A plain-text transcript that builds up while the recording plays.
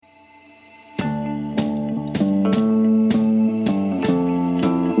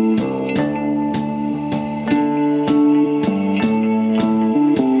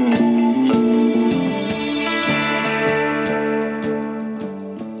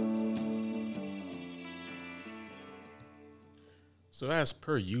So as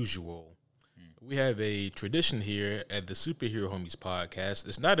per usual, we have a tradition here at the Superhero Homies podcast.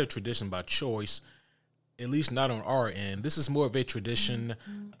 It's not a tradition by choice, at least not on our end. This is more of a tradition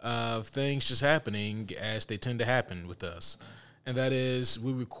of things just happening as they tend to happen with us. And that is,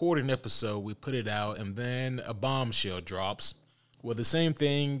 we record an episode, we put it out, and then a bombshell drops. Well, the same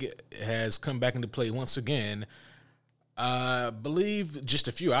thing has come back into play once again. I believe just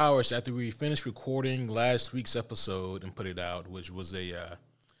a few hours after we finished recording last week's episode and put it out, which was a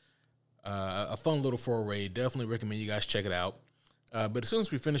fun little foray. Definitely recommend you guys check it out. But as soon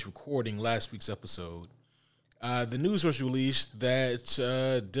as we finished recording last week's episode, the news was released that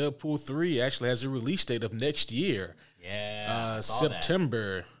Deadpool 3 actually has a release date of next year. Yeah,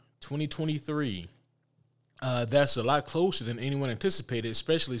 September 2023. That's a lot closer than anyone anticipated,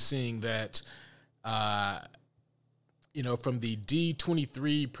 especially seeing that, from the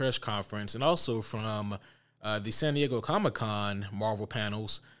D23 press conference and also from the San Diego Comic-Con Marvel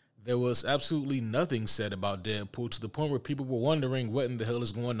panels, there was absolutely nothing said about Deadpool, to the point where people were wondering what in the hell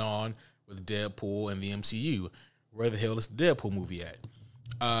is going on with Deadpool and the MCU. Where the hell is the Deadpool movie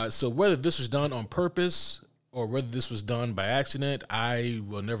at? So whether this was done on purpose or whether this was done by accident, I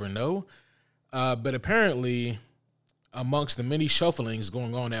will never know. But apparently, amongst the many shufflings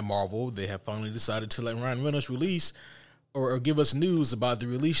going on at Marvel, they have finally decided to let Ryan Reynolds release or give us news about the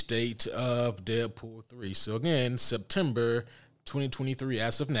release date of Deadpool 3. So again, September 2023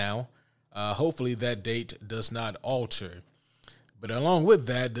 as of now. Hopefully that date does not alter. But along with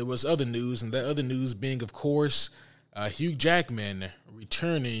that, there was other news, and that other news being, of course, Hugh Jackman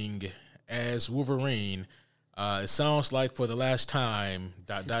returning as Wolverine. It sounds like for the last time, ...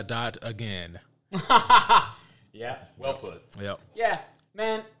 again. Yeah, well put. Yep. Yeah,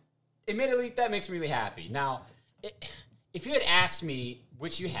 man, admittedly, that makes me really happy. Now, if you had asked me,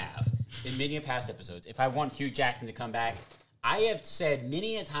 which you have, in many past episodes, if I want Hugh Jackman to come back, I have said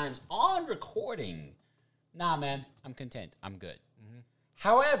many a times on recording, nah, man, I'm content. I'm good. Mm-hmm.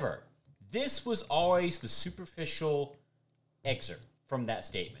 However, this was always the superficial excerpt from that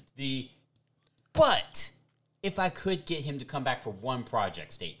statement. But if I could get him to come back for one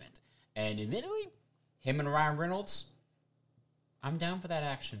project statement. And admittedly, him and Ryan Reynolds, I'm down for that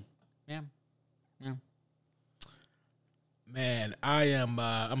action. Yeah. Man,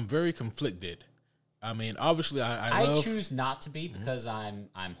 I'm very conflicted. I mean, obviously, I choose not to be because I'm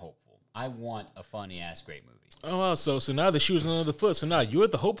hopeful. I want a funny ass great movie. Oh, well, so now the shoe's on the other foot. So now you're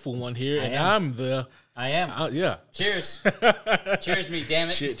the hopeful one here, I am. Yeah. Cheers. Cheers, me, damn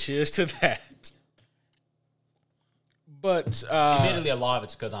it. Cheers to that. But admittedly, a lot of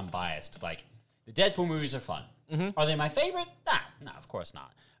it's because I'm biased. Like, the Deadpool movies are fun. Mm-hmm. Are they my favorite? Nah, of course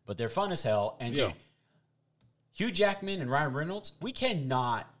not. But they're fun as hell. And dude, Hugh Jackman and Ryan Reynolds, we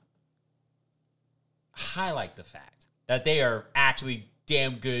cannot highlight the fact that they are actually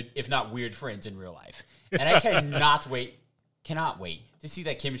damn good, if not weird, friends in real life. And I cannot wait to see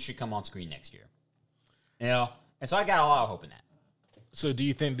that chemistry come on screen next year. And so I got a lot of hope in that. So do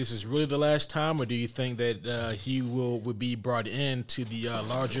you think this is really the last time, or do you think that he would be brought into the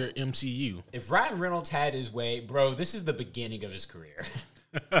larger MCU? If Ryan Reynolds had his way, bro, this is the beginning of his career.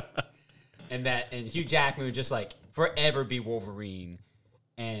 and Hugh Jackman would just like forever be Wolverine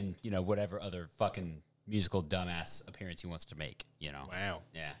and, whatever other fucking musical dumbass appearance he wants to make, Wow.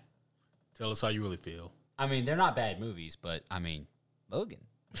 Yeah. Tell us how you really feel. I mean, they're not bad movies, but I mean, Logan.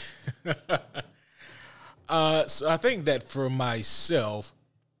 So I think that for myself,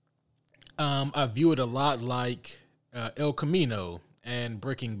 I view it a lot like El Camino and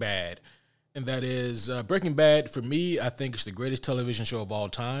Breaking Bad. And that is, Breaking Bad, for me, I think it's the greatest television show of all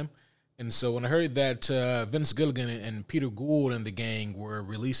time. And so when I heard that Vince Gilligan and Peter Gould and the gang were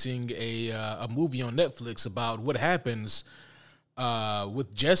releasing a movie on Netflix about what happens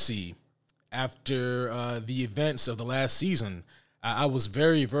with Jesse after the events of the last season, I was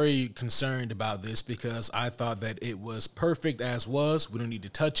very, very concerned about this because I thought that it was perfect as was. We don't need to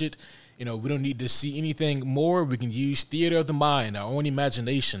touch it. We don't need to see anything more. We can use theater of the mind, our own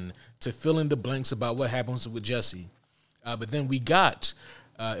imagination, to fill in the blanks about what happens with Jesse. But then we got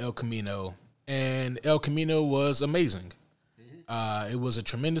El Camino, and El Camino was amazing. It was a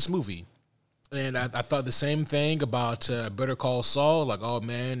tremendous movie. And I thought the same thing about Better Call Saul. Like, oh,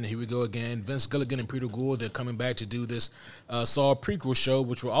 man, here we go again. Vince Gilligan and Peter Gould, they're coming back to do this Saul prequel show,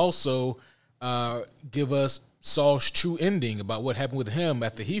 which will also give us Saul's true ending about what happened with him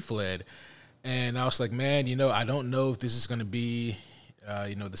after he fled. And I was like, man, I don't know if this is going to be,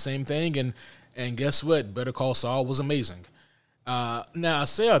 the same thing. And guess what? Better Call Saul was amazing. Now, I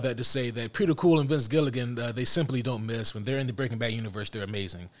say all that to say that Peter Gould and Vince Gilligan, they simply don't miss. When they're in the Breaking Bad universe, they're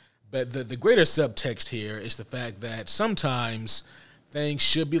amazing. But the greater subtext here is the fact that sometimes things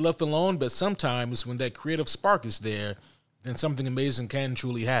should be left alone, but sometimes when that creative spark is there, then something amazing can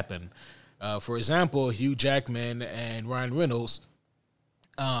truly happen. For example, Hugh Jackman and Ryan Reynolds,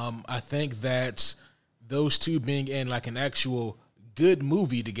 I think that those two being in like an actual good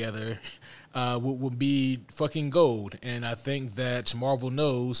movie together would be fucking gold. And I think that Marvel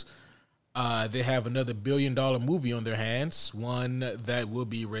knows they have another $1 billion movie on their hands, one that will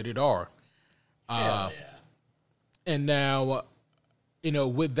be rated R. Hell yeah. And now,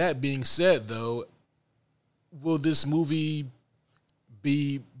 with that being said, though, will this movie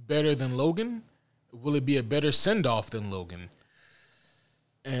be better than Logan? Will it be a better send-off than Logan?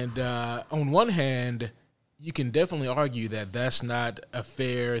 And on one hand, you can definitely argue that that's not a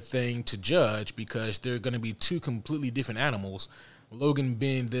fair thing to judge because they're going to be two completely different animals. Logan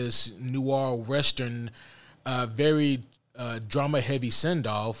being this noir western, very drama-heavy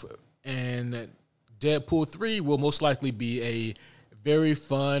send-off, and Deadpool 3 will most likely be a very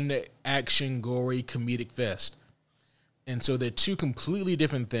fun, action, gory, comedic fest. And so they're two completely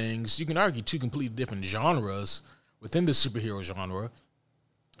different things. You can argue two completely different genres within the superhero genre.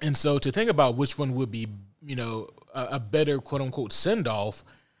 And so to think about which one would be, a better quote-unquote send-off,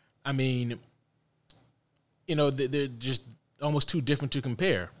 I mean, they're just almost too different to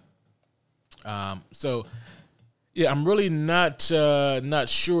compare. So, yeah, I'm really not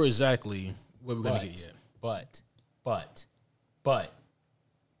sure exactly what we're going to get yet. But.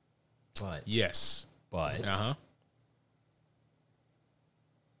 Yes. But. Uh-huh.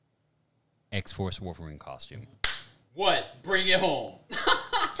 X-Force Wolverine costume. What? Bring it home.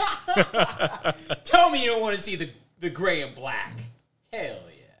 Tell me you don't want to see the gray and black. Hell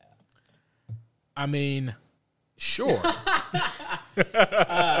yeah. I mean, sure.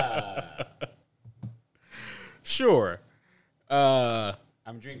 Sure.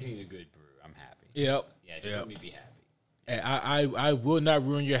 I'm drinking a good brew. I'm happy. Yep. Yeah, just let me be happy. I will not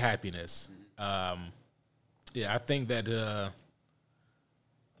ruin your happiness. I think that.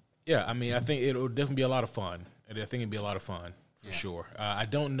 I think it'll definitely be a lot of fun. I think it'll be a lot of fun for sure. I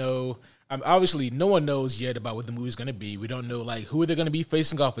don't know. Obviously, no one knows yet about what the movie's going to be. We don't know like who they're going to be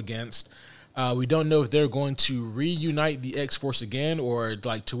facing off against. We don't know if they're going to reunite the X-Force again or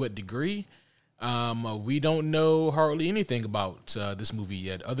like to what degree. We don't know hardly anything about this movie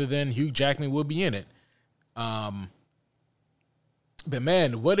yet, other than Hugh Jackman will be in it. But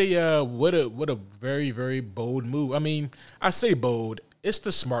man, what a very, very bold move. I mean, I say bold. It's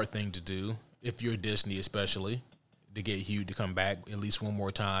the smart thing to do if you're Disney, especially to get Hugh to come back at least one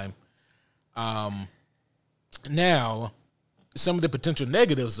more time. Now, some of the potential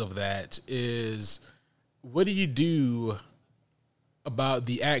negatives of that is, what do you do about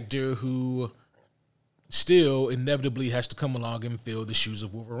the actor who still inevitably has to come along and fill the shoes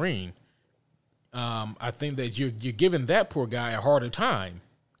of Wolverine? I think that you're giving that poor guy a harder time.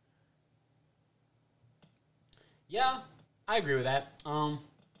 Yeah, I agree with that.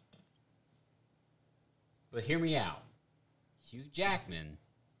 But hear me out. Hugh Jackman,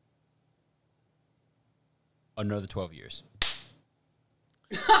 another 12 years.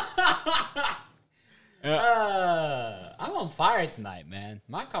 I'm on fire tonight, man.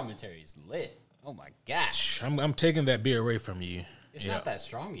 My commentary is lit. Oh my gosh. I'm taking that beer away from you. It's not that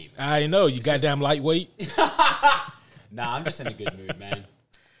strong even. I know, you goddamn lightweight. Nah, I'm just in a good mood, man.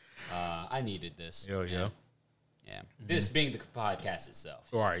 I needed this. Yeah. Yeah. This being the podcast itself.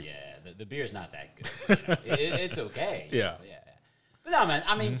 Right. Yeah, the beer's not that good. It's okay. Yeah. But no, man,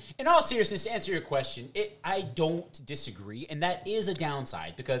 I mean, in all seriousness, to answer your question, I don't disagree, and that is a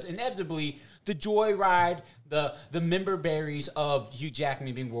downside, because inevitably, the joyride, the member berries of Hugh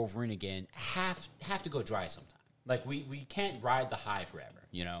Jackman being Wolverine again have to go dry sometime. Like, we can't ride the high forever,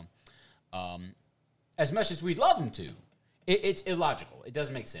 as much as we'd love him to. It's illogical. It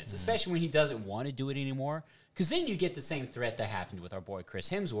doesn't make sense, especially when he doesn't want to do it anymore, because then you get the same threat that happened with our boy Chris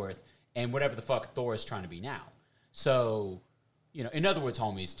Hemsworth and whatever the fuck Thor is trying to be now. So, in other words,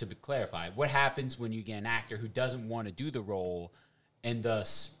 homies, to clarify, what happens when you get an actor who doesn't want to do the role and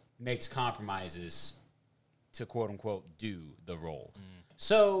thus makes compromises to quote-unquote do the role?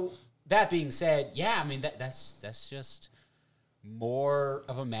 So, that being said, yeah, I mean, that's just more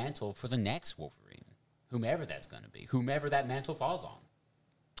of a mantle for the next Wolverine, whomever that's going to be, whomever that mantle falls on.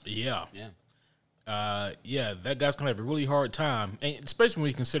 Yeah. Yeah. That guy's going to have a really hard time, and especially when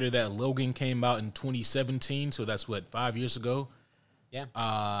you consider that Logan came out in 2017, so that's, 5 years ago? Yeah.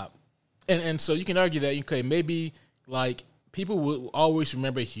 And so you can argue that, okay, maybe, like, people will always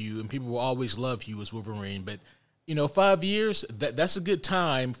remember Hugh, and people will always love Hugh as Wolverine, but 5 years, that's a good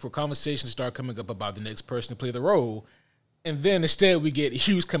time for conversations to start coming up about the next person to play the role. And then instead we get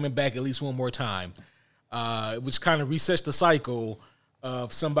Hughes coming back at least one more time, which kind of resets the cycle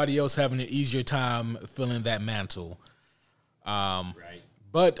of somebody else having an easier time filling that mantle. Right.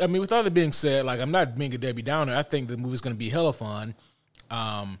 But I mean, with all that being said, like, I'm not being a Debbie Downer. I think the movie's going to be hella fun.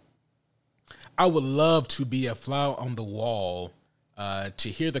 I would love to be a fly on the wall to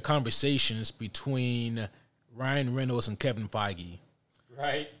hear the conversations between Ryan Reynolds and Kevin Feige.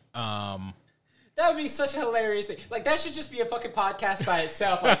 Right. That would be such a hilarious thing. Like, that should just be a fucking podcast by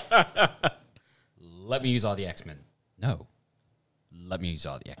itself. Like, let me use all the X-Men. No. Let me use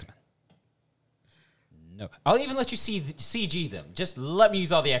all the X-Men. No. I'll even let you CG them. Just let me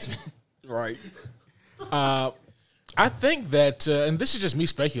use all the X-Men. Right. I think that, and this is just me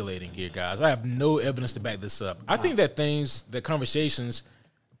speculating here, guys. I have no evidence to back this up. I think that conversations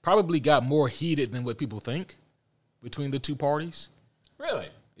probably got more heated than what people think between the two parties. Really?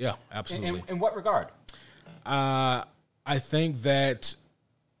 Yeah, absolutely. In what regard? I think that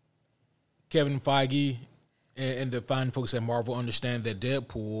Kevin Feige and the fine folks at Marvel understand that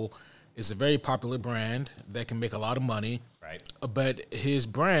Deadpool is a very popular brand that can make a lot of money. Right. But his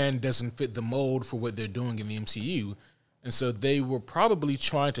brand doesn't fit the mold for what they're doing in the MCU. And so they were probably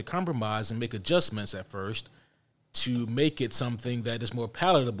trying to compromise and make adjustments at first to make it something that is more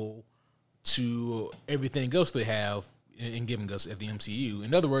palatable to everything else they have in giving us at the MCU.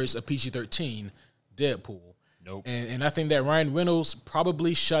 In other words, a PG-13 Deadpool. Nope. And I think that Ryan Reynolds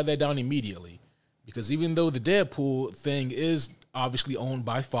probably shut that down immediately, because even though the Deadpool thing is obviously owned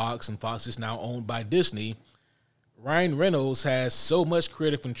by Fox and Fox is now owned by Disney, Ryan Reynolds has so much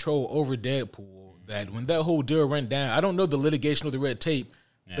creative control over Deadpool that when that whole deal went down, I don't know the litigation or the red tape,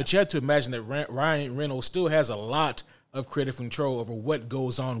 but you have to imagine that Ryan Reynolds still has a lot of creative control over what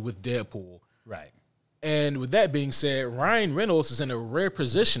goes on with Deadpool. Right. And with that being said, Ryan Reynolds is in a rare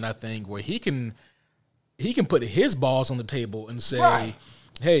position, I think, where he can put his balls on the table and say, right.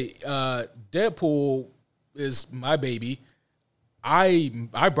 Hey, Deadpool is my baby. I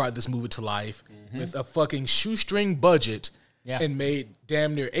brought this movie to life with a fucking shoestring budget and made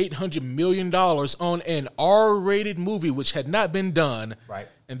damn near $800 million on an R-rated movie, which had not been done. Right.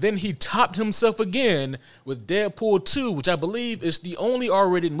 And then he topped himself again with Deadpool 2, which I believe is the only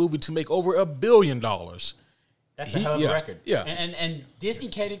R-rated movie to make over $1 billion. That's a hell of a record. Yeah. And Disney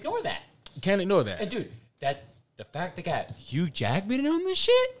can't ignore that. Can't ignore that. And dude, the fact they got Hugh Jackman on this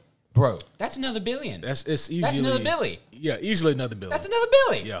shit, bro, that's another billion. It's easily, that's another Billy. Yeah, easily another Billy. That's another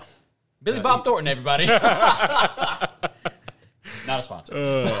Billy. Yeah. Billy Bob Thornton, everybody. Not a sponsor.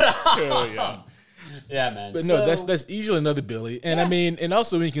 Yeah. Yeah, man. But no, that's easily another Billy. And I mean, and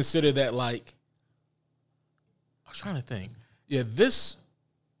also when you consider that, like, I was trying to think. Yeah,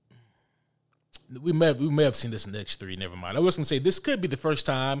 we may have seen this in the X3, never mind. I was going to say, this could be the first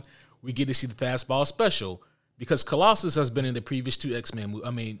time we get to see the Fastball special, because Colossus has been in the previous two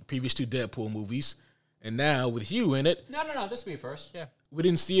previous two Deadpool movies. And now with Hugh in it. No, this will be first, yeah. We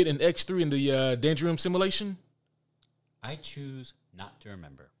didn't see it in X3 in the Danger Room simulation? I choose not to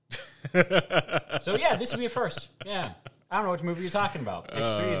remember. So, yeah, this will be a first. Yeah. I don't know which movie you're talking about.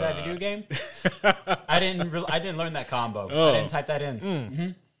 X3, is that the new game? I didn't learn that combo. I didn't type that in. Mm-hmm.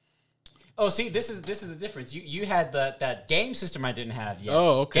 Oh, see, this is the difference. You had that game system I didn't have yet.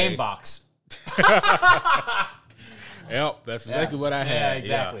 Oh, okay. Game box. Yep, that's exactly what I had. Yeah,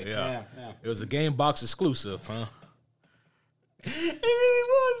 exactly. Yeah. It was a Game Box exclusive, huh? It really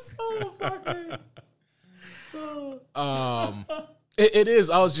was. Oh, fuck me. It is.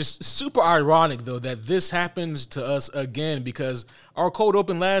 I was just super ironic, though, that this happens to us again, because our cold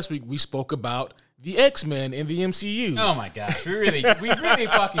open last week, we spoke about the X-Men in the MCU. Oh, my gosh. We really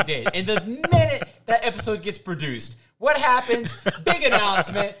fucking did. And the minute that episode gets produced, what happens? Big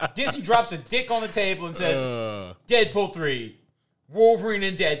announcement. Disney drops a dick on the table and says, Deadpool 3, Wolverine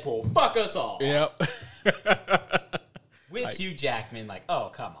and Deadpool. Fuck us all. Yep. With Hugh Jackman, like, oh,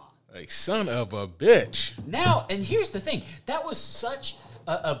 come on. Like, son of a bitch. Now, and here's the thing. That was such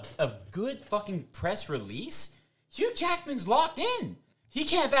a good fucking press release. Hugh Jackman's locked in. He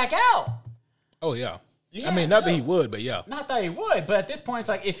can't back out. Oh, yeah. I mean, not that he would, but yeah. Not that he would, but at this point, it's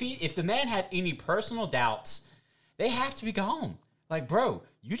like, if the man had any personal doubts, they have to be gone. Like, bro,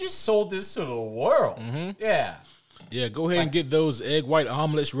 you just sold this to the world. Mm-hmm. Yeah. Yeah, go ahead and get those egg white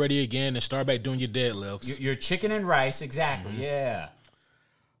omelets ready again and start back doing your deadlifts. Your chicken and rice, exactly. Mm-hmm. Yeah.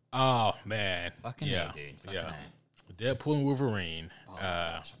 Oh, man. Fucking yeah. dude. Fucking A. Deadpool and Wolverine. Oh, my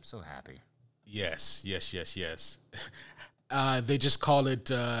gosh. I'm so happy. Yes. They just call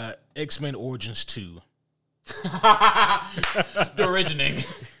it X-Men Origins 2. The originating.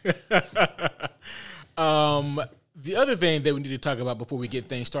 The other thing that we need to talk about before we get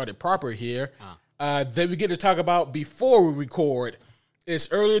things started proper here, that we get to talk about before we record, is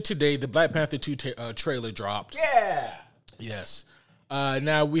earlier today, the Black Panther 2 trailer dropped. Yeah. Yes.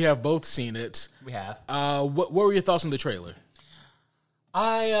 Now we have both seen it. We have. What were your thoughts on the trailer?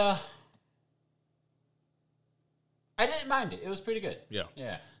 I didn't mind it. It was pretty good. Yeah.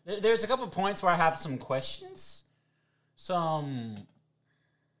 Yeah. There's a couple points where I have some questions. Some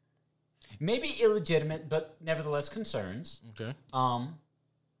maybe illegitimate, but nevertheless concerns. Okay.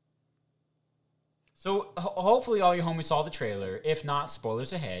 So hopefully all you homies saw the trailer. If not,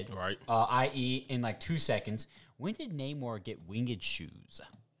 spoilers ahead. Right. I.e., in like 2 seconds. When did Namor get winged shoes?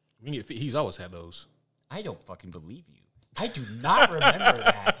 He's always had those. I don't fucking believe you. I do not remember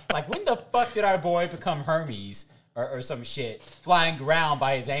that. Like, when the fuck did our boy become Hermes or some shit, flying around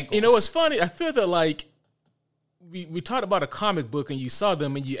by his ankles? You know, it's funny. I feel that, like, we talked about a comic book and you saw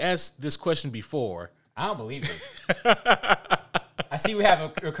them and you asked this question before. I don't believe it. I see we have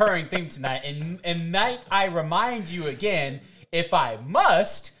a recurring theme tonight. And night, I remind you again, if I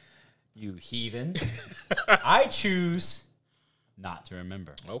must, you heathen, I choose not to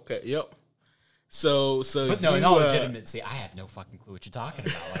remember. Okay, yep. So, but no, in all legitimacy, I have no fucking clue what you're talking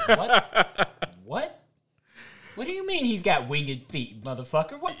about. Like, what? What? What do you mean he's got winged feet,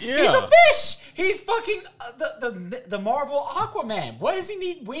 motherfucker? What? Yeah. He's a fish. He's fucking the Marvel Aquaman. What does he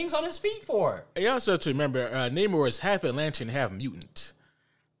need wings on his feet for? You also have to remember, Namor is half Atlantean, half mutant.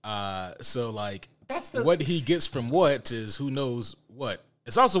 So like, what he gets from what is who knows what.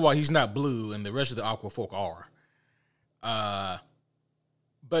 It's also why he's not blue and the rest of the Aqua folk are.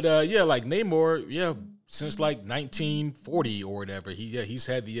 But yeah, like Namor, yeah, since like 1940 or whatever, he's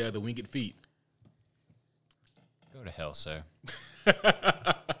had the winged feet. Go to hell, sir.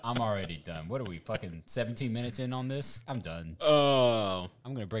 I'm already done. What are we, fucking 17 minutes in on this? I'm done.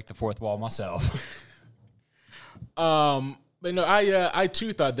 I'm gonna break the fourth wall myself. But no, I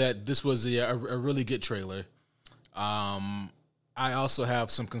too thought that this was a really good trailer. I also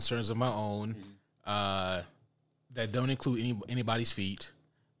have some concerns of my own that don't include anybody's feet.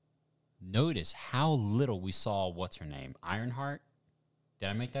 Notice how little we saw. What's her name? Ironheart. Did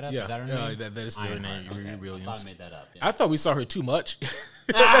I make that up? Yeah, is that her name? that is her name. Okay. Williams. I thought I made that up. Yeah. I thought we saw her too much.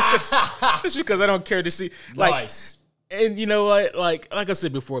 just because I don't care to see. Like, nice. And you know, like I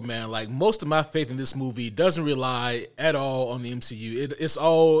said before, man, like most of my faith in this movie doesn't rely at all on the MCU. It's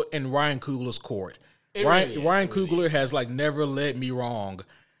all in Ryan Coogler's court. Ryan Coogler has like never led me wrong.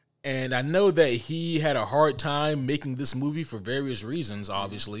 And I know that he had a hard time making this movie for various reasons,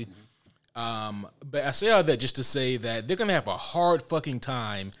 obviously. But I say all that just to say that they're gonna have a hard fucking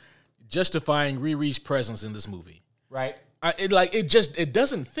time justifying Riri's presence in this movie. Right. It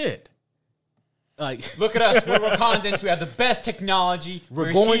doesn't fit. Like, look at us. We're Wakandans. We have the best technology.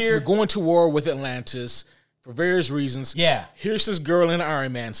 We're going to war with Atlantis for various reasons. Yeah. Here's this girl in an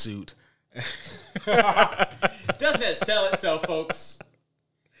Iron Man suit. Doesn't it sell itself, folks?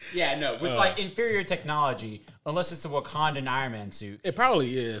 Yeah, no. With like inferior technology, unless it's a Wakandan Iron Man suit. It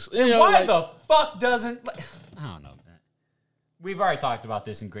probably is. Why the fuck doesn't... I don't know, man. We've already talked about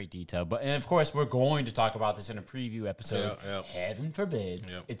this in great detail, and of course, we're going to talk about this in a preview episode. Yeah. Heaven forbid.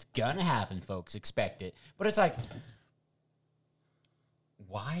 Yeah. It's gonna happen, folks. Expect it. But it's like,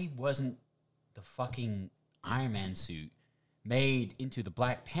 why wasn't the fucking Iron Man suit made into the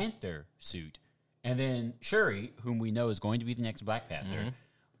Black Panther suit? And then Shuri, whom we know is going to be the next Black Panther,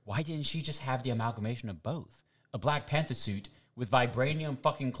 why didn't she just have the amalgamation of both? A Black Panther suit with vibranium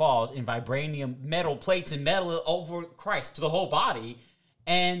fucking claws and vibranium metal plates and metal over Christ to the whole body,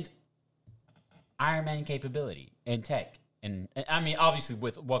 and Iron Man capability and tech. And I mean, obviously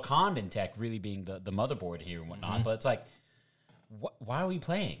with Wakandan tech really being the motherboard here and whatnot, but it's like, why are we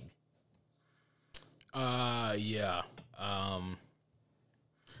playing? Yeah.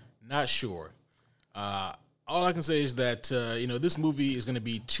 Not sure. All I can say is that, this movie is going to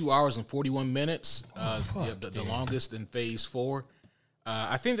be 2 hours and 41 minutes, the longest in Phase 4.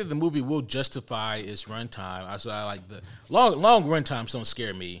 I think that the movie will justify its runtime. I like the long runtimes don't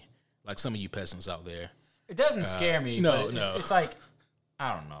scare me, like some of you peasants out there. It doesn't scare me. No. It's like,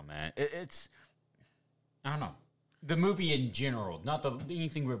 I don't know, man. I don't know. The movie in general, not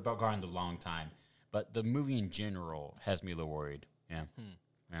anything regarding the long time, but the movie in general has me a little worried. Yeah.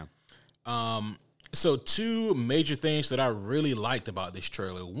 Yeah. So 2 major things that I really liked about this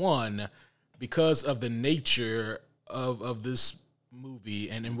trailer. One, because of the nature of this movie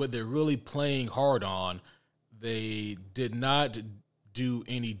and what they're really playing hard on, they did not do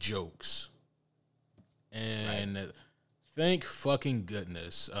any jokes. And thank fucking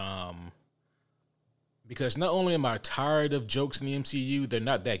goodness. Because not only am I tired of jokes in the MCU, they're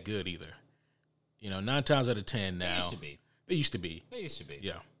not that good either. 9 times out of 10 now. They used to be.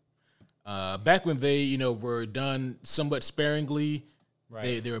 Yeah. Back when they, were done somewhat sparingly,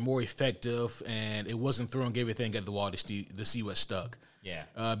 Right. They were more effective, and it wasn't throwing everything at the wall to see what stuck. Yeah.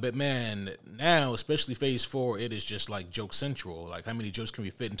 But man, now, especially Phase 4, it is just like joke central. Like, how many jokes can we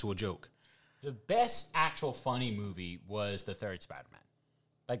fit into a joke? The best actual funny movie was the third Spider-Man.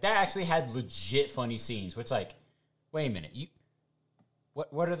 Like, that actually had legit funny scenes, which, like, wait a minute,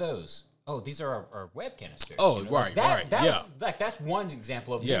 what are those? Oh, these are our web canisters. Oh, right, right, was, like, that's one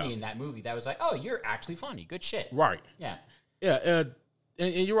example of Yeah. many in that movie that was like, oh, you're actually funny. Good shit. Right. Yeah. Yeah,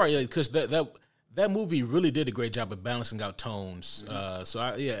 and you're right, because that movie really did a great job of balancing out tones. As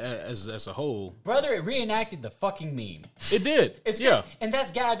a whole, Brother, it reenacted the fucking meme. it did. It's yeah, great. And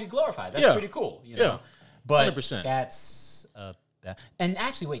that's gotta be glorified. That's Yeah. pretty cool. You know? Yeah. But 100%. that's and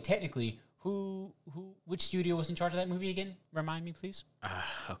actually, wait, technically, which studio was in charge of that movie again? Remind me, please.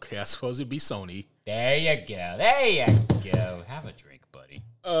 Okay, I suppose it'd be Sony. There you go. There you go. Have a drink, buddy.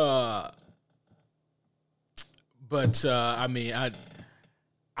 But I mean,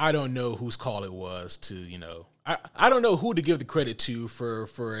 I don't know whose call it was to, I don't know who to give the credit to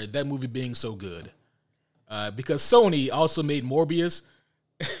for that movie being so good. Because Sony also made Morbius.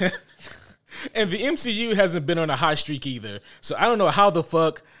 And the MCU hasn't been on a hot streak either. So I don't know how the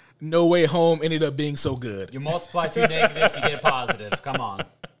fuck No Way Home ended up being so good. You multiply two negatives, you get a positive. Come on.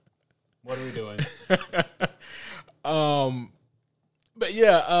 What are we doing? But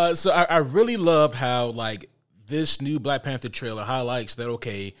yeah, so I really loved how, like, this new Black Panther trailer highlights that,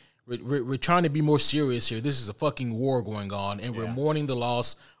 okay, we're trying to be more serious here. This is a fucking war going on, and we're mourning the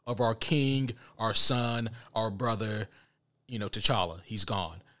loss of our king, our son, our brother, T'Challa. He's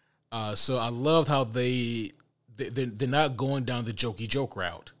gone. So I loved how they're not going down the jokey joke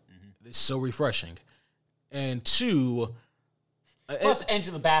route. Mm-hmm. It's so refreshing. And two, plus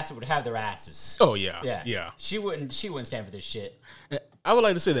Angela Bassett would have their asses. Oh yeah, yeah. She wouldn't stand for this shit. I would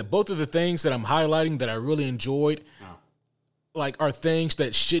like to say that both of the things that I'm highlighting that I really enjoyed, like, are things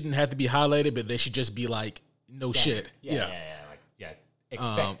that shouldn't have to be highlighted, but they should just be like no Standard. shit. Yeah.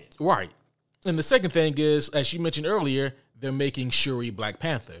 Expected. Right. And the second thing is, as you mentioned earlier, they're making Shuri Black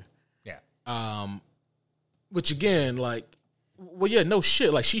Panther. Yeah. Which again, like, well, yeah, no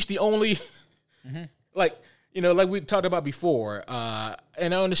shit. Like, she's the only, like, like we talked about before.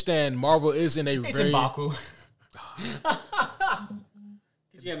 And I understand Marvel is in a It's very M'Baku.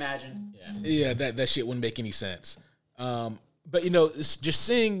 Could you imagine? Yeah, that shit wouldn't make any sense. But it's just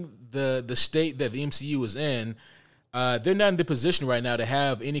seeing the state that the MCU is in, they're not in the position right now to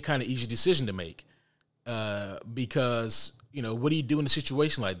have any kind of easy decision to make. Because what do you do in a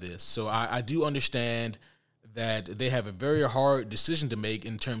situation like this? So I do understand that they have a very hard decision to make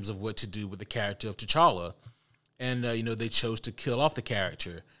in terms of what to do with the character of T'Challa, and they chose to kill off the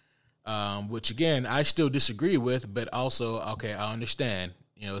character, which again I still disagree with, but also okay, I understand.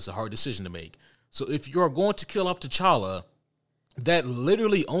 It's a hard decision to make. So if you're going to kill off T'Challa, that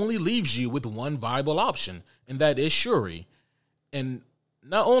literally only leaves you with one viable option, and that is Shuri. And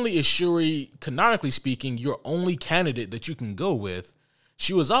not only is Shuri, canonically speaking, your only candidate that you can go with,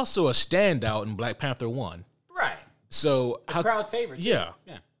 she was also a standout in Black Panther 1. Right. So a crowd favorite. Too. Yeah.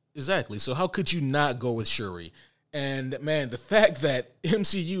 Exactly. So how could you not go with Shuri? And man, the fact that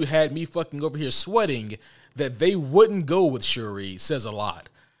MCU had me fucking over here sweating that they wouldn't go with Shuri says a lot.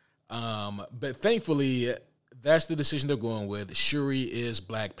 But thankfully, that's the decision they're going with. Shuri is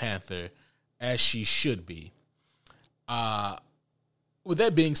Black Panther, as she should be. With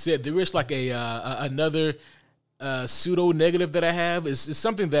that being said, there is like another pseudo negative that I have. Is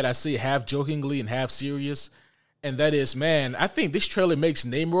something that I say half jokingly and half serious, and that is, man, I think this trailer makes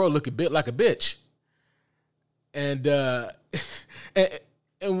Namor look a bit like a bitch. And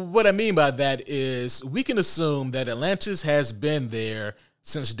and what I mean by that is we can assume that Atlantis has been there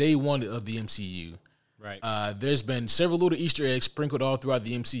since day one of the MCU. Right. There's been several little Easter eggs sprinkled all throughout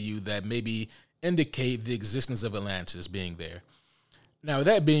the MCU that maybe indicate the existence of Atlantis being there. Now, with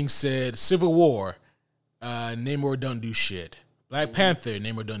that being said, Civil War, Namor don't do shit. Black Panther,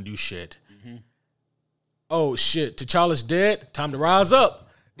 Namor don't do shit. Mm-hmm. Oh, shit, T'Challa's dead. Time to rise up.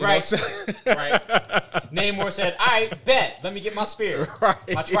 Right. Right. Namor said, all right, bet. Let me get my spear.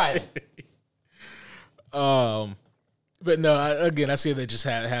 Right. My trident. But no, I say that just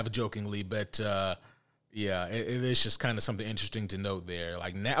have jokingly, but yeah, it is just kind of something interesting to note there.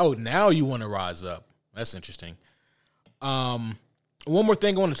 Like, now you want to rise up. That's interesting. One more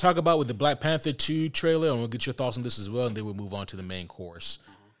thing I want to talk about with the Black Panther 2 trailer. I want to get your thoughts on this as well, and then we'll move on to the main course.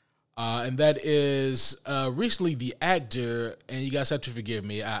 And that is recently the actor, and you guys have to forgive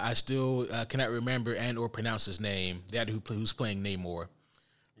me, I still cannot remember and or pronounce his name, the actor who's playing Namor.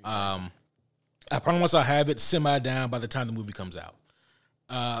 I promise I'll have it semi down by the time the movie comes out.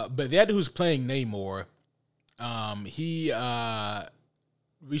 But the actor who's playing Namor, he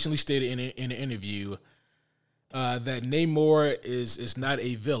recently stated in an interview that Namor is not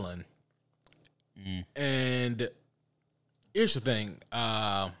a villain. And here's the thing.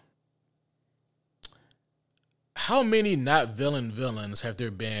 How many not villains have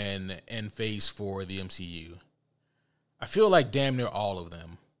there been in Phase 4 of the MCU? I feel like damn near all of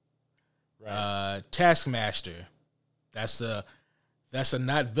them. Right. Taskmaster. That's a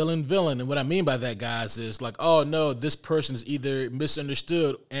not villain. And what I mean by that, guys, is like, oh no, this person is either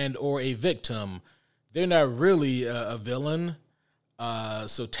misunderstood and or a victim. They're not really a villain.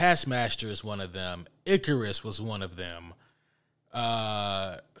 So Taskmaster is one of them. Icarus was one of them.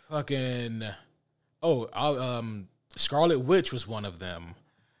 Scarlet Witch was one of them.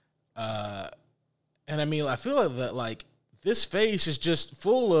 And I mean, I feel like that, like, this phase is just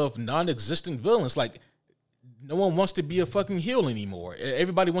full of non-existent villains. Like, no one wants to be a fucking heel anymore.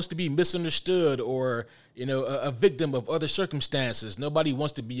 Everybody wants to be misunderstood or, a victim of other circumstances. Nobody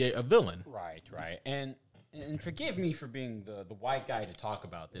wants to be a villain. Right. And forgive me for being the white guy to talk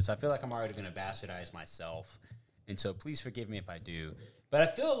about this. I feel like I'm already going to bastardize myself. And so please forgive me if I do. But I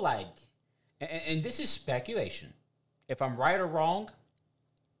feel like, and this is speculation. If I'm right or wrong,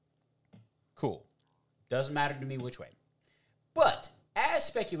 cool. Doesn't matter to me which way. But as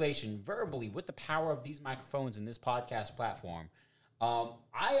speculation, verbally, with the power of these microphones and this podcast platform,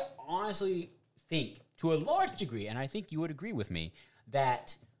 I honestly think, to a large degree, and I think you would agree with me,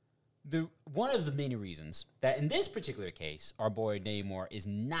 that one of the many reasons that in this particular case, our boy Namor is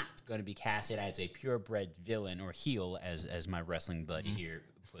not going to be casted as a purebred villain or heel, as my wrestling buddy here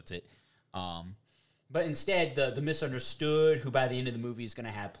puts it, but instead the misunderstood, who by the end of the movie is going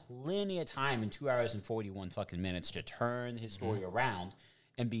to have plenty of time in 2 hours and 41 fucking minutes to turn his story around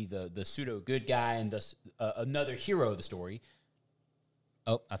and be the pseudo good guy and thus another hero of the story.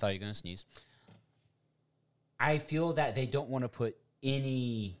 Oh, I thought you were going to sneeze. I feel that they don't want to put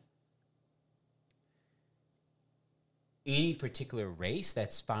any particular race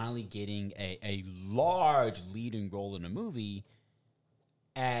that's finally getting a large leading role in a movie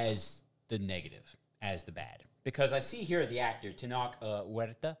as the negative, as the bad. Because I see here the actor, Tenoch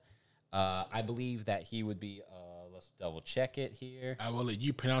Huerta. I believe that he would be, let's double check it here. I will let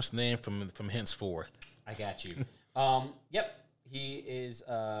you pronounce the name from henceforth. I got you. Yep. He is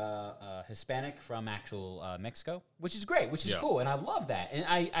Hispanic from actual Mexico, which is great, which is cool, and I love that. And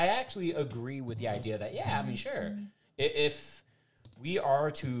I actually agree with the idea that, sure, if we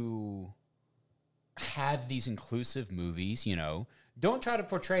are to have these inclusive movies, don't try to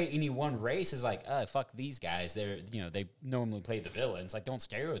portray any one race as like, fuck these guys. They normally play the villains. Like, don't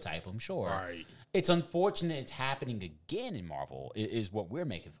stereotype them, sure. Right. It's unfortunate it's happening again in Marvel, is what we're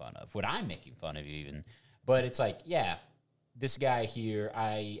making fun of, what I'm making fun of even. But it's like, this guy here,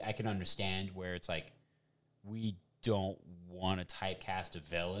 I can understand where it's like, we don't want to typecast a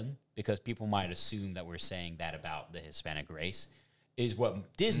villain because people might assume that we're saying that about the Hispanic race, is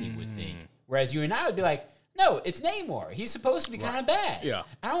what Disney would think. Whereas you and I would be like, no, it's Namor. He's supposed to be kind of bad. Yeah.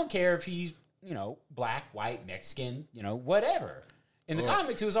 I don't care if he's, black, white, Mexican, whatever. In the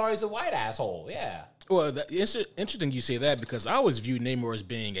comics, he was always a white asshole. Yeah. Well, it's interesting you say that because I always view Namor as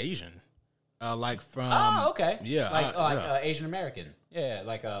being Asian. Like from... Oh, okay. Yeah. Like Asian American. Yeah,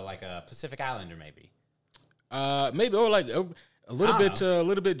 like a Pacific Islander maybe. Maybe, or like a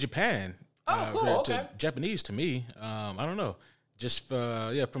little bit Japan. Oh, cool. Okay. Japanese to me. I don't know. Just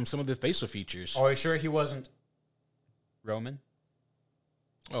from some of the facial features. Are you sure he wasn't Roman?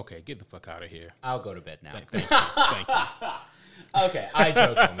 Okay, get the fuck out of here. I'll go to bed now. Thank you. Okay, I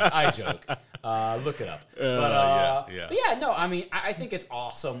joke, Holmes. I joke. Look it up. But no, I mean, I think it's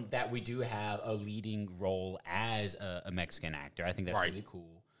awesome that we do have a leading role as a Mexican actor. I think that's really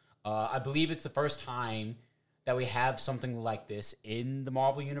cool. I believe it's the first time that we have something like this in the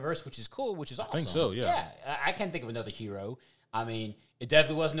Marvel Universe, which is cool, which is awesome. I think so, yeah. Yeah, I can't think of another hero. I mean, it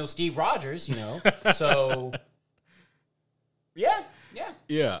definitely wasn't no Steve Rogers, So, yeah.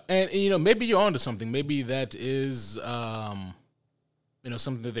 Yeah, and maybe you're onto something. Maybe that is,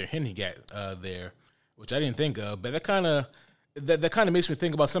 something that they're hinting at there, which I didn't think of. But that kind of makes me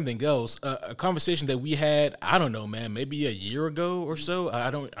think about something else. A conversation that we had, I don't know, man, maybe a year ago or so. I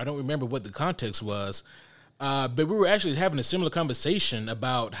don't remember what the context was, but we were actually having a similar conversation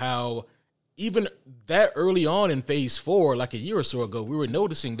about how even that early on in Phase 4, like a year or so ago, we were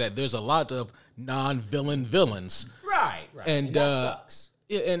noticing that there's a lot of non-villain villains. Right. And that sucks.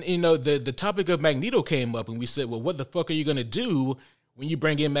 And the topic of Magneto came up, and we said, well, what the fuck are you gonna do when you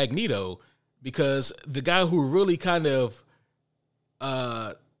bring in Magneto? Because the guy who really kind of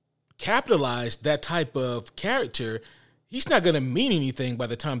capitalized that type of character, he's not gonna mean anything by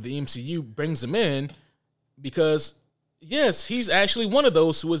the time the MCU brings him in, because yes, he's actually one of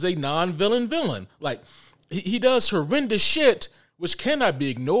those who is a non-villain villain. Like, he does horrendous shit, which cannot be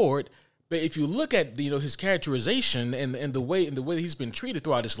ignored. But if you look at his characterization and the way that he's been treated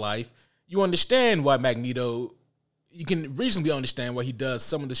throughout his life, you understand why Magneto. You can reasonably understand why he does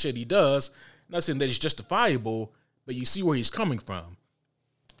some of the shit he does. I'm not saying that it's justifiable, but you see where he's coming from.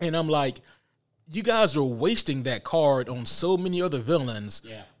 And I'm like, you guys are wasting that card on so many other villains.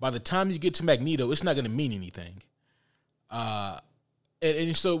 Yeah. By the time you get to Magneto, it's not going to mean anything. And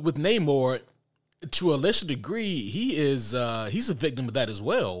so with Namor, to a lesser degree, he's a victim of that as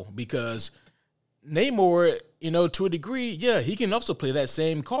well, because Namor, to a degree, yeah, he can also play that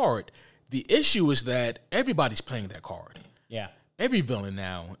same card. The issue is that everybody's playing that card. Yeah. Every villain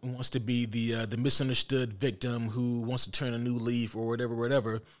now wants to be the misunderstood victim who wants to turn a new leaf or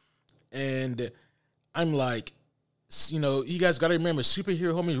whatever. And I'm like, you guys got to remember,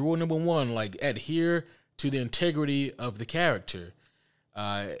 superhero homies rule number 1, like, adhere to the integrity of the character.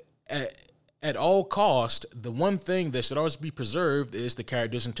 At all cost, the one thing that should always be preserved is the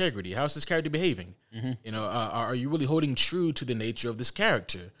character's integrity. How's this character behaving? Mm-hmm. Are you really holding true to the nature of this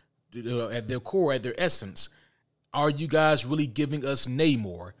character? At their core, at their essence, are you guys really giving us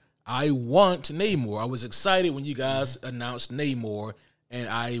Namor? I want Namor. I was excited when you guys announced Namor, and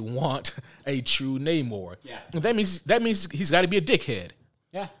I want a true Namor. Yeah. And that means he's got to be a dickhead.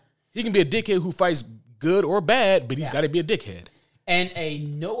 Yeah. He can be a dickhead who fights good or bad, but he's got to be a dickhead. And a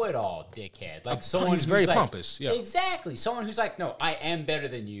know-it-all dickhead. Like someone who's very like, pompous. Yeah. Exactly. Someone who's like, no, I am better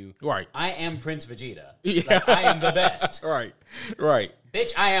than you. Right. I am Prince Vegeta. Yeah. Like, I am the best. Right.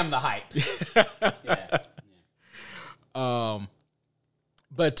 Bitch, I am the hype.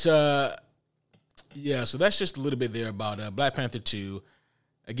 Yeah. So that's just a little bit there about Black Panther 2.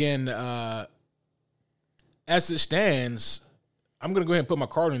 Again, as it stands, I'm going to go ahead and put my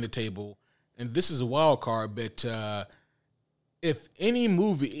card on the table. And this is a wild card, but if any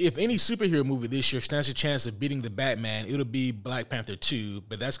superhero movie this year stands a chance of beating the Batman, it'll be Black Panther 2,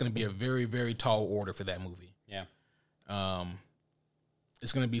 but that's going to be a very, very tall order for that movie. Yeah.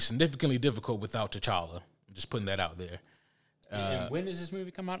 It's going to be significantly difficult without T'Challa. I'm just putting that out there. And when does this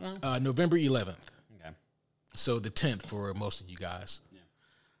movie come out now? November 11th. Okay. So the 10th for most of you guys.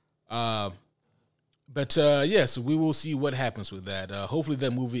 Yeah. So we will see what happens with that. Hopefully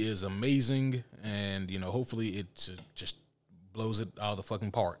that movie is amazing, and hopefully it just blows it out of the fucking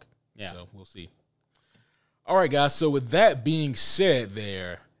park. Yeah. So we'll see. All right, guys. So with that being said,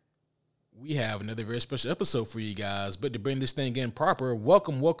 we have another very special episode for you guys. But to bring this thing in proper,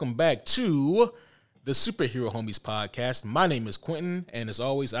 welcome back to the Superhero Homies podcast. My name is Quentin, and as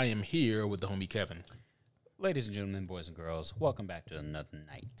always, I am here with the homie Kevin. Ladies and gentlemen, boys and girls, welcome back to another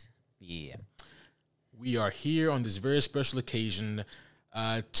night. Yeah. We are here on this very special occasion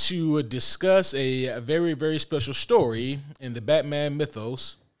to discuss a very, very special story in the Batman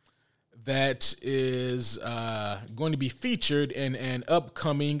mythos that is going to be featured in an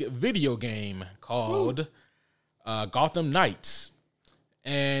upcoming video game called Gotham Knights.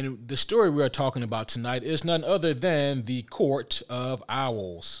 And the story we are talking about tonight is none other than the Court of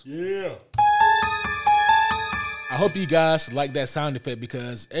Owls. Yeah. I hope you guys like that sound effect,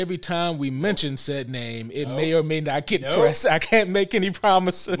 because every time we mention said name, it may or may not get pressed. I can't make any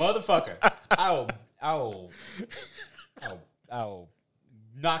promises. Motherfucker. I'll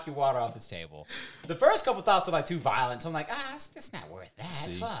knock your water off this table. The first couple thoughts were like too violent, so I'm like, it's not worth that.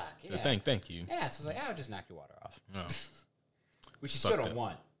 See? Fuck. Yeah. Thank you. Yeah, so I was like, I'll just knock your water off. Oh. Which you still don't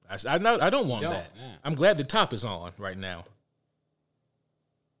want. I don't want that. Yeah. I'm glad the top is on right now.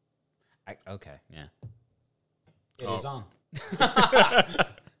 Okay, yeah. It is on.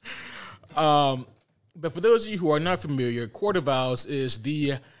 But for those of you who are not familiar, Court of Owls is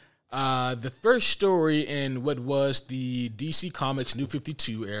the first story in what was the DC Comics New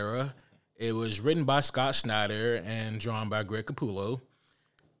 52 era. It was written by Scott Snyder and drawn by Greg Capullo.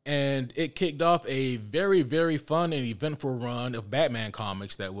 And it kicked off a very, very fun and eventful run of Batman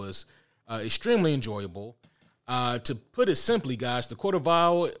comics that was extremely enjoyable. To put it simply, guys, the Court of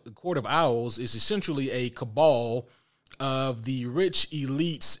Owls is essentially a cabal of the rich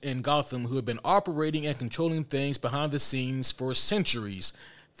elites in Gotham who have been operating and controlling things behind the scenes for centuries.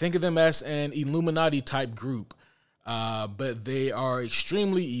 Think of them as an Illuminati-type group. But they are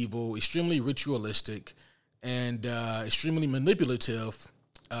extremely evil, extremely ritualistic, and extremely manipulative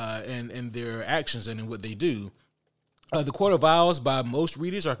in their actions and in what they do. The Court of Owls, by most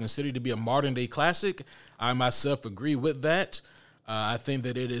readers, are considered to be a modern-day classic. I myself agree with that. I think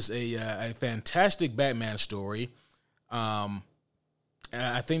that it is a fantastic Batman story. I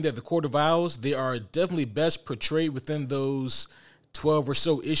think that the Court of Owls, they are definitely best portrayed within those 12 or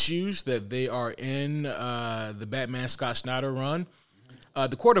so issues that they are in the Batman Scott Snyder run.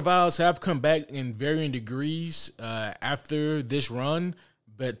 The Court of Owls have come back in varying degrees after this run,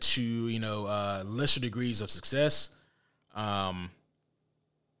 but to lesser degrees of success.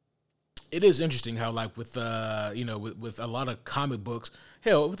 It is interesting how, like, with with a lot of comic books,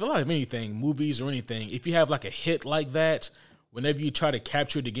 hell, with a lot of anything, movies or anything, if you have like a hit like that, whenever you try to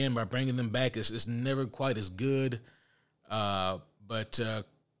capture it again by bringing them back, it's never quite as good. But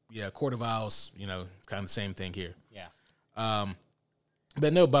Court of Owls, kind of the same thing here. Yeah.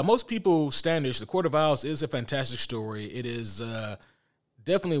 But no, by most people's standards, The Court of Owls is a fantastic story. It is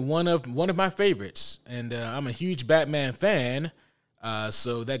definitely one of my favorites, and I'm a huge Batman fan.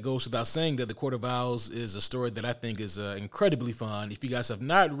 So that goes without saying that The Court of Owls is a story that I think is incredibly fun. If you guys have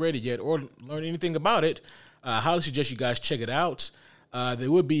not read it yet or learned anything about it, I highly suggest you guys check it out.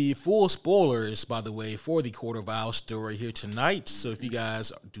 There would be full spoilers, by the way, for the Court of Owls story here tonight. So if you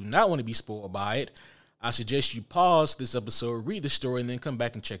guys do not want to be spoiled by it, I suggest you pause this episode, read the story, and then come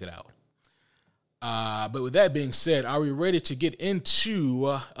back and check it out. But with that being said, are we ready to get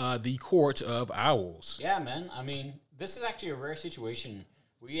into the Court of Owls? Yeah, man. I mean, this is actually a rare situation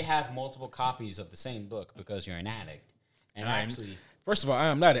where you have multiple copies of the same book because you're an addict. And First of all, I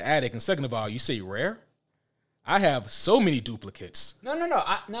am not an addict. And second of all, you say rare? I have so many duplicates. No.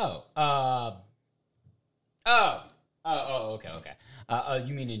 Okay.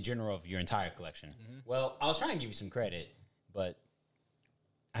 You mean in general of your entire collection? Mm-hmm. Well, I was trying to give you some credit, but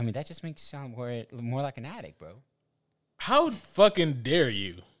I mean that just makes you sound more like an addict, bro. How fucking dare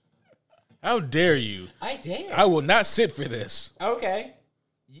you? How dare you? I dare. I will not sit for this. Okay.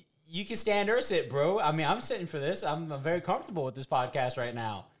 You can stand or sit, bro. I mean, I'm sitting for this. I'm very comfortable with this podcast right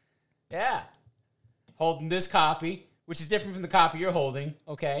now. Yeah. Holding this copy, which is different from the copy you're holding.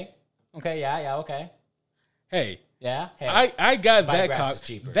 Okay. Yeah, okay. Hey. Yeah? Hey. I got that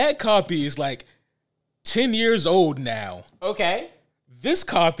copy. That copy is like 10 years old now. Okay. This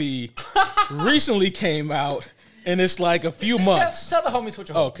copy recently came out, and it's like a few months. Tell the homies what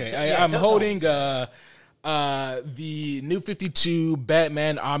you're holding. Okay. I'm holding the New 52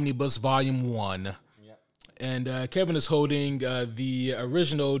 Batman Omnibus Volume 1. Yep. And Kevin is holding the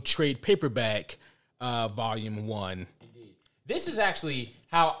original trade paperback Volume 1. Indeed. This is actually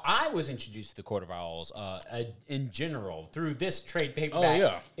how I was introduced to the Court of Owls in general, through this trade paperback. Oh,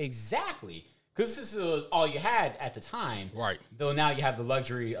 yeah. Exactly. Because this was all you had at the time. Right. Though now you have the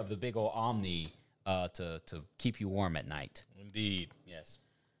luxury of the big old Omni to keep you warm at night. Indeed. Yes.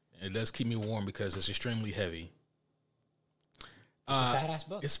 It does keep me warm because it's extremely heavy. It's a fat-ass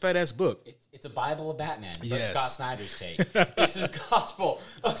book. It's a fat-ass book. It's a Bible of Batman, but yes. Scott Snyder's take. This is gospel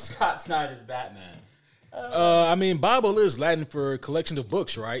of Scott Snyder's Batman. I mean, Bible is Latin for collection of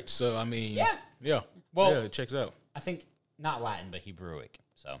books, right? So, I mean... Yeah. Well, it checks out. I think not Latin, but Hebrewic.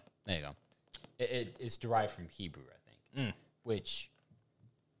 So, there you go. It's derived from Hebrew, I think. Which,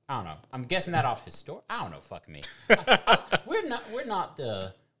 I don't know. I'm guessing that off his story. I don't know. Fuck me. We're not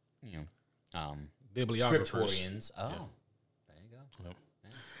the, bibliographers. Scriptorians. Oh, yeah. There you go. Yep.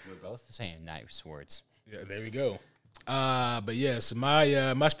 Yeah, we're both saying nice words. Yeah, there we go. But yes,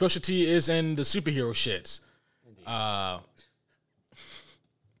 my specialty is in the superhero shits. Indeed.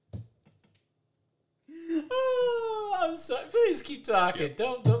 I'm sorry. Please keep talking. Yep.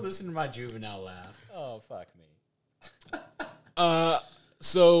 Don't listen to my juvenile laugh. Oh, fuck me.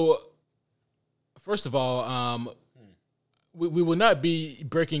 So first of all, we will not be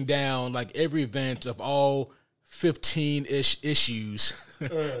breaking down like every event of all 15-ish issues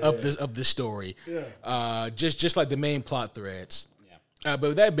of this story. Yeah. Just like the main plot threads. Yeah. But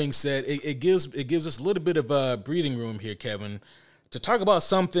with that being said, it gives us a little bit of breathing room here, Kevin, to talk about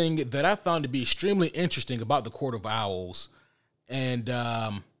something that I found to be extremely interesting about the Court of Owls. And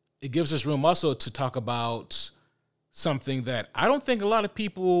it gives us room also to talk about something that I don't think a lot of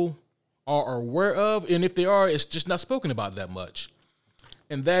people are aware of. And if they are, it's just not spoken about that much.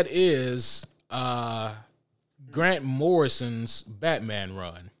 And that is Grant Morrison's Batman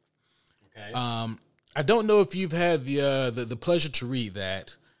run. Okay. I don't know if you've had the pleasure to read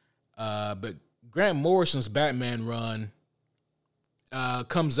that, but Grant Morrison's Batman run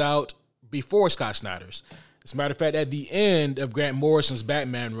comes out before Scott Snyder's. As a matter of fact, at the end of Grant Morrison's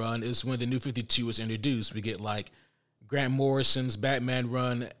Batman run is when the New 52 is introduced. We get like Grant Morrison's Batman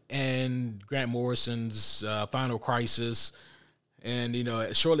run and Grant Morrison's Final Crisis. And,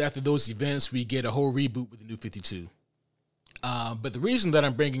 shortly after those events, we get a whole reboot with the New 52. But the reason that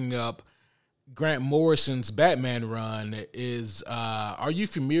I'm bringing up Grant Morrison's Batman run is, are you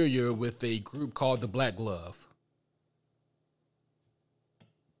familiar with a group called the Black Glove?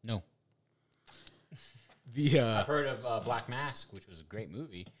 No. I've heard of Black Mask, which was a great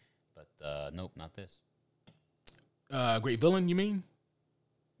movie, but nope, not this. Great Villain, you mean?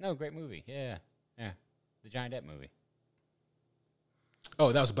 No, great movie. Yeah. The Johnny Depp movie.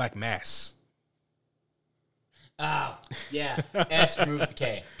 Oh, that was Black Mass. Oh, yeah. S removed the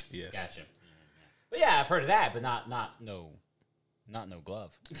K. Yes. Gotcha. But yeah, I've heard of that, but not no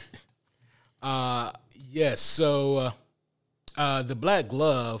glove. Yes. So, the Black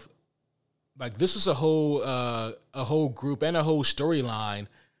Glove, like this was a whole group and a whole storyline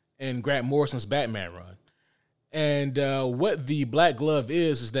in Grant Morrison's Batman run. And what the Black Glove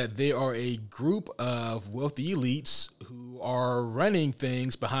is that they are a group of wealthy elites who are running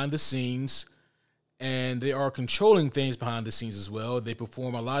things behind the scenes, and they are controlling things behind the scenes as well. They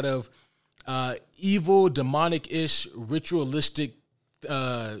perform a lot of evil, demonic-ish, ritualistic,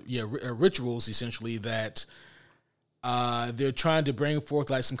 rituals essentially that they're trying to bring forth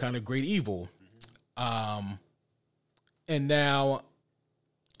like some kind of great evil. And now,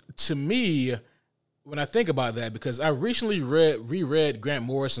 to me, when I think about that, because I recently reread Grant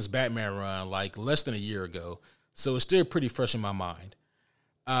Morrison's Batman run like less than a year ago, so it's still pretty fresh in my mind.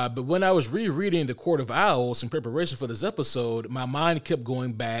 But when I was rereading The Court of Owls in preparation for this episode, my mind kept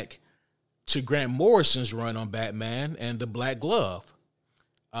going back to Grant Morrison's run on Batman and the Black Glove.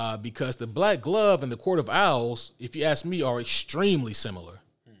 Because the Black Glove and the Court of Owls, if you ask me, are extremely similar.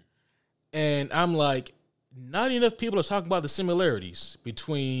 And I'm like, not enough people are talking about the similarities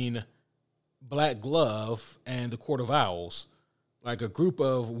between Black Glove and the Court of Owls. Like a group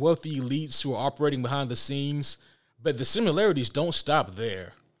of wealthy elites who are operating behind the scenes, but the similarities don't stop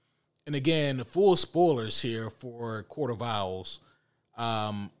there. And again, full spoilers here for Court of Owls.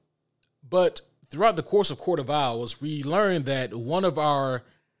 But throughout the course of Court of Owls, we learn that one of our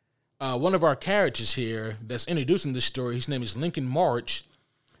characters here that's introducing this story, his name is Lincoln March.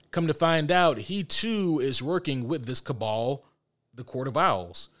 Come to find out, he too is working with this cabal, the Court of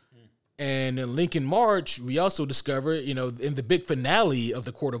Owls. And in Lincoln March, we also discover, in the big finale of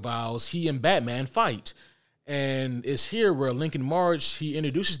the Court of Owls, he and Batman fight. And it's here where Lincoln March, he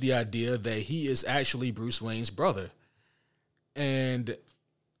introduces the idea that he is actually Bruce Wayne's brother. And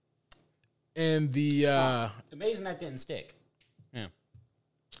the amazing that didn't stick. Yeah.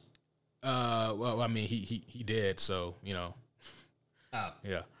 Well, I mean, he did, so Oh.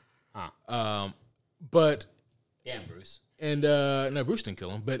 Yeah. Huh. But damn, Bruce. And no, Bruce didn't kill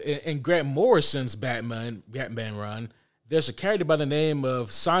him. But in Grant Morrison's Batman run, there's a character by the name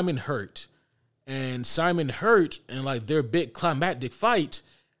of Simon Hurt. And Simon Hurt, in like their big climactic fight,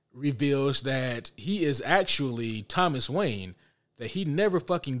 reveals that he is actually Thomas Wayne, that he never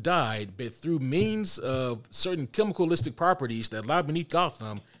fucking died, but through means of certain chemicalistic properties that lie beneath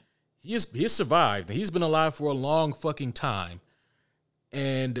Gotham, he has survived, and he's been alive for a long fucking time.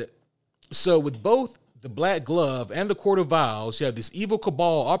 And so with both the Black Glove and the Court of Owls, you have this evil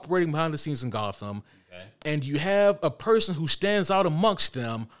cabal operating behind the scenes in Gotham, okay. And you have a person who stands out amongst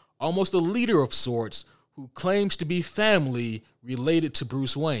them, almost a leader of sorts, who claims to be family related to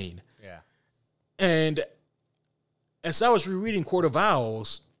Bruce Wayne. Yeah. And as I was rereading Court of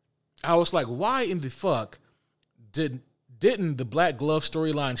Owls, I was like, why in the fuck didn't the Black Glove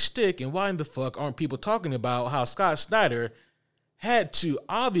storyline stick, and why in the fuck aren't people talking about how Scott Snyder had to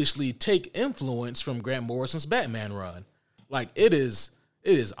obviously take influence from Grant Morrison's Batman run? Like, it is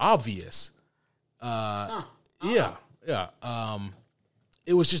obvious. Yeah.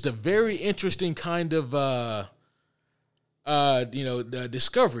 It was just a very interesting kind of the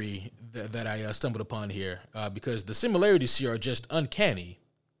discovery that I stumbled upon here, because the similarities here are just uncanny,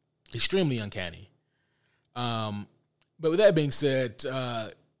 extremely uncanny. But with that being said,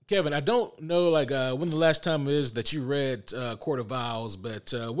 Kevin, I don't know when the last time is that you read Court of Owls,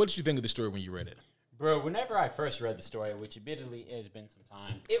 but what did you think of the story when you read it? Bro, whenever I first read the story, which admittedly has been some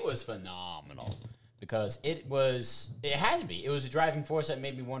time, it was phenomenal. Because it had to be. It was a driving force that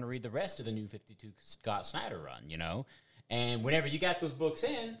made me want to read the rest of the New 52 Scott Snyder run, And whenever you got those books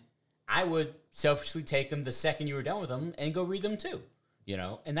in, I would selfishly take them the second you were done with them and go read them too,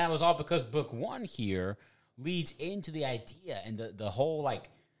 And that was all because book one here leads into the idea and the whole,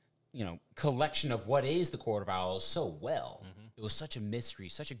 collection of what is the Court of Owls so well. Mm-hmm. It was such a mystery,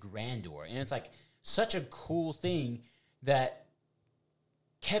 such a grandeur. And it's such a cool thing that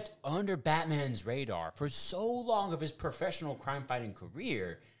kept under Batman's radar for so long of his professional crime-fighting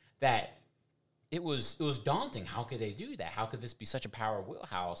career that it was daunting. How could they do that? How could this be such a power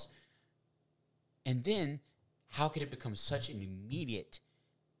wheelhouse? And then, how could it become such an immediate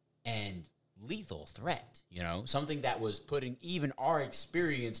and lethal threat? Something that was putting even our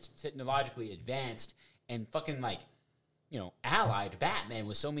experienced, technologically advanced, and fucking allied Batman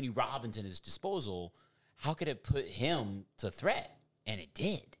with so many Robins in his disposal. how could it put him to threat? And it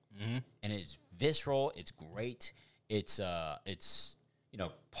did. Mm-hmm. And it's visceral. It's great. It's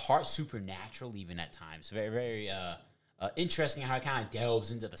part supernatural even at times. Very, very interesting how it kind of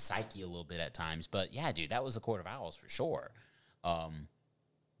delves into the psyche a little bit at times. But yeah, dude, that was the Court of Owls for sure.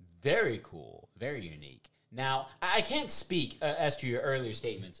 Very cool. Very unique. Now, I can't speak as to your earlier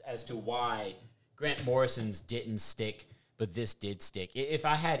statements as to why Grant Morrison's didn't stick, but this did stick. If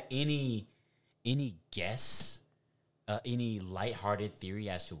I had any guess, any lighthearted theory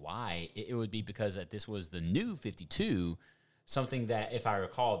as to why, it would be because this was the new 52, something that, if I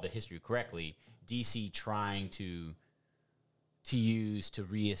recall the history correctly, DC trying to use to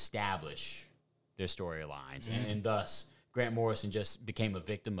reestablish their storylines, and thus Grant Morrison just became a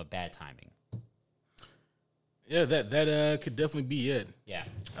victim of bad timing. Yeah, that could definitely be it. Yeah.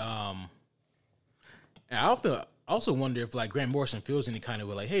 And I often also wonder if like Grant Morrison feels any kind of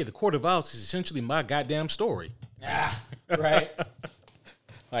way, like, hey, the Court of Owls is essentially my goddamn story. Right.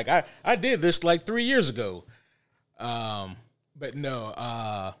 Like I did this like 3 years ago. But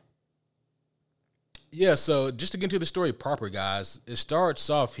no, yeah, so just to get into the story proper, guys, it starts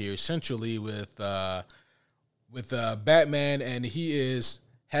off here essentially with Batman, and he is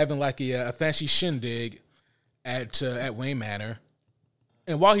having like a fancy shindig at Wayne Manor.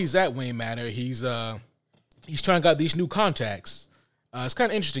 And while he's at Wayne Manor, he's trying out these new contacts. It's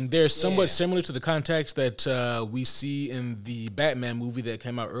kind of interesting. They're somewhat similar to the contacts that we see in the Batman movie that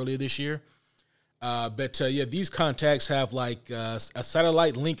came out earlier this year. But these contacts have like a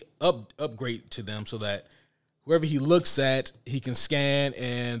satellite link upgrade to them so that whoever he looks at, he can scan,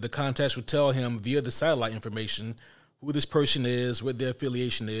 and the contacts will tell him via the satellite information who this person is, what their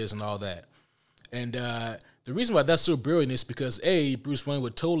affiliation is, and all that. And the reason why that's so brilliant is because A, Bruce Wayne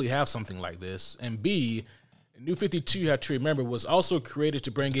would totally have something like this, and B, New 52, you have to remember, was also created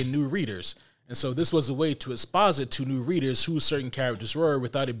to bring in new readers. And so this was a way to exposit to new readers who certain characters were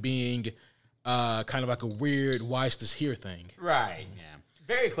without it being kind of like a weird, why is this here thing. Right, yeah.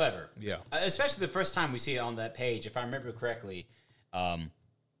 Very clever. Yeah. Especially the first time we see it on that page, if I remember correctly,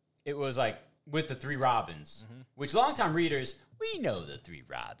 it was like with the 3 Robins, which longtime readers, we know the 3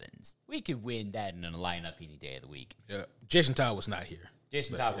 Robins. We could win that in a lineup any day of the week. Yeah. Jason Todd was not here.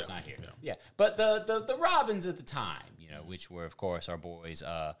 Jason Todd was not here. Yeah. But the Robins at the time, which were, of course, our boys,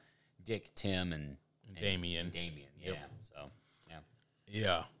 Dick, Tim, and Damian. Yeah. So, yeah.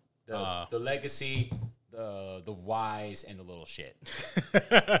 Yeah. The legacy, the wise, and the little shit.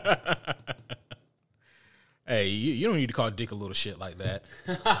 Hey, you don't need to call Dick a little shit like that.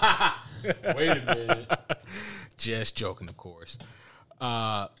 Wait a minute. Just joking, of course.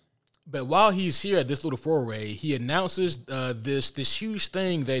 But while he's here at this little foray, he announces this huge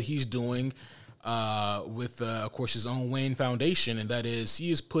thing that he's doing with, of course, his own Wayne Foundation, and that is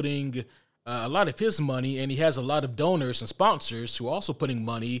he is putting a lot of his money, and he has a lot of donors and sponsors who are also putting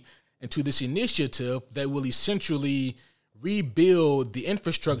money into this initiative that will essentially rebuild the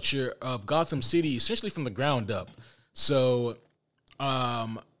infrastructure of Gotham City, essentially from the ground up. So,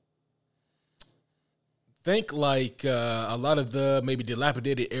 think like a lot of the maybe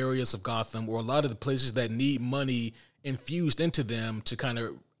dilapidated areas of Gotham, or a lot of the places that need money infused into them to kind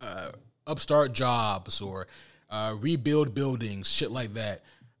of upstart jobs or rebuild buildings, shit like that.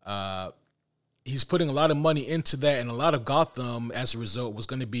 He's putting a lot of money into that, and a lot of Gotham, as a result, was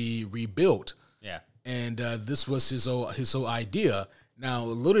going to be rebuilt. Yeah. And this was his whole idea. Now,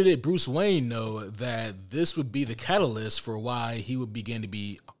 little did Bruce Wayne know that this would be the catalyst for why he would begin to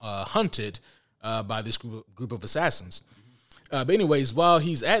be hunted by this group of assassins. But anyways, while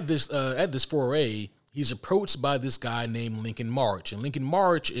he's at this foray, he's approached by this guy named Lincoln March, and Lincoln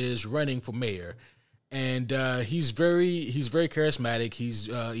March is running for mayor. And he's very charismatic. He's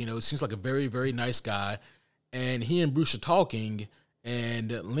seems like a very, very nice guy. And he and Bruce are talking,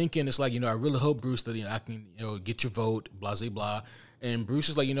 and Lincoln is like, I really hope, Bruce, that I can get your vote, blah blah blah. And Bruce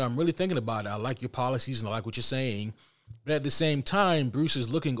is like, I'm really thinking about it. I like your policies and I like what you're saying. But at the same time, Bruce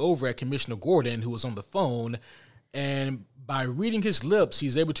is looking over at Commissioner Gordon, who was on the phone, and by reading his lips,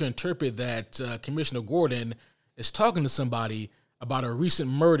 he's able to interpret that Commissioner Gordon is talking to somebody about a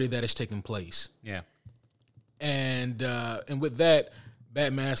recent murder that has taken place. Yeah. And with that,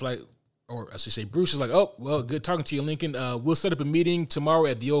 Batman's like, or I should say, Bruce is like, oh, well, good talking to you, Lincoln. We'll set up a meeting tomorrow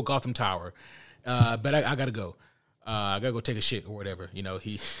at the old Gotham Tower. But I gotta go. I gotta go take a shit or whatever. I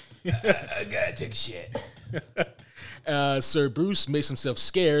gotta take a shit. Sir Bruce makes himself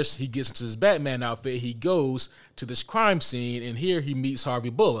scarce. He gets into his Batman outfit. He goes to this crime scene, and here he meets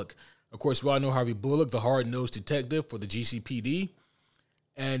Harvey Bullock. Of course, we all know Harvey Bullock, the hard-nosed detective for the GCPD.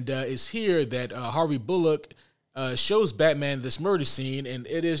 And it's here that Harvey Bullock shows Batman this murder scene, and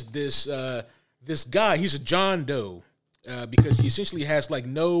it is this this guy, he's a John Doe, because he essentially has like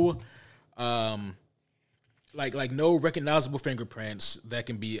no, like no recognizable fingerprints that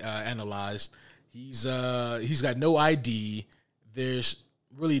can be analyzed. He's got no ID. There's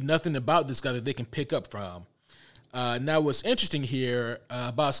really nothing about this guy that they can pick up from. Now, what's interesting here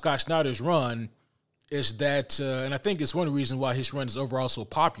about Scott Snyder's run is that, and I think it's one of the reasons why his run is overall so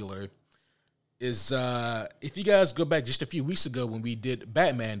popular, is if you guys go back just a few weeks ago when we did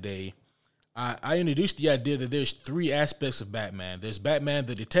Batman Day, I introduced the idea that there's three aspects of Batman. There's Batman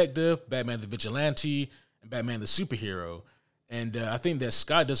the detective, Batman the vigilante, and Batman the superhero. And I think that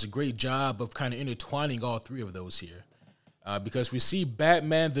Scott does a great job of kind of intertwining all three of those here. Because we see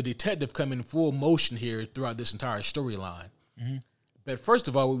Batman the detective come in full motion here throughout this entire storyline. Mm-hmm. But first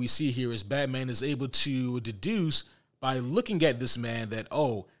of all, what we see here is Batman is able to deduce by looking at this man that,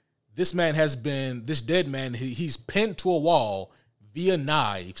 oh, this dead man, he's pinned to a wall via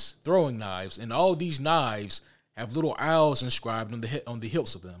knives, throwing knives, and all these knives have little owls inscribed on the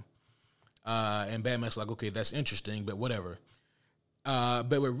hilts of them. And Batman's like, okay, that's interesting, but whatever. But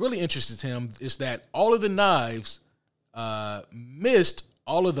what really interested him is that all of the knives missed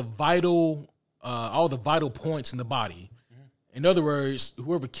all the vital points in the body. Mm-hmm. In other words,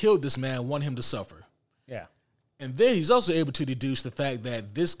 whoever killed this man wanted him to suffer. Yeah. And then he's also able to deduce the fact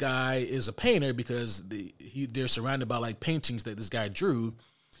that this guy is a painter because they're surrounded by like paintings that this guy drew,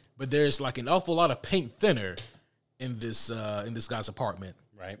 but there's like an awful lot of paint thinner in this guy's apartment.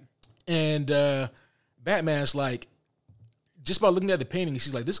 Right. And Batman's like, just by looking at the paintings,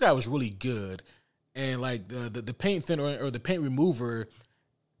 he's like, this guy was really good. And like the paint thinner or the paint remover,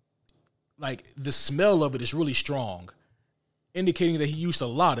 like the smell of it is really strong, indicating that he used a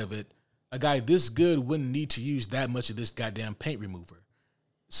lot of it. A guy this good wouldn't need to use that much of this goddamn paint remover.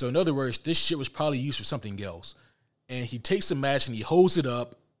 So in other words, this shit was probably used for something else. And he takes a match and he holds it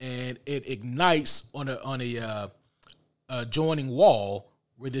up, and it ignites on a joining wall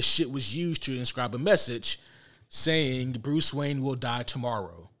where this shit was used to inscribe a message saying Bruce Wayne will die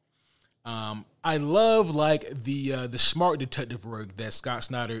tomorrow. I love like the smart detective work that Scott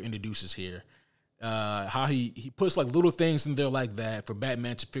Snyder introduces here. How he puts like little things in there like that for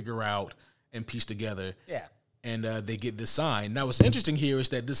Batman to figure out and piece together. Yeah. And they get this sign. Now, what's interesting here is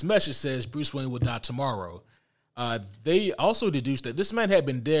that this message says Bruce Wayne will die tomorrow. They also deduced that this man had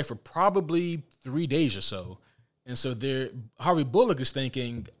been dead for probably 3 days or so. And so Harvey Bullock is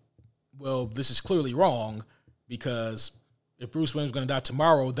thinking, well, this is clearly wrong because if Bruce Wayne was going to die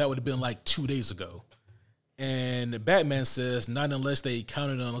tomorrow, that would have been like 2 days ago. And Batman says, not unless they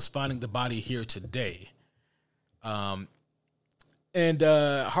counted on us finding the body here today. And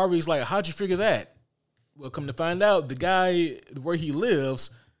Harvey's like, how'd you figure that? Well, come to find out, the guy where he lives,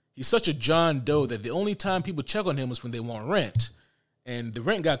 he's such a John Doe that the only time people check on him is when they want rent. And the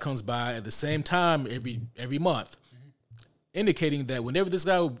rent guy comes by at the same time every month, indicating that whenever this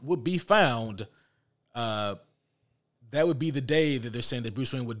guy would be found, that would be the day that they're saying that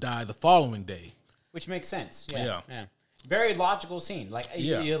Bruce Wayne would die the following day. Which makes sense. Yeah. Very logical scene. Like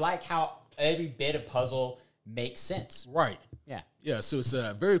you like how every bit of puzzle makes sense. Right. Yeah. So it's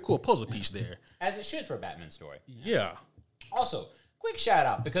a very cool puzzle piece there. As it should for a Batman story. Yeah. Also, quick shout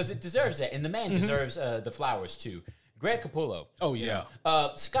out because it deserves it, and the man deserves the flowers too. Greg Capullo. Oh yeah.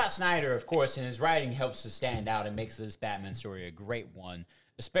 Scott Snyder, of course, in his writing helps to stand out and makes this Batman story a great one,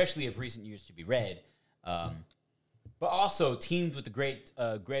 especially of recent years to be read. But also teamed with the great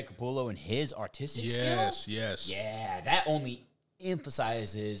Greg Capullo and his artistic skill. Yes. Yeah, that only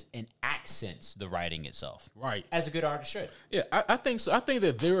emphasizes and accents the writing itself. Right. As a good artist should. Yeah, I think so. I think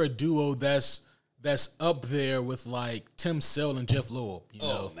that they're a duo that's up there with like Tim Sale and Jeff Loeb. You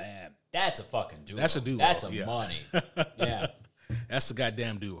know? Man. That's a fucking duo. That's a duo. That's a money. Yeah. That's a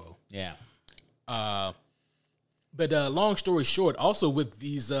goddamn duo. Yeah. But long story short, also with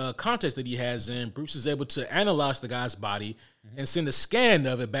these contests that he has in, Bruce is able to analyze the guy's body and send a scan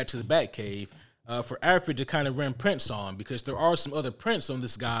of it back to the Batcave for Alfred to kind of run prints on, because there are some other prints on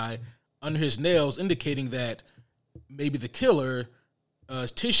this guy under his nails indicating that maybe the killer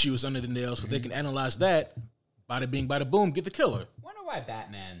tissue is under the nails, so they can analyze that. Bada bing, bada boom, get the killer. Wonder why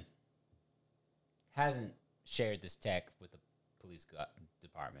Batman hasn't shared this tech with the police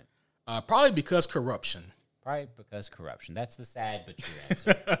department. Probably because corruption. Probably because corruption. That's the sad but true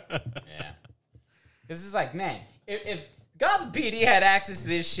answer. Yeah. Because it's like, man, if Gotham PD had access to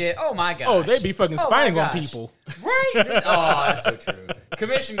this shit, oh my gosh. Oh, they'd be fucking spying on people. Right? Oh, that's so true.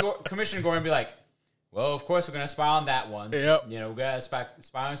 Commissioner Gordon be like, well, of course we're going to spy on that one. Yep. You know, we're going to spy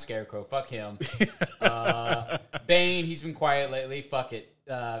on Scarecrow. Fuck him. Bane, he's been quiet lately. Fuck it.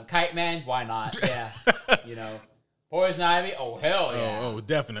 Kite Man, why not? Yeah. You know. Poison Ivy? Oh, hell yeah. Oh,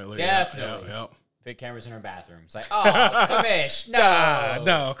 definitely. Definitely. Yep. Big cameras in her bathroom. It's like, oh, Kamish, no.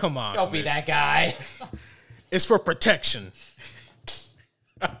 No, come on. Don't be that guy. It's for protection.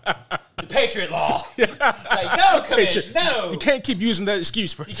 The Patriot Law. Like, no, Kamish, no. You can't keep using that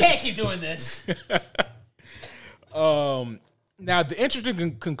excuse. You can't keep doing this. Now, the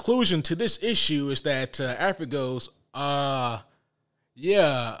interesting conclusion to this issue is that Alfred goes,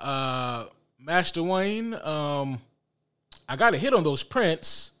 Master Wayne, I got a hit on those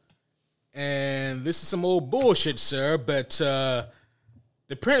prints, and this is some old bullshit, sir, but the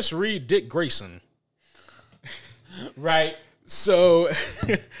prints read Dick Grayson. Right. So,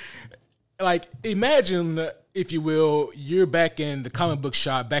 like, imagine, if you will, you're back in the comic book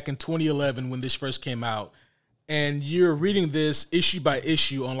shop back in 2011 when this first came out, and you're reading this issue by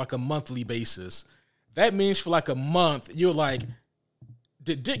issue on like a monthly basis. That means for like a month, you're like,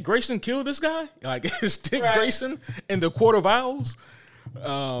 did Dick Grayson kill this guy? Like, is Dick Grayson in the Court of Owls?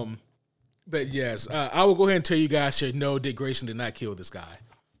 But yes, I will go ahead and tell you guys here, no, Dick Grayson did not kill this guy.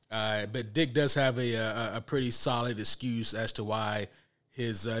 But Dick does have a pretty solid excuse as to why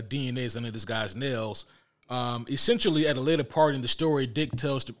his DNA is under this guy's nails. Essentially, at a later part in the story, Dick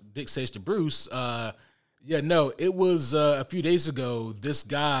says to Bruce, it was a few days ago, this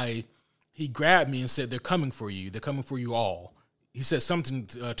guy, he grabbed me and said, they're coming for you. They're coming for you all. He said something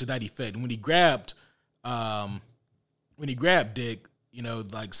to that effect. And when he grabbed Dick,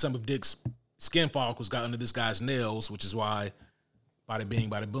 like some of Dick's skin follicles got under this guy's nails, which is why, bada bing,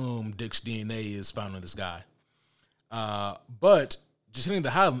 bada boom, Dick's DNA is found on this guy. But just hitting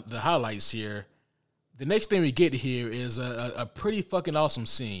the highlights here, the next thing we get here is a pretty fucking awesome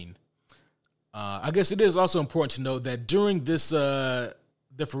scene. I guess it is also important to note that during this the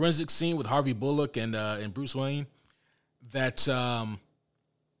forensic scene with Harvey Bullock and Bruce Wayne, that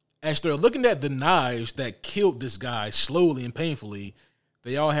as they're looking at the knives that killed this guy slowly and painfully,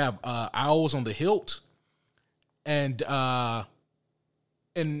 they all have owls on the hilt, and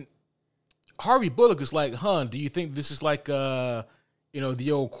Harvey Bullock is like, do you think this is like the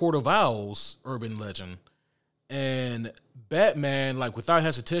old Court of Owls urban legend? And Batman, like without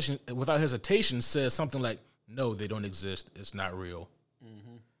hesitation, says something like, no, they don't exist. It's not real.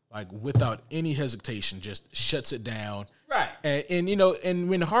 Mm-hmm. Like without any hesitation, just shuts it down. Right. And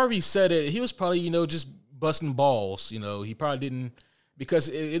when Harvey said it, he was probably, just busting balls. He probably didn't, because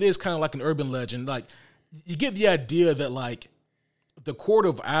it is kind of like an urban legend. Like you get the idea that like the Court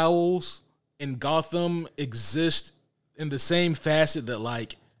of Owls in Gotham exist in the same facet that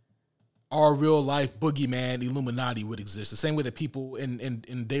like our real life boogeyman Illuminati would exist. The same way that people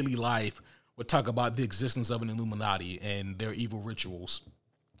in daily life would talk about the existence of an Illuminati and their evil rituals.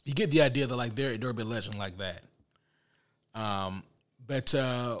 You get the idea that like they're an urban legend like that. But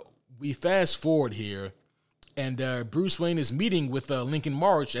we fast forward here, and Bruce Wayne is meeting with Lincoln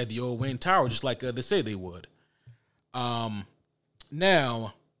March at the old Wayne Tower, just like they say they would.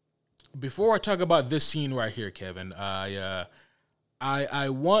 Now, before I talk about this scene right here, Kevin, I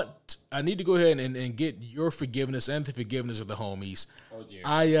need to go ahead and get your forgiveness and the forgiveness of the homies. Oh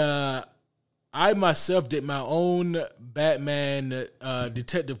dear. I myself did my own Batman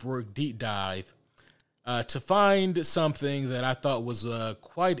detective work deep dive to find something that I thought was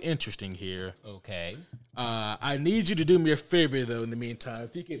quite interesting here. Okay. I need you to do me a favor, though, in the meantime.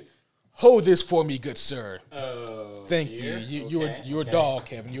 If you could hold this for me, good sir. Oh, thank dear. you. You're a doll,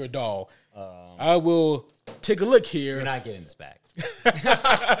 Kevin. You're a doll. I will take a look here. You're not getting this back.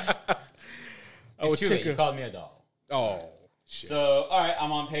 It's too late. You called me a doll. Oh, shit. So, all right,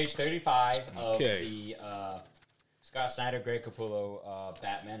 I'm on page 35 of the Scott Snyder, Greg Capullo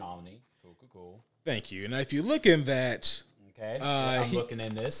Batman Omni. Cool. Thank you. And if you look in that, okay, I'm looking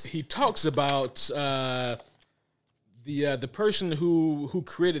in this. He talks about the person who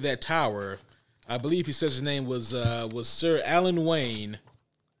created that tower. I believe he says his name was Sir Alan Wayne,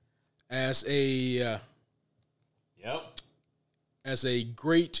 as a as a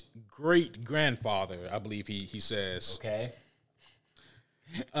great grandfather. I believe he says. Okay.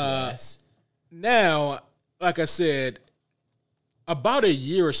 Yes. Now, like I said, about a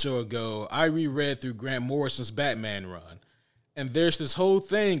year or so ago, I reread through Grant Morrison's Batman run, and there's this whole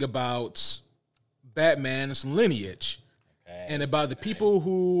thing about Batman's lineage, and about the people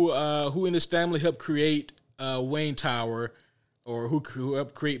who in his family helped create Wayne Tower, or who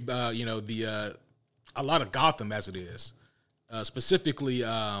helped create a lot of Gotham as it is, specifically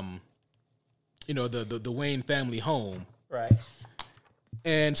the Wayne family home, right?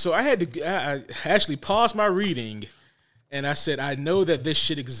 And so I actually paused my reading. And I said, I know that this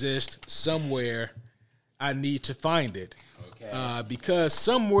should exist somewhere. I need to find it. Okay. Because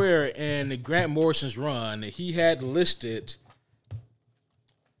somewhere in Grant Morrison's run, he had listed.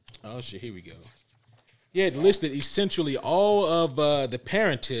 Oh shit! Here we go. He had listed essentially all of the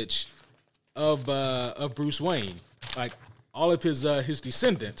parentage of Bruce Wayne, like all of his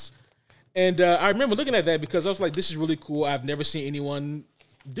descendants. And I remember looking at that because I was like, "This is really cool. I've never seen anyone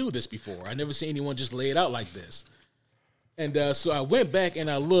do this before. I never seen anyone just lay it out like this." And so I went back and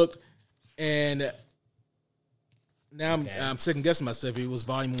I looked, and now I'm second guessing myself. It was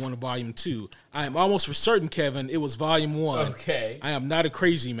volume 1 or volume 2. I am almost for certain, Kevin, it was volume 1. Okay. I am not a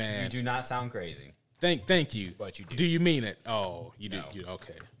crazy man. You do not sound crazy. Thank you. But you do. Do you mean it? Oh, you No. do. You,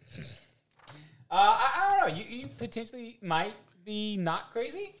 okay. I don't know. You potentially might be not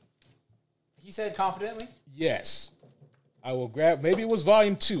crazy. He said confidently. Yes. I will grab. Maybe it was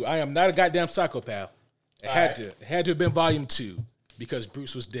volume 2. I am not a goddamn psychopath. It had to. It had to have been volume 2 because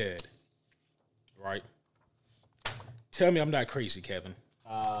Bruce was dead. Right. Tell me I'm not crazy, Kevin.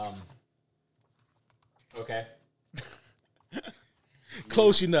 Okay.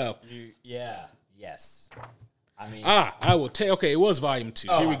 Close enough. Yes. I mean. I will tell. Okay, it was volume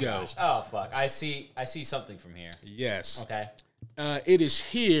 2. Here we go. Gosh. Oh fuck! I see something from here. Yes. Okay. It is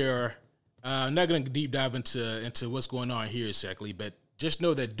here. I'm not going to deep dive into what's going on here exactly, but just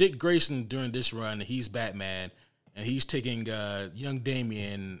know that Dick Grayson during this run, he's Batman, and he's taking young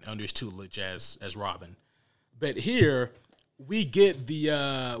Damian under his tutelage as Robin. But here we get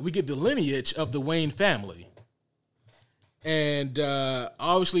the lineage of the Wayne family, and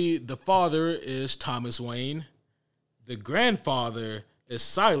obviously the father is Thomas Wayne, the grandfather is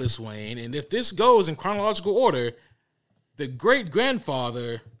Silas Wayne, and if this goes in chronological order, the great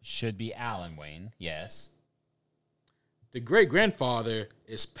grandfather should be Alan Wayne. Yes. The great grandfather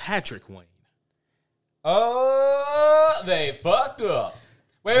is Patrick Wayne. Oh, they fucked up.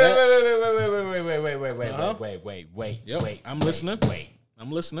 Wait. Yep, Wait. I'm listening. Wait.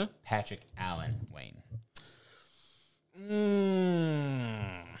 I'm listening. Patrick Allen Wayne.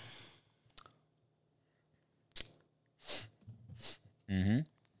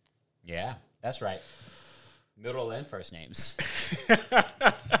 Yeah, that's right. Middle and first names.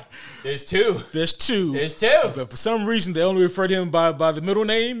 There's two. But for some reason, they only refer to him by the middle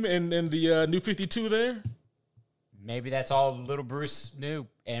name and the New 52 there. Maybe that's all little Bruce knew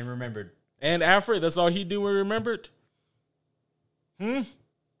and remembered. And Alfred, that's all he knew and remembered? Yep.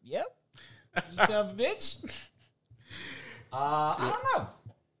 You son of a bitch. I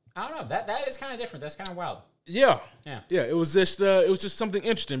don't know. That is kind of different. That's kind of wild. Yeah. Yeah. It was just something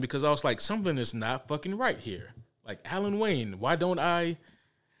interesting because I was like, something is not fucking right here. Like Alan Wayne, why don't I?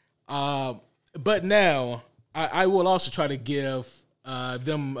 But now I will also try to give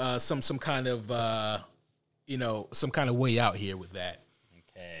them some kind of some kind of way out here with that.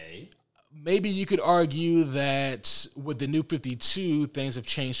 Okay. Maybe you could argue that with the New 52, things have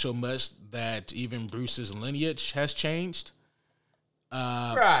changed so much that even Bruce's lineage has changed.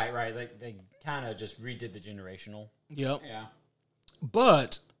 Right. Like they kind of just redid the generational. Yep. Yeah.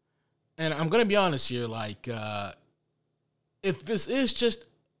 But, and I'm going to be honest here, like, if this is just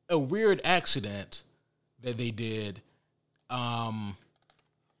a weird accident that they did, I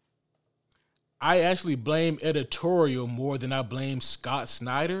actually blame editorial more than I blame Scott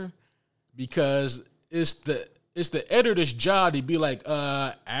Snyder, because it's the editor's job to be like,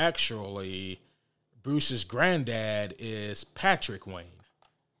 actually, Bruce's granddad is Patrick Wayne.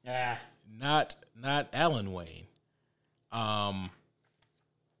 Yeah. Not Alan Wayne.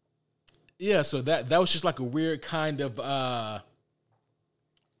 Yeah, so that was just like a weird kind of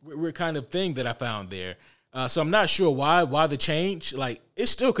thing that I found there. So I'm not sure why the change. Like, it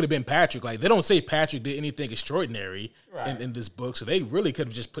still could have been Patrick. Like, they don't say Patrick did anything extraordinary in this book, so they really could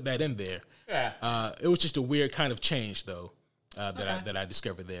have just put that in there. Yeah. It was just a weird kind of change, though, that I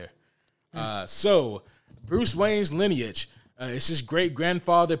discovered there. So Bruce Wayne's lineage. Is his great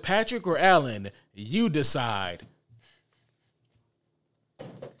grandfather Patrick or Alan? You decide.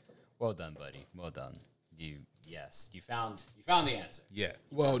 Well done, buddy. Well done. You found the answer. Yeah.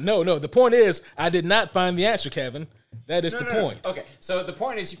 Well, no. The point is, I did not find the answer, Kevin. That is the point. No. Okay. So the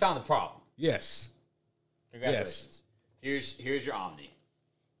point is, you found the problem. Yes. Congratulations. Yes. Here's your Omni.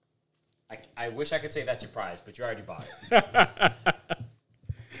 I wish I could say that's your prize, but you already bought it.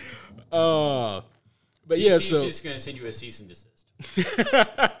 But yeah, DC's so just gonna send you a cease and desist.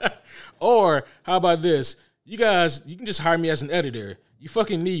 or how about this? You guys, you can just hire me as an editor. You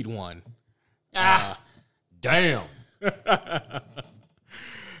fucking need one. Damn.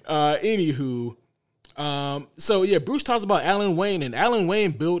 Anywho, so yeah, Bruce talks about Alan Wayne, and Alan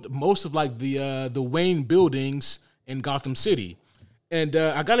Wayne built most of like the Wayne buildings in Gotham City. And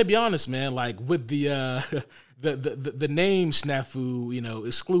I gotta be honest, man. Like with the the name snafu,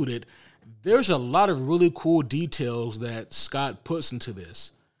 excluded, there's a lot of really cool details that Scott puts into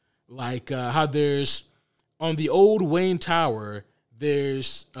this. Like how there's on the old Wayne Tower,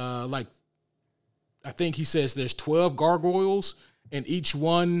 there's I think he says there's 12 gargoyles, and each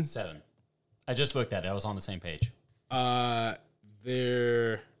one 7. I just looked at it. I was on the same page.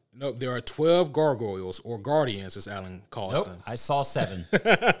 There are 12 gargoyles or guardians, as Alan calls them. I saw 7.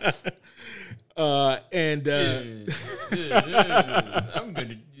 And I'm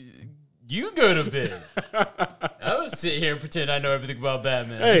gonna. You go to bed. I don't sit here and pretend I know everything about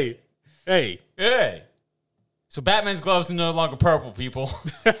Batman. Hey. So Batman's gloves are no longer purple, people.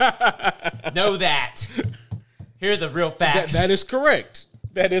 Know that. Here are the real facts. That is correct.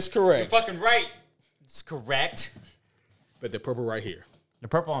 You're fucking right. It's correct. But they're purple right here. They're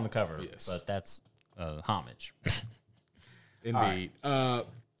purple on the cover. Yes. But that's homage. Indeed. Right.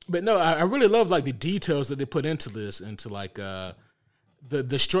 But no, I really love like the details that they put into this, into like the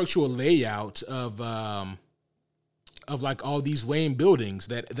structural layout of like all these Wayne buildings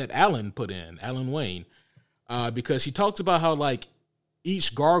that Alan put in, Alan Wayne. Because he talks about how like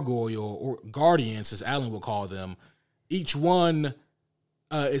each gargoyle or guardians, as Alan will call them, each one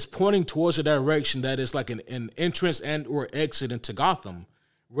is pointing towards a direction that is like an entrance and or exit into Gotham,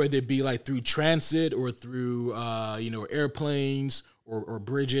 whether it be like through transit or through airplanes or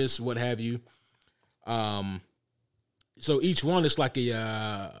bridges, what have you. So each one is like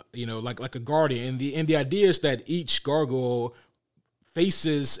a like a guardian, and the idea is that each gargoyle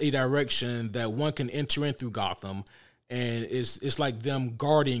faces a direction that one can enter in through Gotham, and it's like them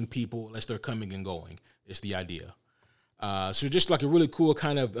guarding people as they're coming and going. It's the idea. So just like a really cool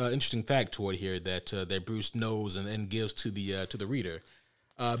kind of interesting factoid here that Bruce knows and gives to the reader.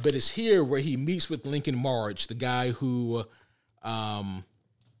 But it's here where he meets with Lincoln March, the guy who,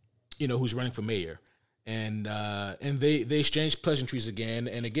 who's running for mayor, and they exchange pleasantries again.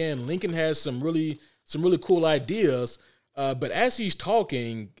 And again, Lincoln has some really cool ideas. But as he's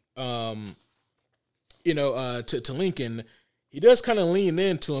talking, to Lincoln, he does kind of lean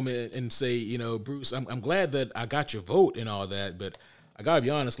into him and say, Bruce, I'm glad that I got your vote and all that, but I gotta be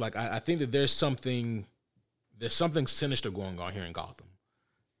honest, like I think that there's something sinister going on here in Gotham,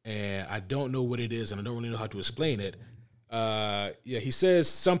 and I don't know what it is, and I don't really know how to explain it. He says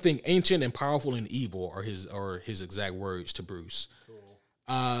something ancient and powerful and evil are his exact words to Bruce.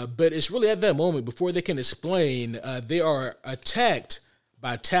 But it's really at that moment, before they can explain, they are attacked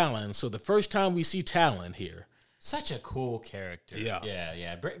by Talon. So the first time we see Talon here. Such a cool character.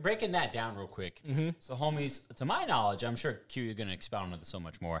 Yeah. Breaking that down real quick. Mm-hmm. So, homies, to my knowledge, I'm sure Q, you're going to expound on this so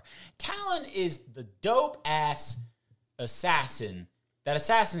much more. Talon is the dope-ass assassin that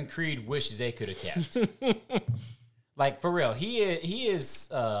Assassin's Creed wishes they could have kept. Like, for real, he is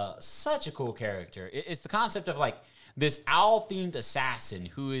such a cool character. It's the concept of, like, this owl-themed assassin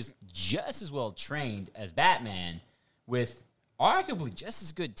who is just as well trained as Batman with arguably just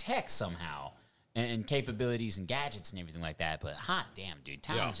as good tech somehow and capabilities and gadgets and everything like that. But hot damn, dude,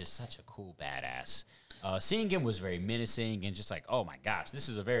 Talon's just such a cool badass. Seeing him was very menacing and just like, oh my gosh, this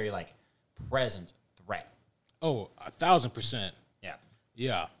is a very like present threat. Oh, 1,000%. Yeah.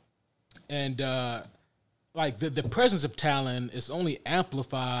 Yeah. And like the presence of Talon is only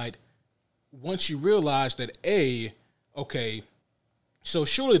amplified once you realize that okay, so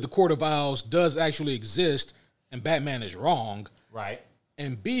surely the Court of Owls does actually exist and Batman is wrong. Right.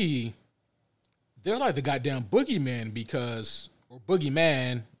 And B, they're like the goddamn boogeyman or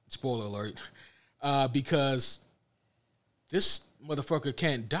boogeyman, spoiler alert, because this motherfucker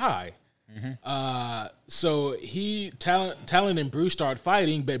can't die. Mm-hmm. So Talon and Bruce start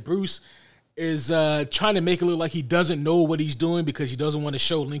fighting, but Bruce is trying to make it look like he doesn't know what he's doing because he doesn't want to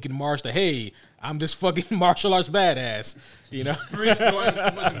show Lincoln March that, hey, I'm this fucking martial arts badass, Bruce going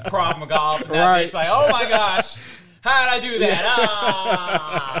with Krav Maga, right? It's like, oh my gosh, how did I do that?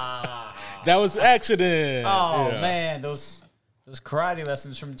 That was an accident. Oh man, those karate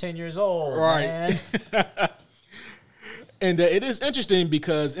lessons from 10 years old, right? Man. And it is interesting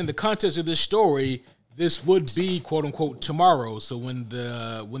because in the context of this story, this would be quote unquote tomorrow. So when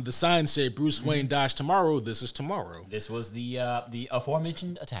the sign said Bruce Wayne dies tomorrow, this is tomorrow. This was the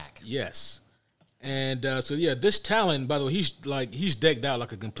aforementioned attack. Yes. And this Talon, by the way, he's decked out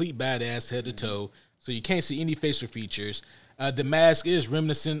like a complete badass head to toe. So you can't see any facial features. The mask is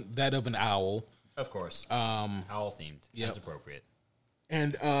reminiscent that of an owl. Of course. Owl themed. Yep. That's appropriate.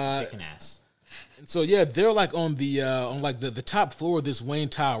 And kicking ass. And so they're like on the top floor of this Wayne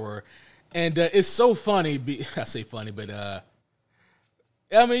Tower. And it's so funny. I say funny, but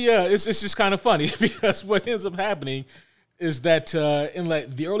it's just kind of funny because what ends up happening is that in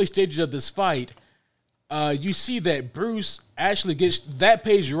like the early stages of this fight, you see that Bruce actually gets that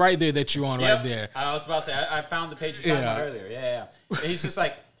page right there that you're on right there. I was about to say, I found the page you were talking about earlier. Yeah. And he's just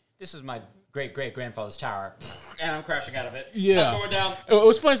like, this is my great-great-grandfather's tower, and I'm crashing out of it. Yeah. I'm going down. It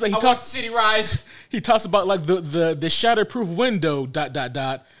was funny. Like I watched the city rise. He talks about like the shatterproof window ...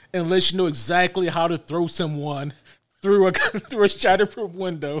 and lets you know exactly how to throw someone through a shatterproof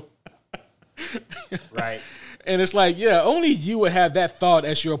window. Right. And it's like, yeah, only you would have that thought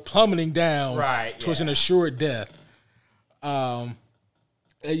as you're plummeting down towards an assured death.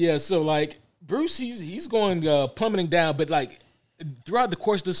 Yeah, so like Bruce, he's going plummeting down, but like throughout the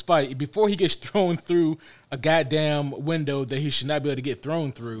course of this fight, before he gets thrown through a goddamn window that he should not be able to get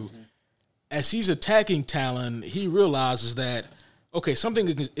thrown through, as he's attacking Talon, he realizes that, okay,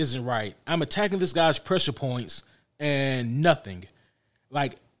 something isn't right. I'm attacking this guy's pressure points and nothing.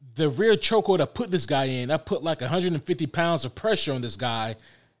 Like, the rear chokehold I put this guy in, I put like 150 pounds of pressure on this guy,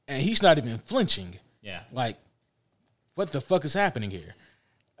 and he's not even flinching. Yeah. Like, what the fuck is happening here?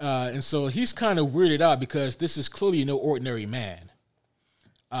 And so he's kind of weirded out because this is clearly no ordinary man.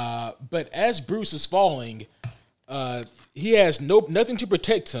 But as Bruce is falling, he has nothing to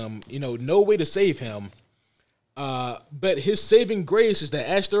protect him, no way to save him. But his saving grace is that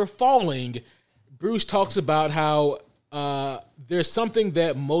as they're falling, Bruce talks about how there's something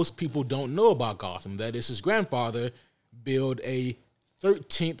that most people don't know about Gotham. That is, his grandfather built a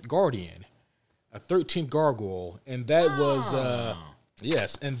 13th Guardian, a 13th Gargoyle, and that was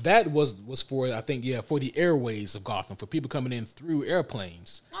and that was for, I think, for the airways of Gotham, for people coming in through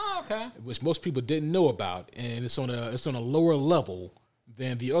airplanes. Oh, okay. Which most people didn't know about, and it's on a lower level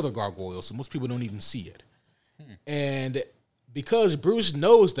than the other gargoyles, so most people don't even see it. And because Bruce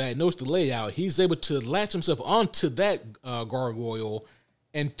knows the layout, he's able to latch himself onto that gargoyle,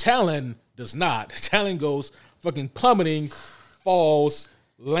 and Talon does not. Talon goes fucking plummeting, falls,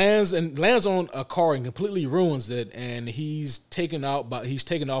 lands on a car and completely ruins it, and he's taken off by the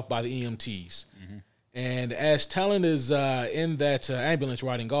EMTs. And as Talon is in that ambulance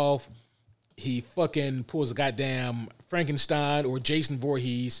riding off, he fucking pulls a goddamn Frankenstein or Jason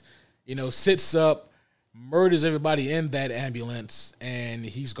Voorhees, sits up, murders everybody in that ambulance, and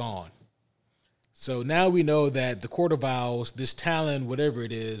he's gone. So now we know that the Court of Owls, this Talon, whatever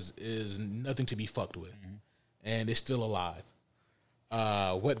it is nothing to be fucked with. And it's still alive.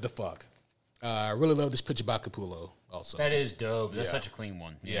 What the fuck? I really love this picture by Capullo also. That is dope. That's such a clean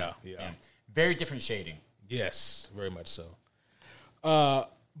one. Yeah. Very different shading. Yes, very much so.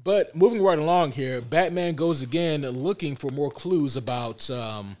 But moving right along here, Batman goes again looking for more clues about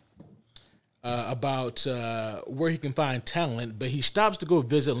where he can find Talon, but he stops to go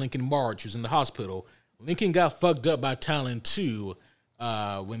visit Lincoln March, who's in the hospital. Lincoln got fucked up by Talon too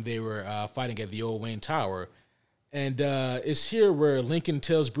when they were fighting at the old Wayne Tower. And it's here where Lincoln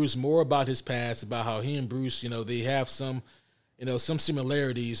tells Bruce more about his past, about how he and Bruce, they have some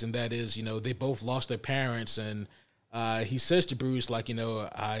similarities, and that is, they both lost their parents. And he says to Bruce, like,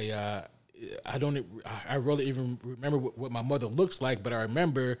 I really even remember what my mother looks like, but I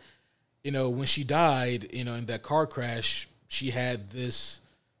remember, when she died, in that car crash, she had this,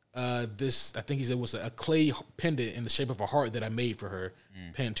 I think he said it was a clay pendant in the shape of a heart that I made for her,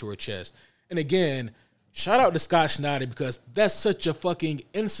 pinned to her chest. And again, shout out to Scott Snyder, because that's such a fucking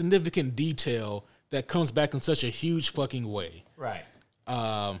insignificant detail that comes back in such a huge fucking way. Right.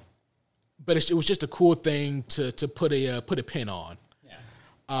 But it was just a cool thing to put a pin on.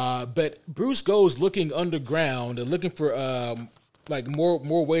 Yeah. But Bruce goes looking underground and looking for like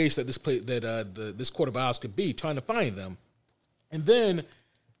more ways that this Court of Owls could be, trying to find them. And then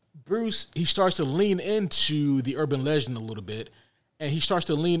Bruce, he starts to lean into the urban legend a little bit, and he starts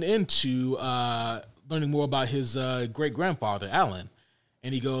to lean into learning more about his great-grandfather, Alan.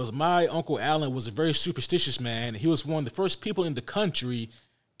 And he goes, my Uncle Alan was a very superstitious man. He was one of the first people in the country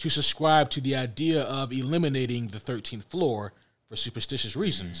to subscribe to the idea of eliminating the 13th floor for superstitious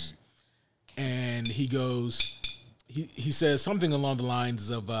reasons. And he goes, he says something along the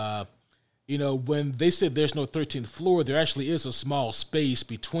lines of, when they said there's no 13th floor, there actually is a small space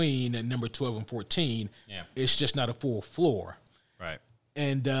between number 12 and 14. Yeah. It's just not a full floor. Right.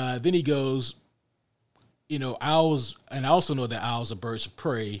 And then he goes, owls, and I also know that owls are birds of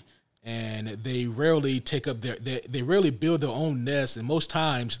prey, and they rarely take up they rarely build their own nests, and most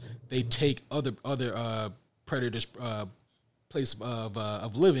times they take other predators' place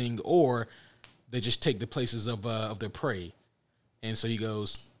of living, or they just take the places of their prey. And so he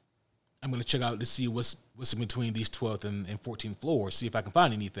goes, I'm going to check out to see what's in between these 12th and 14th floors, see if I can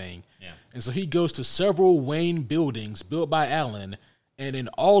find anything. Yeah. And so he goes to several Wayne buildings built by Allen, and in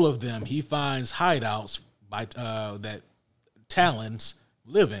all of them he finds hideouts by that Talons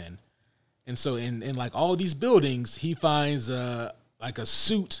live in. And so in like all these buildings, he finds like a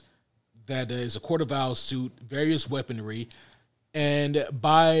suit that is a Court of Owls suit, various weaponry, and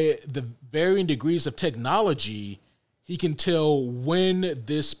by the varying degrees of technology, he can tell when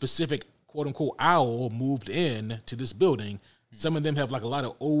this specific quote unquote owl moved in to this building. Some of them have like a lot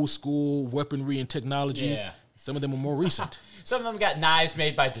of old school weaponry and technology. Yeah. Some of them are more recent. Some of them got knives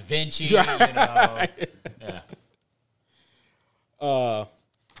made by Da Vinci. You know. Yeah.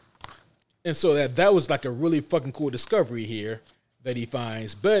 And so that was like a really fucking cool discovery here that he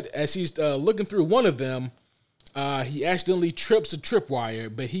finds. But as he's looking through one of them, he accidentally trips a tripwire,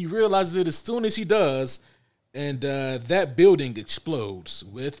 but he realizes it as soon as he does, and that building explodes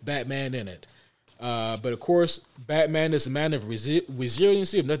with Batman in it. But of course, Batman is a man of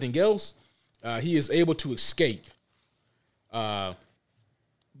resiliency, if nothing else. He is able to escape. But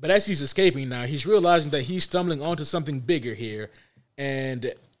as he's escaping now, he's realizing that he's stumbling onto something bigger here.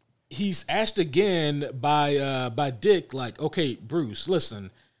 And he's asked again by Dick, like, okay, Bruce,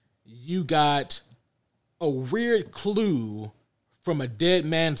 listen, you got a weird clue from a dead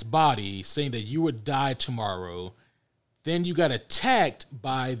man's body saying that you would die tomorrow. Then you got attacked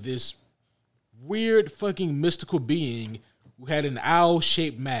by this weird fucking mystical being who had an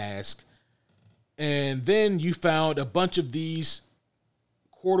owl-shaped mask. And then you found a bunch of these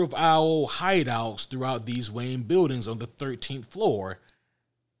Court of Owl hideouts throughout these Wayne buildings on the 13th floor.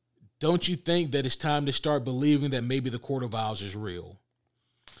 Don't you think that it's time to start believing that maybe the Court of Owls is real?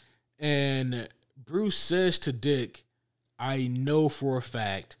 And Bruce says to Dick, I know for a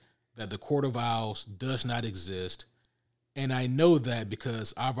fact that the Court of Owls does not exist. And I know that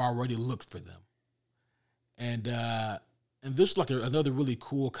because I've already looked for them. And this is like another really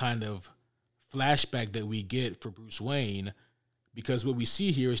cool kind of flashback that we get for Bruce Wayne, because what we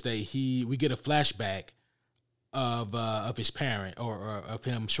see here is that we get a flashback of his parent or of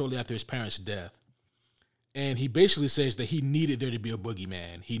him shortly after his parents' death. And he basically says that he needed there to be a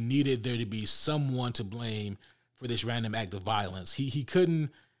boogeyman. He needed there to be someone to blame for this random act of violence. He couldn't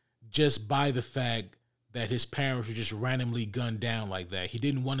just buy the fact that his parents were just randomly gunned down like that. He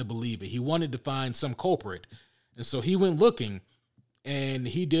didn't want to believe it. He wanted to find some culprit. And so he went looking, and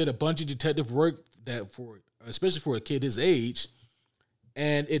he did a bunch of detective work especially for a kid his age.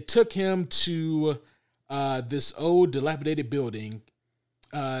 And it took him to this old dilapidated building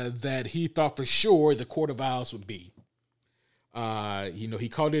that he thought for sure the Court of Owls would be. He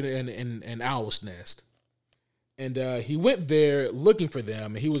called it an owl's nest. And he went there looking for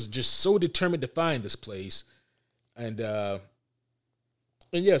them, and he was just so determined to find this place. And so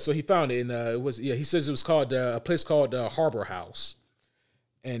he found it, and he says it was called a place called Harbor House.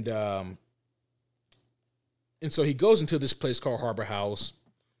 And so he goes into this place called Harbor House,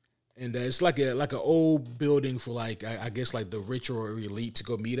 and it's like an old building for like I guess like the rich or elite to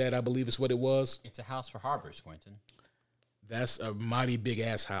go meet at. I believe is what it was. It's a house for harbors, Quentin. That's a mighty big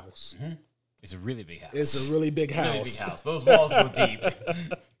ass house. Mm-hmm. It's a really big house. It's a really big house. Really big house. Those walls go deep.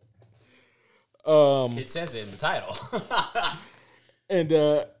 It says it in the title. And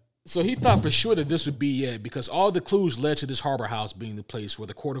so he thought for sure that this would be it, because all the clues led to this Harbor House being the place where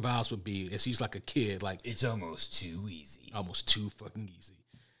the Court of Owls would be, as he's like a kid. Like, it's almost too easy. Almost too fucking easy.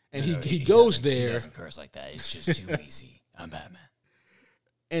 And he goes there. He doesn't curse like that. It's just too easy. I'm Batman.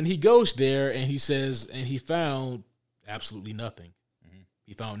 And he goes there, and he says, and he found absolutely nothing. Mm-hmm.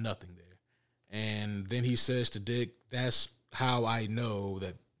 He found nothing there. And then he says to Dick, that's how I know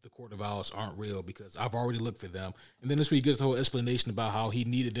that the Court of Owls aren't real, because I've already looked for them. And then this week he gives the whole explanation about how he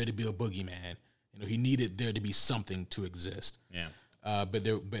needed there to be a boogeyman. He needed there to be something to exist. Yeah. But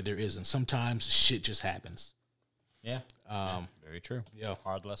there isn't. Sometimes shit just happens. Yeah. Very true. Yeah.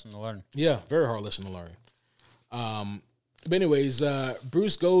 Hard lesson to learn. Yeah, very hard lesson to learn. But anyways,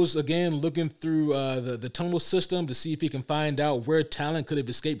 Bruce goes again looking through the tunnel system to see if he can find out where Talon could have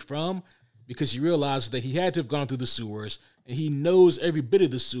escaped from, because he realizes that he had to have gone through the sewers, and he knows every bit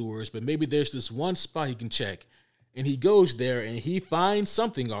of the sewers, but maybe there's this one spot he can check. And he goes there, and he finds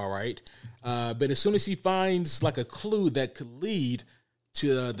something, all right. But as soon as he finds like a clue that could lead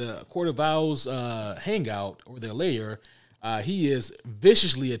to the Court of Owls hangout or their lair, he is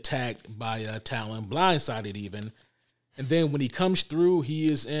viciously attacked by Talon, blindsided even. And then when he comes through, he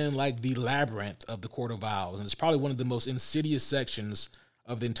is in like the labyrinth of the Court of Owls. And it's probably one of the most insidious sections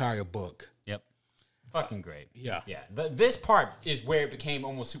of the entire book. Yep. Fucking great. Yeah. Yeah. This part is where it became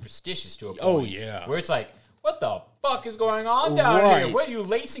almost superstitious to a point. Oh, yeah. Where it's like, what the fuck is going on down Right. here? What are you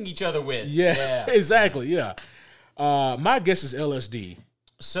lacing each other with? Yeah. Exactly, yeah. My guess is LSD.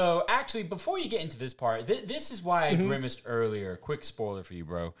 So, actually, before you get into this part, this is why I grimaced earlier. Quick spoiler for you,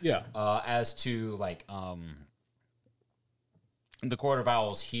 bro. Yeah. As to, like, the Court of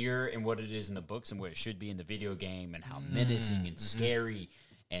Owls here and what it is in the books and what it should be in the video game and how menacing and scary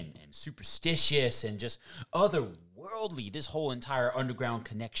and superstitious and just otherworldly this whole entire underground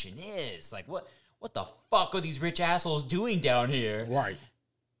connection is. Like, what the fuck are these rich assholes doing down here? Right.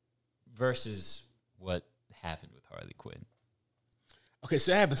 Versus what happened with Harley Quinn. Okay,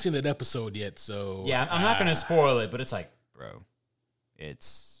 so I haven't seen that episode yet, so... Yeah, I'm not going to spoil it, but it's like, bro,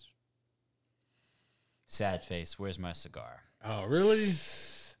 it's... Sad face, where's my cigar? Oh, really?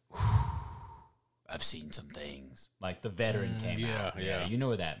 I've seen some things. Like the veteran came out. Yeah, you know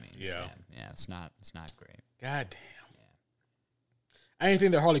what that means. Yeah, it's not great. God damn. I didn't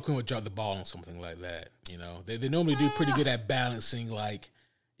think that Harley Quinn would drop the ball on something like that. You know, they normally do pretty good at balancing, like,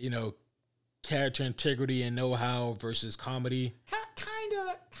 you know, character integrity and know-how versus comedy.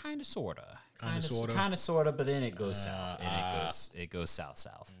 Kind of, sorta. But then it goes south, and it goes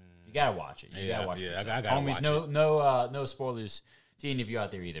south. You gotta watch it. You gotta watch it. I gotta Homies, watch it. No spoilers to any of you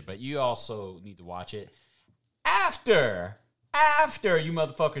out there either. But you also need to watch it after you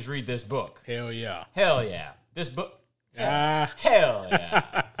motherfuckers read this book. Hell yeah. This book. Hell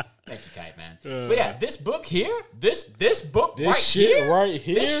yeah. Thank you, Kite Man. But yeah, this book here, this book this right shit here, right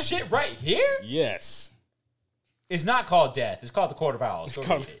here, this shit right here, yes, is not called Death. It's called The Court of Owls.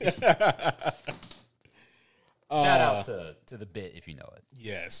 Shout out to the bit if you know it.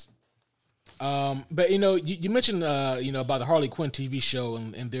 Yes. But you know, you mentioned you know, about the Harley Quinn TV show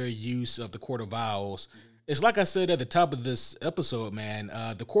and their use of the Court of Owls. It's like I said at the top of this episode, man.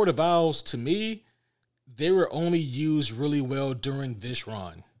 The Court of Owls, to me, they were only used really well during this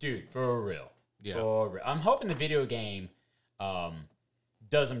run. Dude, for real. Yeah. For real. I'm hoping the video game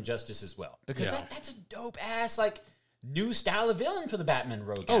does them justice as well. Because that's a dope-ass, like, new style of villain for the Batman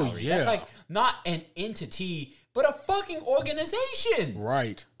Rogue Gallery. Oh, yeah. That's, like, not an entity, but a fucking organization.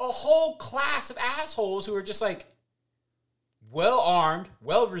 Right. A whole class of assholes who are just, like, well-armed,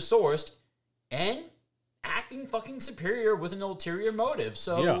 well-resourced, and acting fucking superior with an ulterior motive.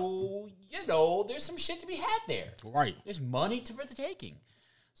 So, you know, there's some shit to be had there. Right. There's money for the taking.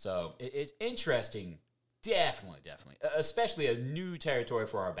 So, it's interesting. Definitely. Especially a new territory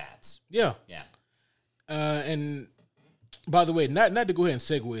for our bats. Yeah. Yeah. And by the way, not to go ahead and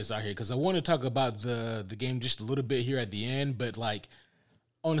segue us out here, because I want to talk about the game just a little bit here at the end, but like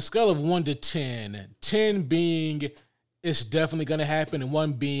on a scale of 1 to 10, 10 being it's definitely going to happen, and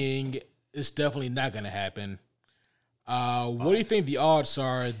 1 being it's definitely not going to happen. What do you think the odds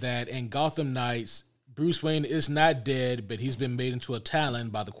are that in Gotham Knights, Bruce Wayne is not dead, but he's been made into a Talon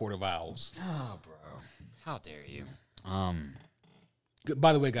by the Court of Owls? Oh, bro. How dare you?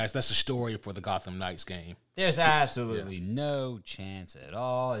 By the way, guys, that's the story for the Gotham Knights game. There's absolutely no chance at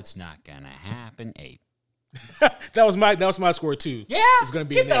all. It's not going to happen. 8. that was my score too. Yeah? It's gonna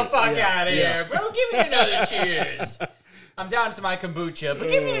be Get the 8. fuck out of here, bro. Give me another cheers. I'm down to my kombucha, but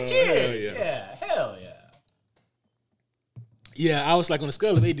give me a cheers. Yeah. Hell yeah. Yeah, I was like, on a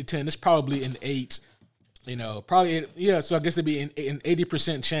scale of 8 to 10, it's probably an 8. You know, probably, so I guess it'd be an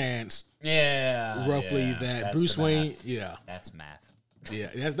 80% chance. Yeah. Roughly that Bruce Wayne, That's math. Yeah,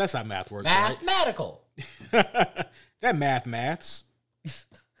 that's how math works. Mathematical. Right? That maths.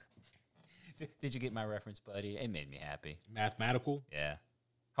 Did you get my reference, buddy? It made me happy. Mathematical? Yeah.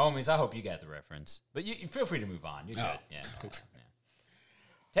 Homies, I hope you got the reference. But you feel free to move on. You're good. Yeah, no, yeah.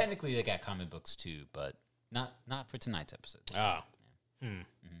 Technically, they got comic books too, but not for tonight's episode.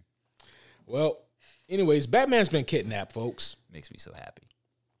 Well, anyways, Batman's been kidnapped, folks. Makes me so happy.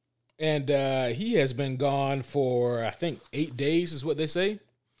 And he has been gone for, I think, 8 days is what they say.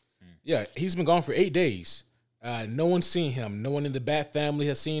 Yeah, he's been gone for 8 days. No one's seen him. No one in the Bat family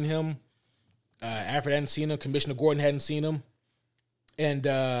has seen him. Alfred hadn't seen him. Commissioner Gordon hadn't seen him. And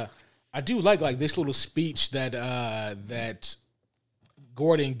I do like this little speech that that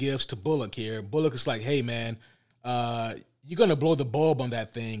Gordon gives to Bullock here. Bullock is like, hey, man, you're going to blow the bulb on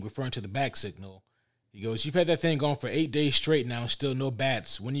that thing, referring to the back signal. He goes, you've had that thing going for 8 days straight now and still no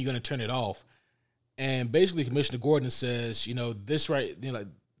bats. When are you going to turn it off? And basically Commissioner Gordon says,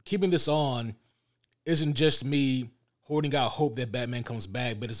 keeping this on isn't just me holding out hope that Batman comes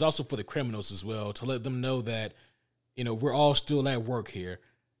back, but it's also for the criminals as well, to let them know that, we're all still at work here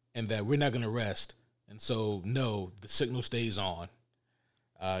and that we're not going to rest. And so, no, the signal stays on.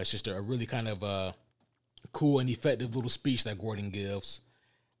 It's just a really kind of cool and effective little speech that Gordon gives.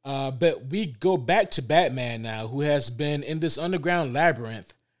 But we go back to Batman now, who has been in this underground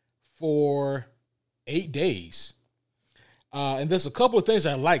labyrinth for 8 days. And there's a couple of things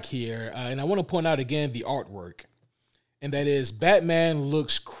I like here, and I want to point out again the artwork. And that is Batman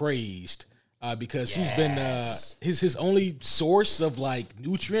looks crazed because he's been his only source of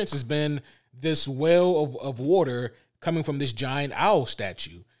nutrients has been this well of water coming from this giant owl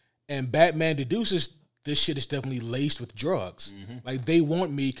statue. And Batman deduces this shit is definitely laced with drugs. Like, they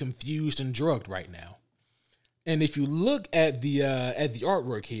want me confused and drugged right now. And if you look at the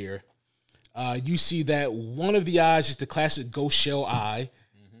artwork here, you see that one of the eyes is the classic ghost shell eye,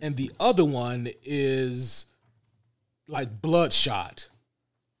 and the other one is like bloodshot,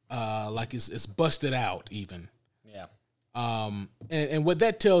 like it's busted out even. Yeah. And what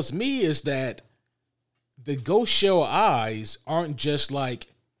that tells me is that the ghost shell eyes aren't just like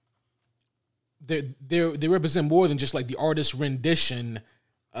they represent more than just like the artist's rendition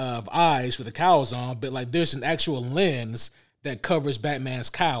of eyes with the cowls on, but like there's an actual lens that covers Batman's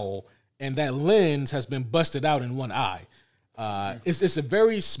cowl, and that lens has been busted out in one eye. It's a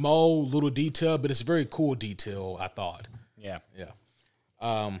very small little detail, but it's a very cool detail, I thought. Yeah.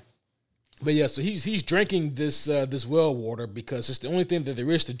 But yeah, so he's drinking this well water because it's the only thing that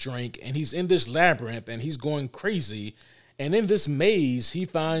there is to drink, and he's in this labyrinth and he's going crazy. And in this maze, he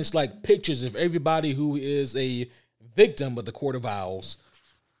finds like pictures of everybody who is a victim of the Court of Owls.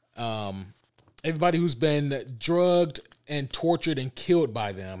 Everybody who's been drugged and tortured and killed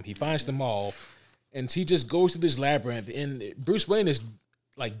by them. He finds them all, and he just goes through this labyrinth. And Bruce Wayne is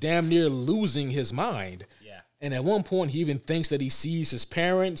like damn near losing his mind. Yeah. And at one point, he even thinks that he sees his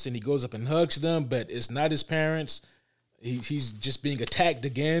parents, and he goes up and hugs them, but it's not his parents. He's just being attacked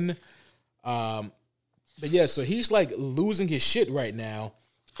again. But yeah, so he's like losing his shit right now.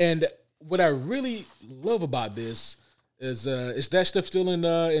 And what I really love about this is that stuff still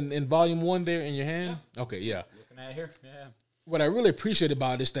in volume 1 there in your hand? Yeah. Okay, yeah. Looking at it here? Yeah. What I really appreciate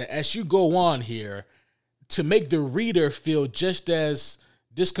about it is that as you go on here, to make the reader feel just as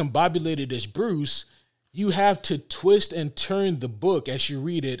discombobulated as Bruce, you have to twist and turn the book as you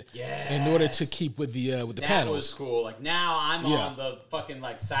read it in order to keep with the panels. That was cool. Like, now I'm on the fucking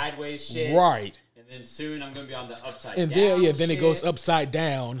like sideways shit. Right. And then soon I'm going to be on the upside and down then shit. It goes upside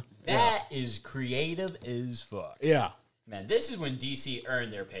down. That is creative as fuck. Yeah. Man, this is when DC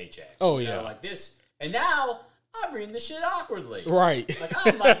earned their paycheck. Oh, you know, yeah. like this. And now I'm reading this shit awkwardly. Right. Like,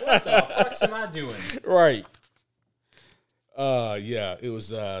 I'm like, what the fuck am I doing? Right. Yeah, it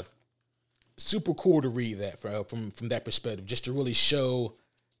was super cool to read that from that perspective, just to really show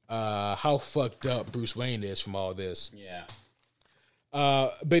how fucked up Bruce Wayne is from all this. Yeah.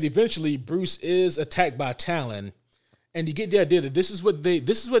 But eventually, Bruce is attacked by Talon, and you get the idea that this is what they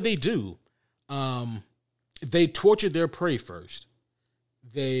do. They torture their prey first.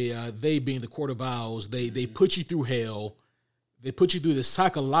 They being the Court of Owls, they put you through hell. They put you through this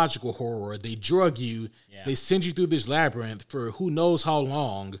psychological horror. They drug you. Yeah. They send you through this labyrinth for who knows how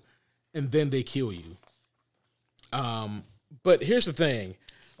long, and then they kill you. But here's the thing.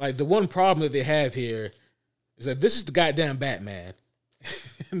 Like, the one problem that they have here is that this is the goddamn Batman.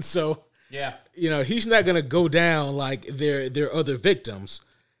 And so, yeah, you know, he's not going to go down like their other victims.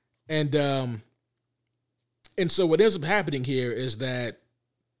 And so what ends up happening here is that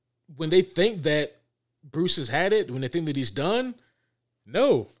when they think that Bruce has had it, when they think that he's done,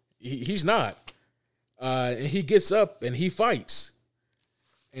 no, he's not. And he gets up and he fights.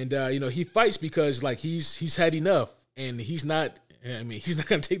 And, he fights because, like, he's had enough. And he's not going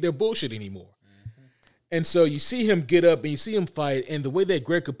to take their bullshit anymore. Mm-hmm. And so you see him get up and you see him fight. And the way that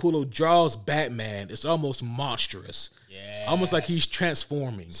Greg Capullo draws Batman is almost monstrous. Yeah. Almost like he's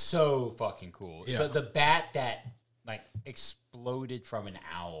transforming. So fucking cool. Yeah. The bat that, like, exploded from an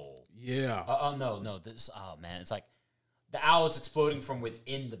owl. Yeah. No. Oh, man. It's like the owl is exploding from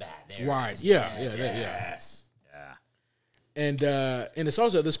within the bat. There. Right. Yes. Yeah. And it's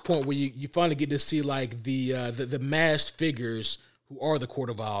also at this point where you finally get to see like the masked figures who are the Court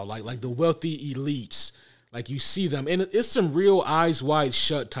of Owls, like the wealthy elites. Like, you see them, and it's some real Eyes Wide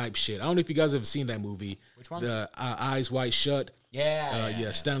Shut type shit. I don't know if you guys have seen that movie. Which one? The Eyes Wide Shut.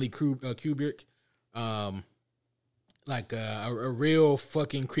 Yeah. Stanley Kubrick. Like a real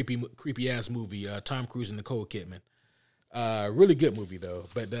fucking creepy ass movie. Tom Cruise and Nicole Kidman. Really good movie though.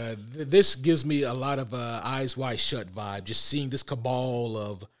 But this gives me a lot of Eyes Wide Shut vibe. Just seeing this cabal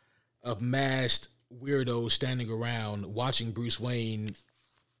of masked weirdos standing around watching Bruce Wayne,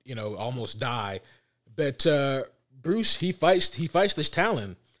 almost die. But Bruce, he fights this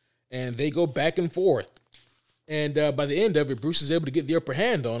Talon, and they go back and forth. And by the end of it, Bruce is able to get the upper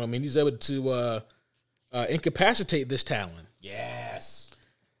hand on him, and he's able to incapacitate this Talon. Yes.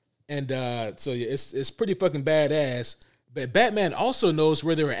 And so it's pretty fucking badass. But Batman also knows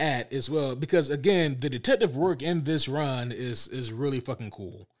where they're at as well, because again, the detective work in this run is really fucking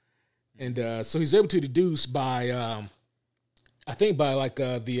cool. And so he's able to deduce by I think by like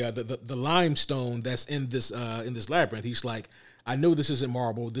the limestone that's in this labyrinth. He's like, I know this isn't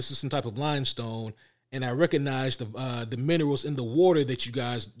marble. This is some type of limestone, and I recognize the minerals in the water that you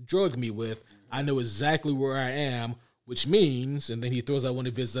guys drugged me with. I know exactly where I am, which means, and then he throws out one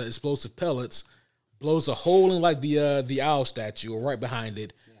of his explosive pellets, blows a hole in like the owl statue or right behind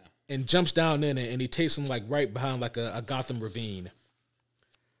it, and jumps down in it, and he takes him like right behind like a Gotham ravine.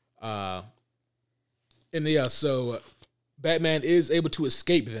 So Batman is able to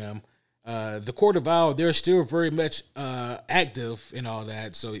escape them. The Court of Owls, they're still very much active and all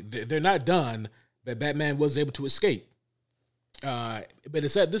that, so they're not done, but Batman was able to escape. But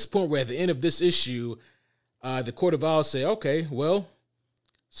it's at this point where at the end of this issue, the Court of Owls say, okay, well,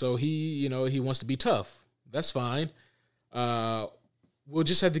 so he wants to be tough. That's fine. We'll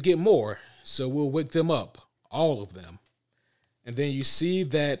just have to get more. So we'll wake them up, all of them. And then you see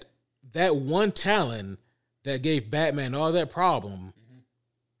that one Talon that gave Batman all that problem,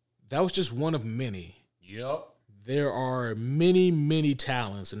 that was just one of many. Yep. There are many, many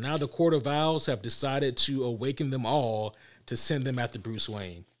Talons. And now the Court of Owls have decided to awaken them all to send them after Bruce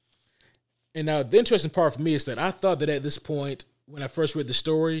Wayne. And now the interesting part for me is that I thought that at this point, when I first read the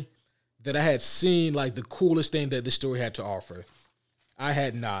story, that I had seen like the coolest thing that the story had to offer. I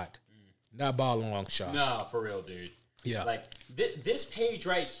had not. Not by a long shot. No, for real, dude. Yeah. Like this page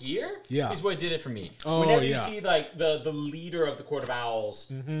right here is what did it for me. Oh, Whenever you see like the leader of the Court of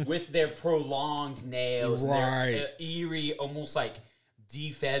Owls with their prolonged nails and their eerie, almost like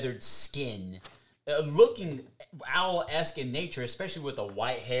defeathered skin, looking owl-esque in nature, especially with the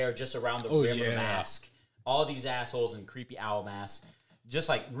white hair just around the rim of the mask. All these assholes in creepy owl masks, just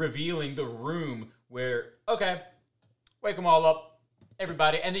like revealing the room where, okay, wake them all up.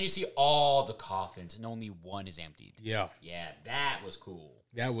 Everybody, and then you see all the coffins, and only one is emptied. Yeah, that was cool.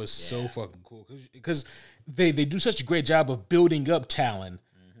 That was so fucking cool because they do such a great job of building up Talon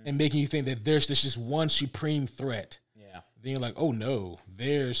and making you think that there's just one supreme threat. Yeah, then you're like, oh no,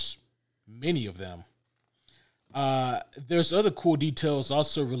 there's many of them. There's other cool details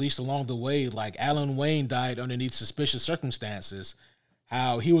also released along the way, like Alan Wayne died underneath suspicious circumstances.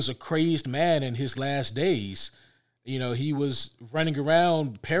 How he was a crazed man in his last days. You know, he was running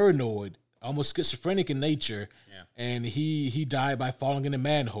around paranoid, almost schizophrenic in nature, and he died by falling in a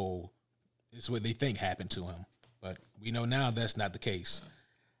manhole. Is what they think happened to him. But we know now that's not the case.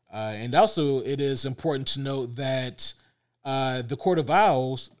 And also, it is important to note that the Court of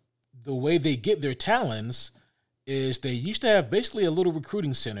Owls, the way they get their Talons is they used to have basically a little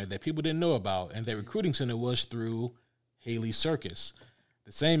recruiting center that people didn't know about, and that recruiting center was through Haley Circus.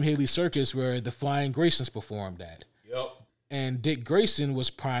 The same Haley Circus where the Flying Graysons performed at. Yep. And Dick Grayson was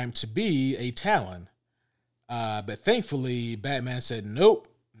primed to be a Talon. But thankfully, Batman said, nope,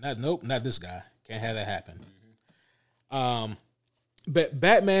 not this guy. Can't have that happen. But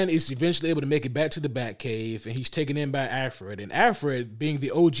Batman is eventually able to make it back to the Batcave, and he's taken in by Alfred. And Alfred, being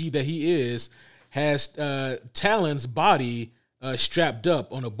the OG that he is, has Talon's body strapped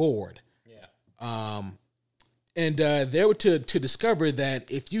up on a board. Yeah. And they were to discover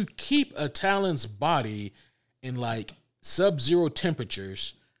that if you keep a Talon's body in like sub-zero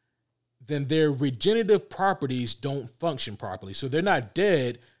temperatures, then their regenerative properties don't function properly. So they're not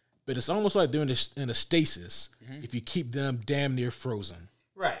dead, but it's almost like they're in a stasis if you keep them damn near frozen.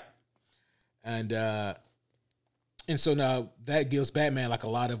 Right. And so now that gives Batman like a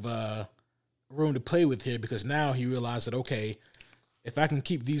lot of room to play with here, because now he realized that, okay, if I can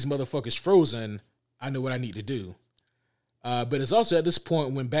keep these motherfuckers frozen, I know what I need to do. But it's also at this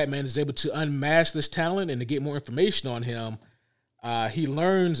point when Batman is able to unmask this Talon and to get more information on him, he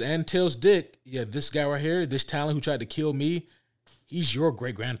learns and tells Dick, this guy right here, this Talon who tried to kill me, he's your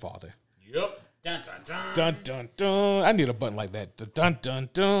great-grandfather. Yep. Dun, dun, dun. Dun, dun, dun. I need a button like that. The dun,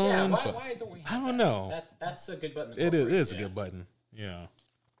 dun, dun. Yeah, why don't we have I don't know. That's a good button. It is a good button. Yeah.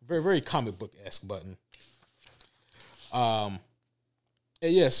 Very, very comic book-esque button.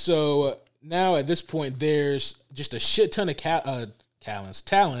 So now at this point, there's just a shit ton of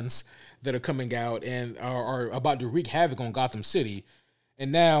Talons that are coming out and are about to wreak havoc on Gotham City.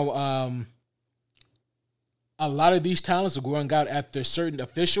 And now a lot of these Talons are going out after certain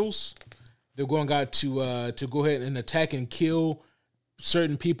officials. They're going out to go ahead and attack and kill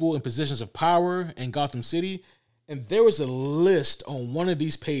certain people in positions of power in Gotham City. And there was a list on one of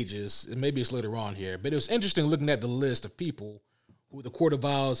these pages, and maybe it's later on here, but it was interesting looking at the list of people who the Court of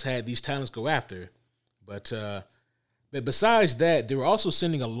Owls had these Talons go after. But besides that, they were also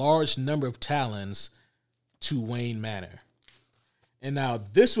sending a large number of Talons to Wayne Manor. And now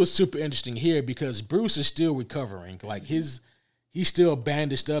this was super interesting here because Bruce is still recovering. Like he's still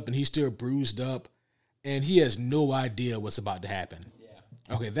bandaged up and he's still bruised up, and he has no idea what's about to happen.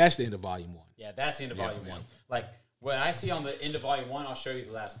 Yeah. Okay, that's the end of volume 1. Yeah, that's the end of volume 1. Like when I see on the end of volume 1, I'll show you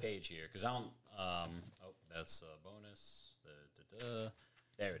the last page here because I don't. That's a bonus.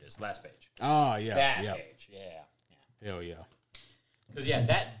 There it is. Last page. Oh, yeah. That yeah. page. Yeah. Hell yeah. Because,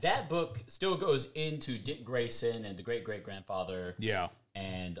 that book still goes into Dick Grayson and the great-great-grandfather. Yeah.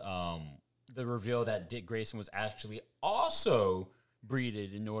 And the reveal that Dick Grayson was actually also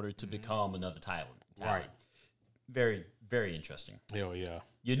breeded in order to become another Talon. Right. Very, very interesting. Hell yeah.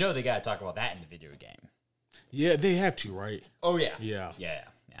 You know they got to talk about that in the video game. Yeah, they have to, right? Oh, yeah. Yeah. Yeah.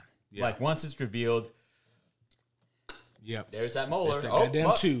 Like, once it's revealed, yep. there's that molar. There's that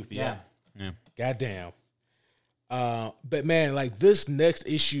goddamn tooth. Yeah. Goddamn. But, man, like, this next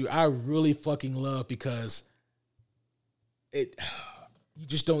issue, I really fucking love because you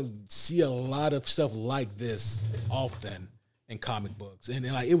just don't see a lot of stuff like this often in comic books. And,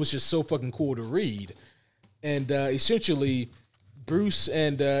 like, it was just so fucking cool to read. And essentially, Bruce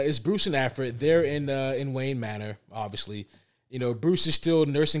and Alfred. They're in Wayne Manor, obviously. You know, Bruce is still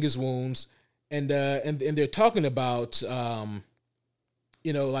nursing his wounds, and they're talking about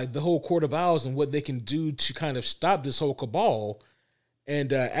you know, like the whole Court of Owls and what they can do to kind of stop this whole cabal.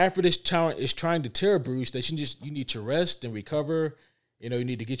 And Alfred is trying to tell Bruce that you need to rest and recover. You know, you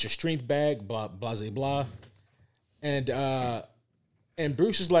need to get your strength back. Blah blah blah blah. And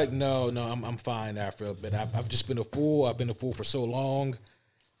Bruce is like, no, I'm fine, Alfred. But I've just been a fool. I've been a fool for so long.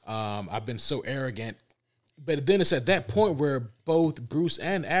 I've been so arrogant. But then it's at that point where both Bruce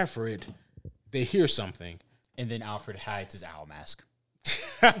and Alfred, they hear something. And then Alfred hides his owl mask.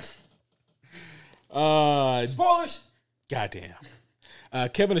 Spoilers! Goddamn.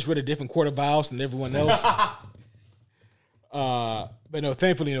 Kevin has read a different Court of Owls than everyone else. But no,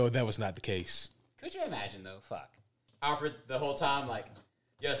 thankfully, no, that was not the case. Could you imagine, though? Fuck. Alfred, the whole time, like,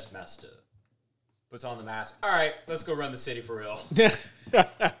 yes, master. Puts on the mask. All right, let's go run the city for real.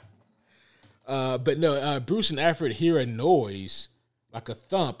 But no, Bruce and Alfred hear a noise, like a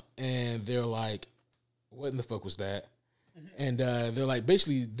thump, and they're like, what in the fuck was that? Mm-hmm. And they're like,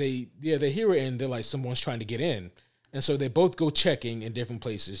 basically, they hear it, and they're like, someone's trying to get in. And so they both go checking in different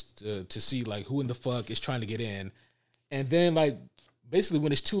places to see, like, who in the fuck is trying to get in. And then, like, basically,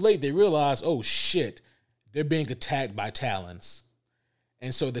 when it's too late, they realize, oh, shit, they're being attacked by Talons.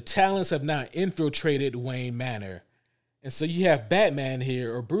 And so the Talons have now infiltrated Wayne Manor. And so you have Batman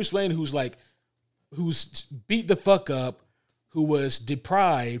here, or Bruce Wayne, who's beat the fuck up, who was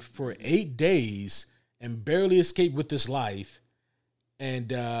deprived for 8 days and barely escaped with his life.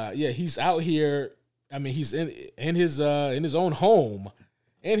 And he's out here. I mean, he's in his own home,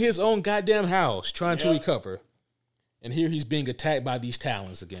 in his own goddamn house, trying to recover. And here he's being attacked by these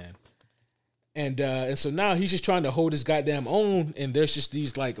Talons again. And so now he's just trying to hold his goddamn own, and there's just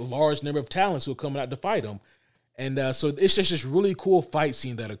these like large number of Talons who are coming out to fight him. And so it's just this really cool fight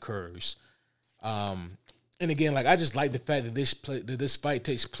scene that occurs. And again, like I just like the fact that this fight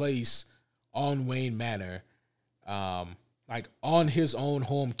takes place on Wayne Manor, like on his own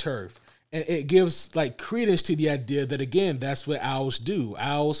home turf, and it gives like credence to the idea that again that's what owls do.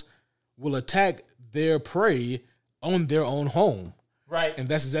 Owls will attack their prey on their own home, right? And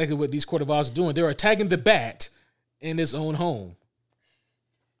that's exactly what these Court of Owls are doing. They're attacking the bat in his own home.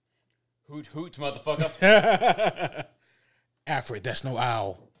 Hoot hoot, motherfucker! Alfred, that's no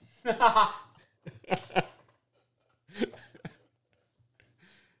owl. I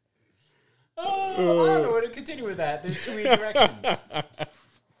don't know where to continue with that. There's too many directions.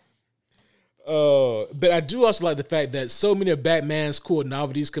 But I do also like the fact that so many of Batman's cool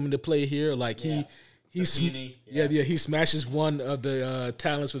novelties come into play here. Like he smashes one of the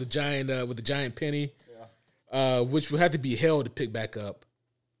Talons with a giant penny, which will have to be held to pick back up.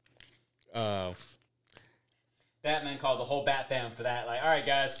 Batman called the whole Bat fam for that. Like, all right,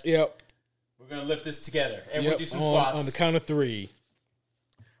 guys. Yep. We're going to lift this together. And we'll do some squats. On the count of 3.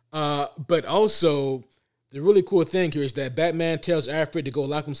 But also, the really cool thing here is that Batman tells Alfred to go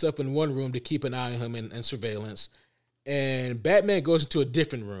lock himself in one room to keep an eye on him and surveillance. And Batman goes into a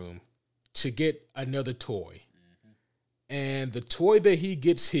different room to get another toy. Mm-hmm. And the toy that he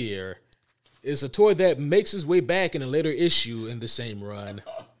gets here is a toy that makes his way back in a later issue in the same run.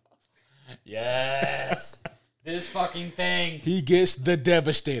 Yes. This fucking thing. He gets the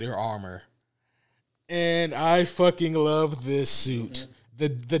Devastator armor. And I fucking love this suit. Mm-hmm.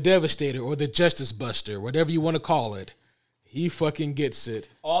 The Devastator or the Justice Buster, whatever you want to call it. He fucking gets it.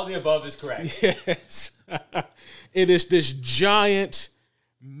 All the above is correct. Yes. It is this giant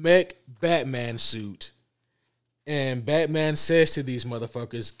mech Batman suit. And Batman says to these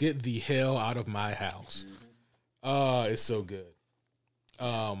motherfuckers, get the hell out of my house. Mm-hmm. It's so good.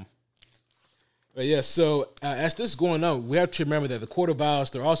 But yeah, so as this is going on, we have to remember that the Court of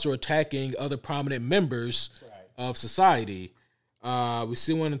Owls, they're also attacking other prominent members of society. We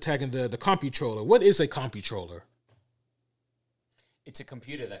see one attacking the Computroller. What is a Computroller? It's a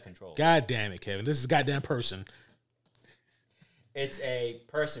computer that controls. God damn it, Kevin. This is a goddamn person. It's a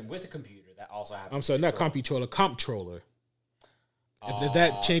person with a computer that also has. I'm sorry, not Computroller, Comptroller. If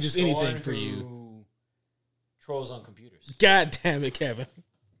that changes anything for you. Trolls on computers. God damn it, Kevin.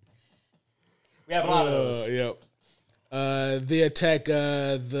 We have a lot of those. Yep. They attack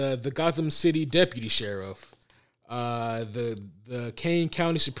the Gotham City Deputy Sheriff, the Kane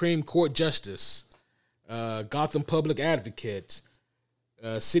County Supreme Court Justice, Gotham Public Advocate,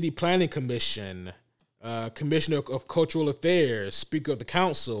 City Planning Commission, Commissioner of Cultural Affairs, Speaker of the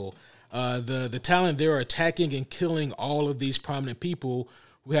Council. The talent they're attacking and killing all of these prominent people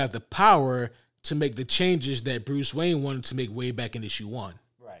who have the power to make the changes that Bruce Wayne wanted to make way back in issue 1.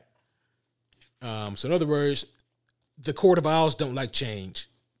 Right. So in other words, the Court of Owls don't like change.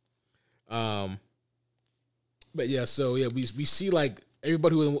 But yeah, so yeah, we see like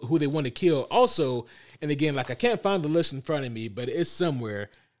everybody who they want to kill. Also, and again, like I can't find the list in front of me, but it's somewhere.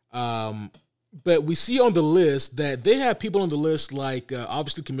 But we see on the list that they have people on the list like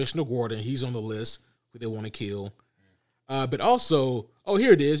obviously Commissioner Gordon. He's on the list who they want to kill. But also,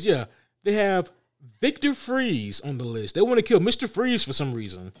 here it is. Yeah, they have Victor Freeze on the list. They want to kill Mr. Freeze for some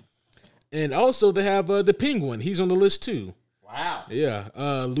reason. And also they have the Penguin. He's on the list too. Wow. Yeah.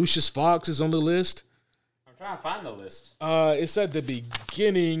 Lucius Fox is on the list. I'm trying to find the list. It's at the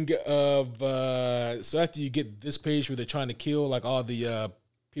beginning of so after you get this page where they're trying to kill like all the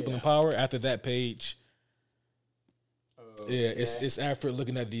people in power. After that page, yeah, it's after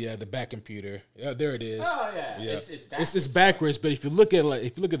looking at the back computer. Yeah, there it is. Oh yeah, it's backwards. But if you look at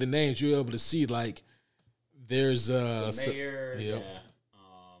the names, you're able to see like there's the mayor,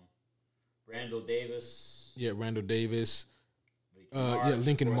 Randall Davis. Yeah, Randall Davis.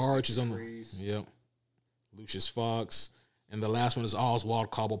 Lincoln March is on the. Yep. Lucius Fox, and the last one is Oswald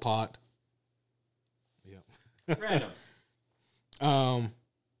Cobblepot. Yep. Random.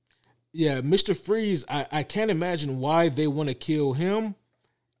 Yeah, Mr. Freeze, I can't imagine why they want to kill him.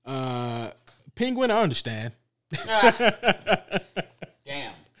 Penguin, I understand.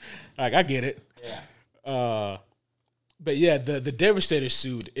 Damn. Like, I get it. Yeah. But yeah, the Devastator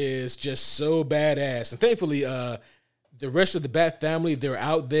suit is just so badass. And thankfully, the rest of the Bat family, they're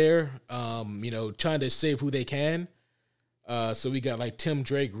out there, trying to save who they can. So we got like Tim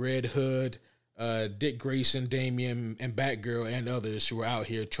Drake, Red Hood, Dick Grayson, Damian, and Batgirl, and others who are out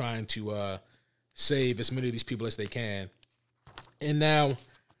here trying to save as many of these people as they can. And now,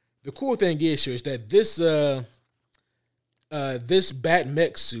 the cool thing is that this Bat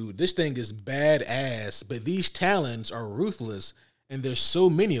mech suit, this thing is badass, but these Talons are ruthless, and there's so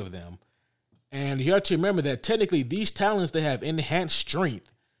many of them. And you have to remember that technically these Talons, they have enhanced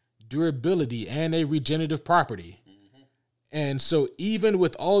strength, durability, and a regenerative property. Mm-hmm. And so even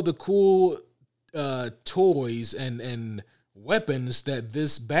with all the cool toys and weapons that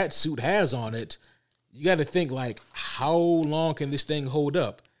this bat suit has on it, you got to think like, how long can this thing hold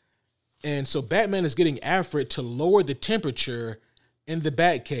up? And so Batman is getting after it to lower the temperature in the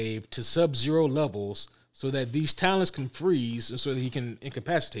Batcave to sub-zero levels so that these Talons can freeze and so that he can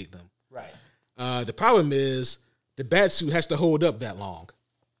incapacitate them. Right. The problem is the bat suit has to hold up that long,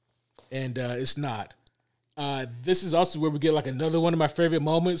 and it's not. This is also where we get like another one of my favorite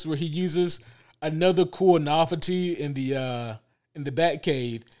moments where he uses another cool novelty in the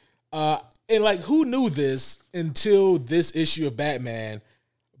Batcave. And like, who knew this until this issue of Batman?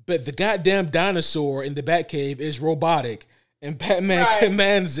 But the goddamn dinosaur in the Batcave is robotic, and Batman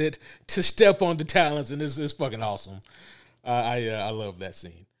commands it to step on the Talons, and it's fucking awesome. I love that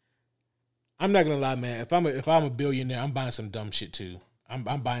scene. I'm not gonna lie, man. If I'm a billionaire, I'm buying some dumb shit too. I'm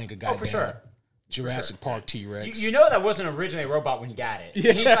buying a goddamn for sure. Jurassic Park T-Rex. You know that wasn't originally a robot when you got it.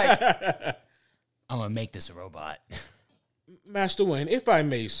 Yeah. He's like, I'm gonna make this a robot. Master Wayne, if I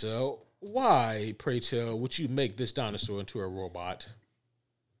may, so why, pray tell, would you make this dinosaur into a robot?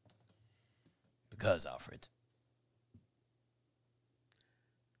 Because, Alfred.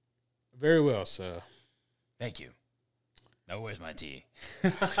 Very well, sir. Thank you. Now, where's my tea?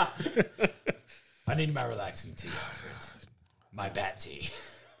 I need my relaxing tea, Alfred. My bat tea.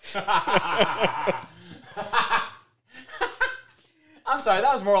 I'm sorry,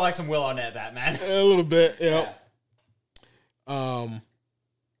 that was more like some Will Arnett Batman. A little bit, yeah.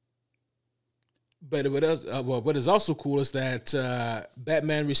 But what is also cool is that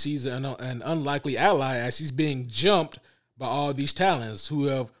Batman receives an unlikely ally as he's being jumped by all these Talons who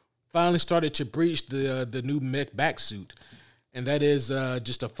have finally started to breach the new mech back suit. And that is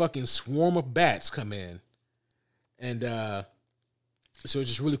just a fucking swarm of bats come in. And so it's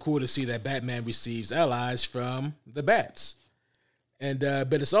just really cool to see that Batman receives allies from the bats. And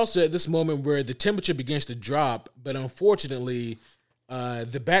but it's also at this moment where the temperature begins to drop, but unfortunately,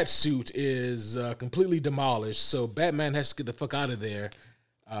 the bat suit is completely demolished. So Batman has to get the fuck out of there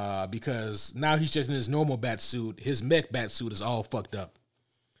because now he's just in his normal bat suit. His mech bat suit is all fucked up.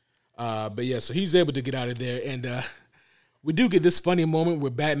 But yeah, so he's able to get out of there, and we do get this funny moment where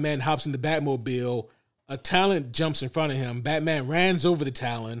Batman hops in the Batmobile. A Talon jumps in front of him. Batman runs over the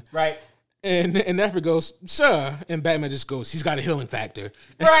Talon. Right. And Alfred goes, "Sir," and Batman just goes, "He's got a healing factor."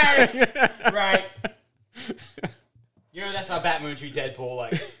 Right. Right. You know, that's how Batman treat Deadpool.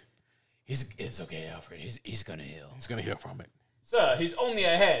 Like, it's okay, Alfred. He's gonna heal. He's gonna heal from it. Sir, he's only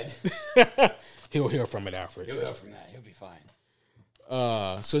a head. He'll heal from it, Alfred. He'll heal from that. He'll be fine.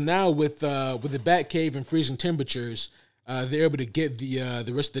 So now with the Batcave and freezing temperatures, they're able to get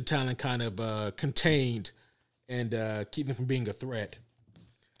the rest of the Talon kind of contained and keep them from being a threat.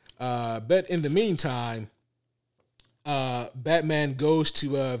 But in the meantime, Batman goes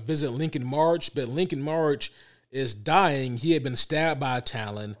to visit Lincoln March, but Lincoln March is dying. He had been stabbed by a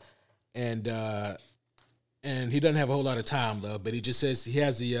Talon, and he doesn't have a whole lot of time left. But he just says he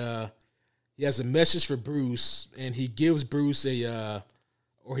has a message for Bruce, and he gives Bruce he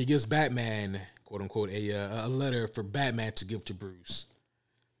gives Batman, quote unquote, a letter for Batman to give to Bruce,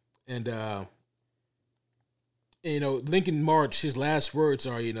 and. Lincoln March, his last words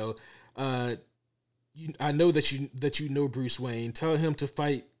are, I know that you know Bruce Wayne. Tell him to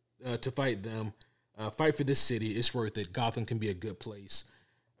fight them. Fight for this city. It's worth it. Gotham can be a good place.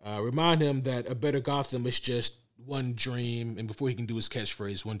 Remind him that a better Gotham is just one dream. And before he can do his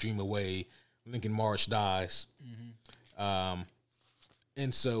catchphrase, one dream away, Lincoln March dies. Mm-hmm.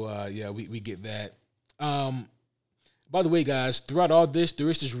 And so, we get that. By the way, guys, throughout all this, there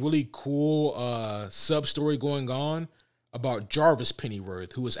is this really cool sub-story going on about Jarvis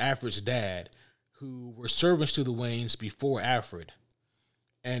Pennyworth, who was Alfred's dad, who were servants to the Waynes before Alfred.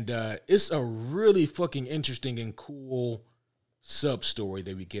 And it's a really fucking interesting and cool sub-story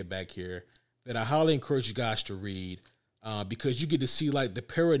that we get back here that I highly encourage you guys to read because you get to see, like, the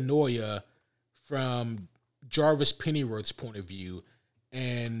paranoia from Jarvis Pennyworth's point of view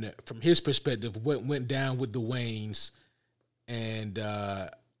and from his perspective, what went down with the Waynes and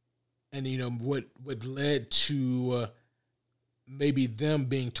what led to maybe them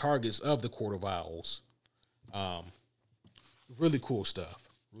being targets of the Court of Owls. Really cool stuff.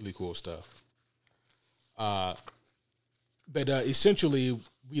 But essentially,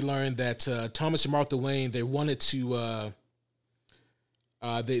 we learned that Thomas and Martha Wayne, they wanted to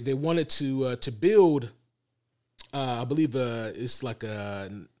build. I believe it's like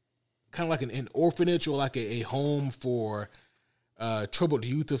kind of like an orphanage or like a home for troubled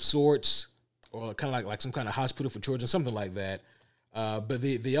youth of sorts, or kind of like some kind of hospital for children, something like that. But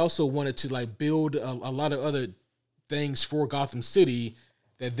they also wanted to like build a lot of other things for Gotham City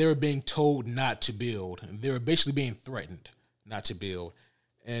that they were being told not to build. They were basically being threatened not to build.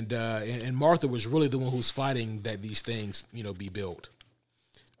 And Martha was really the one who's fighting that these things, be built.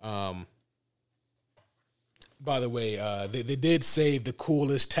 By the way, they did save the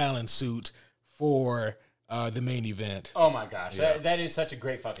coolest Talon suit for the main event. Oh my gosh, yeah. That is such a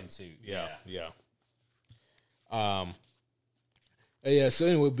great fucking suit. Yeah. So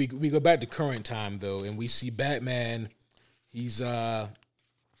anyway, we go back to current time though, and we see Batman. He's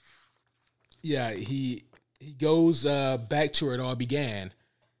he goes back to where it all began.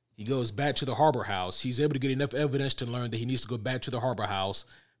 He goes back to the Harbor House. He's able to get enough evidence to learn that he needs to go back to the Harbor House,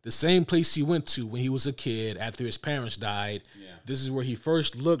 the same place he went to when he was a kid after his parents died. Yeah. This is where he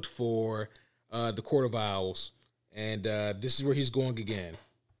first looked for the Court of Owls, and this is where he's going again.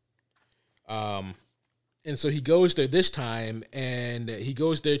 And so he goes there this time, and he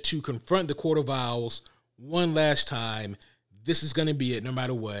goes there to confront the Court of Owls one last time. This is going to be it, no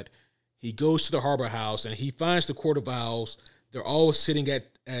matter what. He goes to the Harbor House, and he finds the Court of Owls. They're all sitting at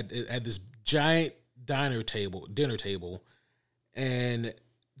this giant dinner table, and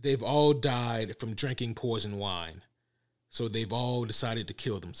they've all died from drinking poison wine. So they've all decided to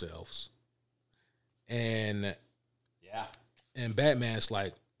kill themselves. And Batman's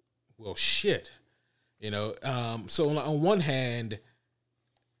like, well, shit. So on one hand,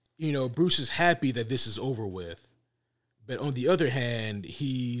 Bruce is happy that this is over with. But on the other hand,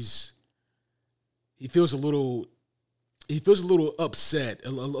 he feels a little upset, a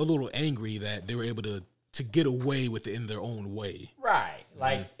little angry that they were able to get away with it in their own way. Right.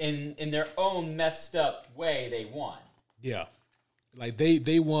 Like in their own messed up way they won. Yeah. Like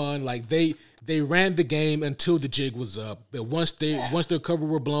they won, like they ran the game until the jig was up. But once their cover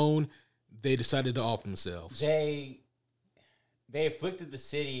were blown, they decided to off themselves. They afflicted the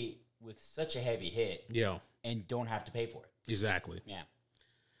city with such a heavy hit, Yeah. and don't have to pay for it. Exactly. Yeah.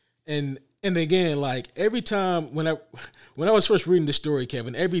 And again, like every time when I was first reading the story,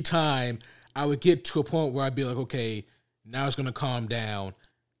 Kevin, every time I would get to a point where I'd be like, okay, now it's gonna calm down.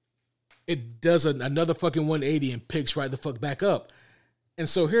 It does another fucking 180 and picks right the fuck back up. And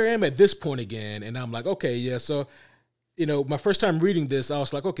so here I am at this point again, and I'm like, okay, yeah. So, my first time reading this, I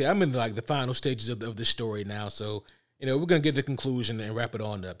was like, okay, I'm in like the final stages of the story now. So, we're gonna get to the conclusion and wrap it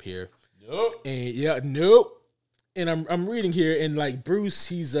on up here. Nope. And nope. And I'm reading here, and like Bruce,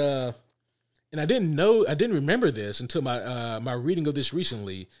 he's and I didn't remember this until my reading of this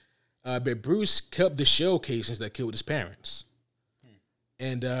recently. But Bruce kept the shell casings that killed his parents,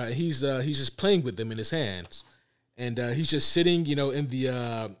 and he's just playing with them in his hands, and he's just sitting, in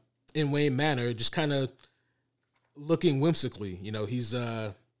the in Wayne Manor, just kind of looking whimsically. He's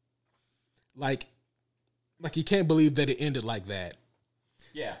like he can't believe that it ended like that.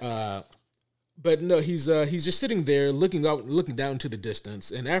 Yeah. But no, he's just sitting there looking down into the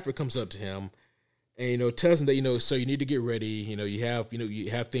distance, and Alfred comes up to him and tells him that sir, you need to get ready. You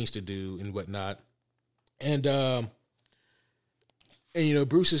have things to do and whatnot. And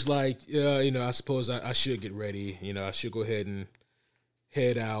Bruce is like, I suppose I should get ready. I should go ahead and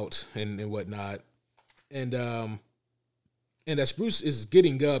head out and whatnot. And as Bruce is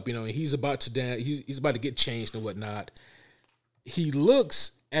getting up, and he's about to he's about to get changed and whatnot. He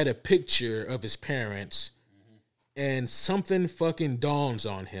looks at a picture of his parents, and something fucking dawns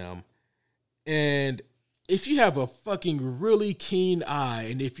on him. And if you have a fucking really keen eye,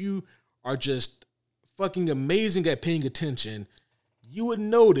 and if you are just fucking amazing at paying attention, you would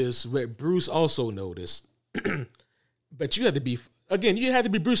notice what Bruce also noticed. But you had to be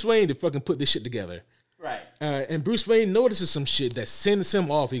Bruce Wayne to fucking put this shit together. Right. And Bruce Wayne notices some shit that sends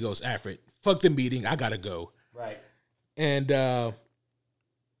him off. He goes, Alfred, fuck the meeting. I gotta go. Right. And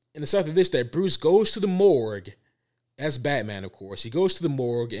it's after this that Bruce goes to the morgue as Batman, of course. He goes to the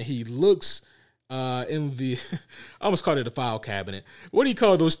morgue and he looks in the, I almost called it a file cabinet. What do you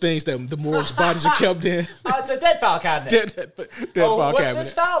call those things that the morgue's bodies are kept in? Oh, it's a dead file cabinet. Dead file what's cabinet.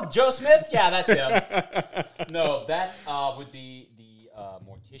 This file? Joe Smith? Yeah, that's him. No, that would be the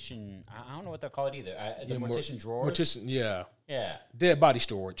mortician. I don't know what they're called either. The mortician drawers. Mortician, yeah. Yeah. Dead body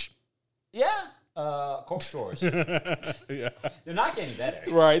storage. Yeah. Corpse drawers. Yeah. They're not getting better.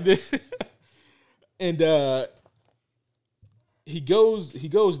 Right. And he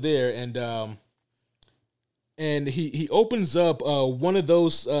goes there and he opens up one of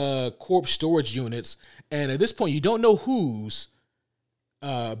those corpse storage units, and at this point you don't know whose,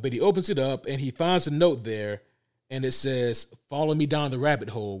 but he opens it up and he finds a note there, and it says, "Follow me down the rabbit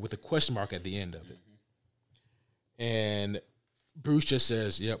hole," with a question mark at the end of it. Mm-hmm. And Bruce just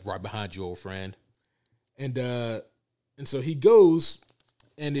says, "Yep, right behind you, old friend." And so he goes,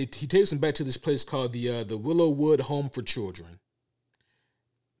 and he takes him back to this place called the Willowwood Home for Children.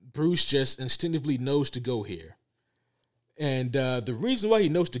 Bruce just instinctively knows to go here. And the reason why he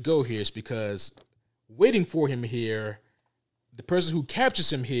knows to go here is because waiting for him here, the person who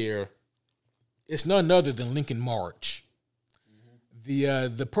captures him here, is none other than Lincoln March.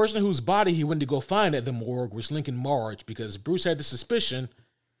 Mm-hmm. The person whose body he went to go find at the morgue was Lincoln March, because Bruce had the suspicion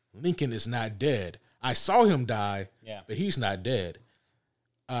Lincoln is not dead. I saw him die, but he's not dead.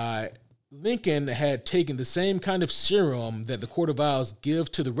 Lincoln had taken the same kind of serum that the Court of Owls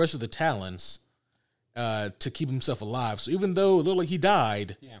give to the rest of the Talons to keep himself alive. So even though it looked like he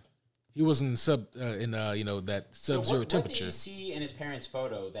died, he was in that sub-zero temperature. What did you see in his parents'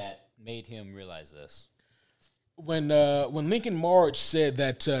 photo that made him realize this? When Lincoln March said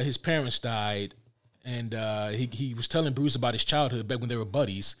that his parents died, and he was telling Bruce about his childhood back when they were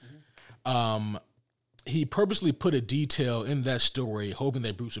buddies, he purposely put a detail in that story hoping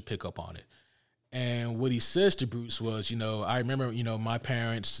that Bruce would pick up on it. And what he says to Bruce was, I remember, my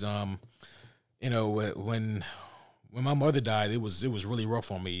parents, when my mother died, it was really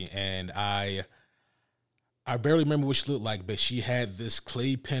rough on me. And I barely remember what she looked like, but she had this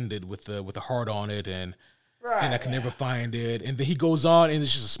clay pendant with a heart on it, and I could never find it. And then he goes on, and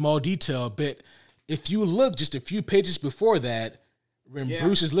it's just a small detail. But if you look just a few pages before that, when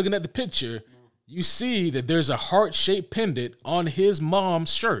Bruce is looking at the picture, you see that there's a heart-shaped pendant on his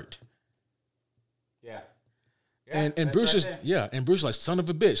mom's shirt. And Bruce is and Bruce like, son of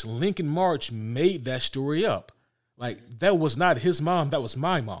a bitch, Lincoln March made that story up. Like, that was not his mom, that was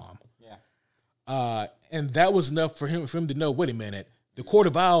my mom. And that was enough for him to know, wait a minute, the Court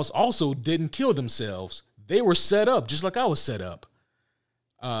of Owls also didn't kill themselves. They were set up just like I was set up.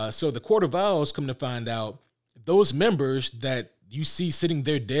 So the Court of Owls, come to find out, those members that you see sitting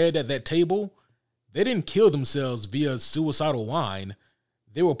there dead at that table, they didn't kill themselves via suicidal wine.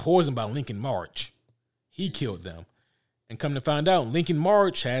 they were poisoned by Lincoln March. He killed them. And come to find out, Lincoln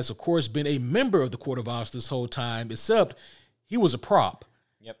March has, of course, been a member of the Court of Owls this whole time, except he was a prop.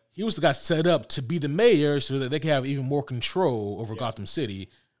 Yep. He was the guy set up to be the mayor so that they could have even more control over Gotham City.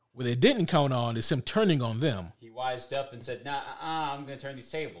 What they didn't count on is him turning on them. He wised up and said, nah, I'm going to turn these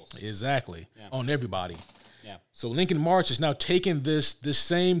tables. Exactly. Yeah. On everybody. Yeah. So Lincoln March is now taking this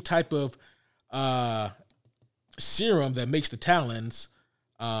same type of serum that makes the Talons.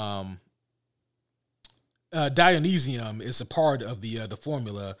 Dionysium is a part of the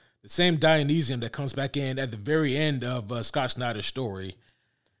formula. The same Dionysium that comes back in at the very end of Scott Snyder's story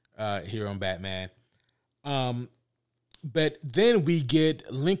here on Batman. But then we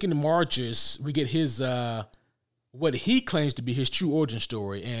get Lincoln March's, we get his, what he claims to be his true origin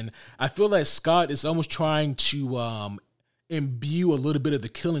story. And I feel like Scott is almost trying to imbue a little bit of the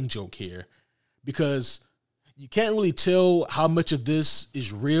Killing Joke here, because you can't really tell how much of this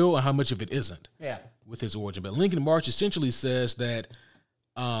is real and how much of it isn't. Yeah. With his origin. But Lincoln March essentially says that,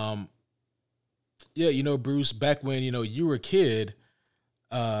 Bruce, back when, you were a kid,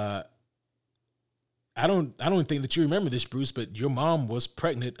 I don't think that you remember this, Bruce, but your mom was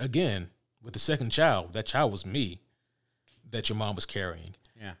pregnant again with the second child. That child was me that your mom was carrying.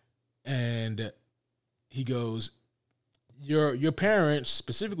 Yeah. And he goes, your parents,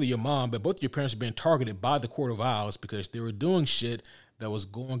 specifically your mom, but both of your parents are being targeted by the Court of Owls because they were doing shit that was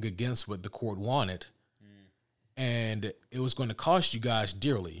going against what the court wanted. And it was going to cost you guys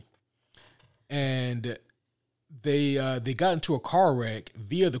dearly. And they got into a car wreck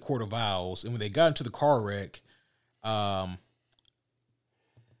via the Court of Owls. And when they got into the car wreck,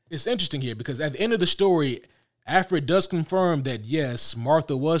 it's interesting here because at the end of the story, Alfred does confirm that, yes,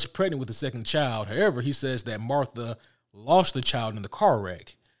 Martha was pregnant with the second child. However, he says that Martha lost the child in the car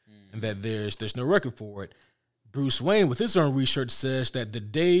wreck and that there's no record for it. Bruce Wayne, with his own research, says that the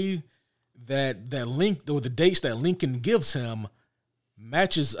day that the dates that Lincoln gives him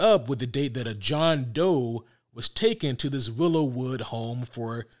matches up with the date that a John Doe was taken to this Willowwood home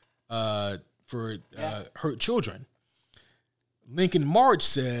for hurt children. Lincoln March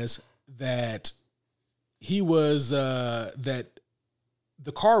says that he was that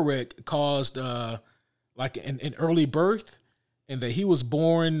the car wreck caused like an early birth, and that he was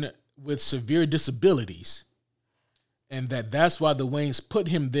born with severe disabilities. And that's why the Waynes put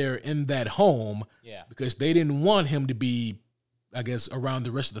him there in that home, because they didn't want him to be, I guess, around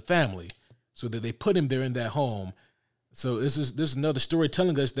the rest of the family, so that they put him there in that home. So this is another story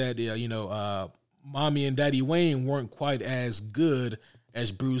telling us that Mommy and Daddy Wayne weren't quite as good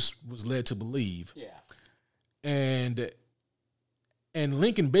as Bruce was led to believe. Yeah, and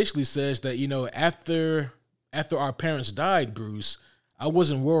Lincoln basically says that after our parents died, Bruce, I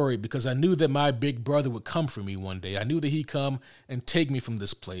wasn't worried because I knew that my big brother would come for me one day. I knew that he'd come and take me from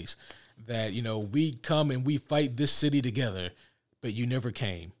this place, that, we'd come and we fight this city together, but you never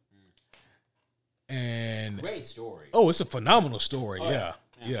came. And great story. Oh, it's a phenomenal story. Oh,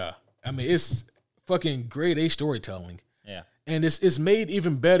 yeah. I mean, it's fucking grade A storytelling. Yeah. And it's made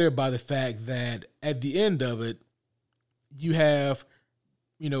even better by the fact that at the end of it, you have,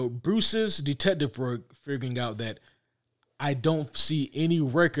 Bruce's detective work figuring out that I don't see any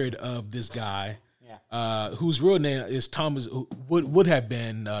record of this guy, whose real name is Thomas, would have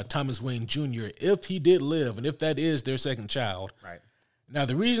been Thomas Wayne Jr. if he did live, and if that is their second child. Right. Now,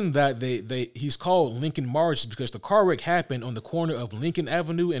 the reason that he's called Lincoln March is because the car wreck happened on the corner of Lincoln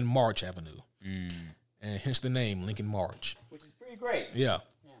Avenue and March Avenue, and hence the name Lincoln March, which is pretty great. Yeah.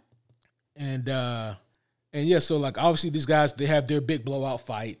 And so like obviously these guys, they have their big blowout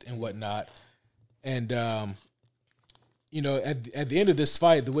fight and whatnot, and at the end of this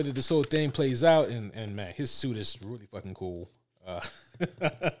fight, the way that this whole thing plays out, and man, his suit is really fucking cool.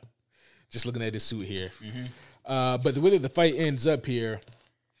 Just looking at his suit here. Mm-hmm. But the way that the fight ends up here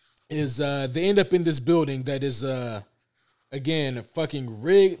is they end up in this building that is, again, fucking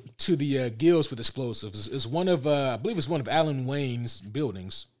rigged to the gills with explosives. It's one of, I believe it's one of Alan Wayne's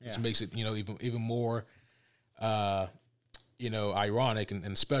buildings, which makes it, even more, ironic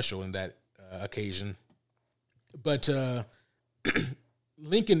and special in that occasion. But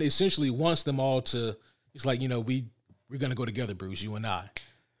Lincoln essentially wants them all to. It's like, we're gonna go together, Bruce, you and I.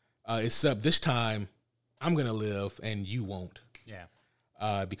 Except this time, I'm gonna live and you won't.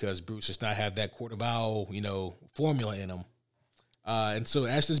 Yeah. Because Bruce does not have that Court of Owl, formula in him. And so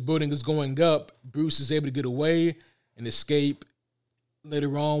as this building is going up, Bruce is able to get away and escape.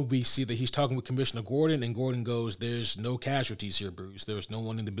 Later on, we see that he's talking with Commissioner Gordon, and Gordon goes, "There's no casualties here, Bruce. There's no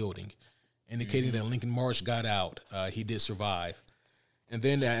one in the building," indicating that Lincoln March got out. He did survive. And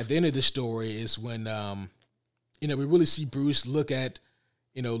then at the end of the story is when, we really see Bruce look at,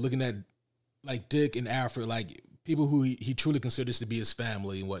 looking at like Dick and Alfred, like people who he truly considers to be his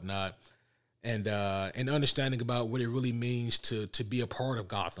family and whatnot, and understanding about what it really means to be a part of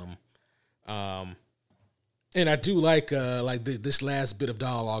Gotham. And I do like this last bit of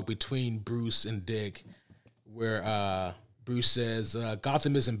dialogue between Bruce and Dick, where Bruce says,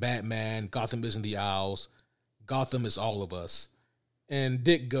 "Gotham isn't Batman. Gotham isn't the Owls. Gotham is all of us." And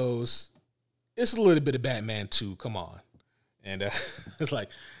Dick goes, "It's a little bit of Batman too. Come on." And it's like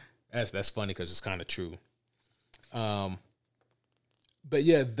that's funny because it's kind of true. But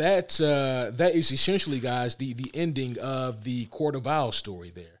yeah, that is essentially, guys, the ending of the Court of Owls story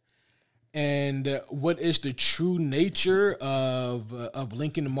there. And what is the true nature of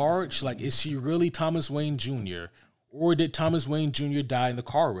Lincoln March? Like, is he really Thomas Wayne Jr.? Or did Thomas Wayne Jr. die in the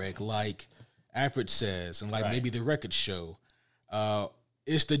car wreck, like Alfred says, and like maybe the records show?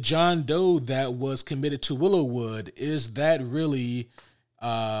 Is the John Doe that was committed to Willowwood, is that really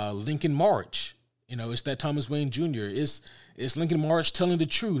Lincoln March? Is that Thomas Wayne Jr.? Is Lincoln March telling the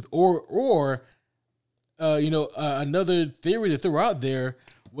truth? Or another theory to throw out there,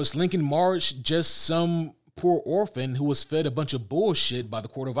 was Lincoln March just some poor orphan who was fed a bunch of bullshit by the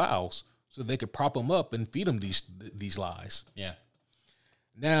Court of Owls so they could prop him up and feed him these lies? Yeah.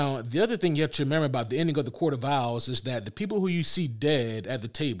 Now, the other thing you have to remember about the ending of the Court of Owls is that the people who you see dead at the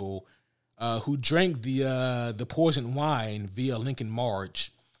table, who drank the poisoned wine via Lincoln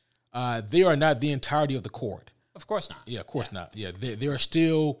March, they are not the entirety of the court. Of course not. Yeah, of course not. Yeah, there are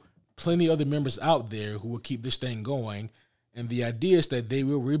still plenty of other members out there who will keep this thing going. And the idea is that they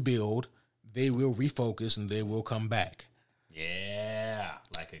will rebuild, they will refocus, and they will come back. Yeah,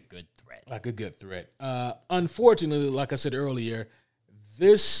 like a good threat. Like a good threat. Unfortunately, like I said earlier,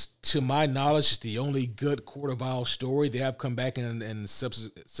 this, to my knowledge, is the only good Court of Owls story. They have come back in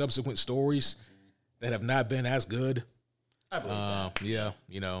subsequent stories that have not been as good. I believe that. Yeah,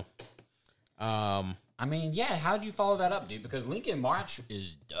 I mean, yeah, how do you follow that up, dude? Because Lincoln March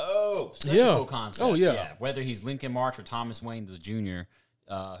is dope. Such a cool concept. Oh, yeah. Whether he's Lincoln March or Thomas Wayne the Jr.,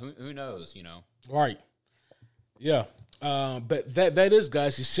 who knows, Right. Yeah. But that is,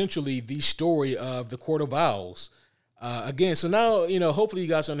 guys, essentially the story of the Court of Owls. Again, so now, hopefully you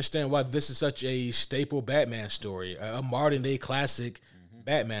guys understand why this is such a staple Batman story, a modern-day classic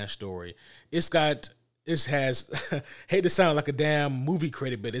Batman story. It has, hate to sound like a damn movie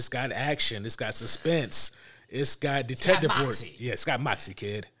critic, but it's got action, it's got suspense, it's got detective work. Yeah, it's got moxie,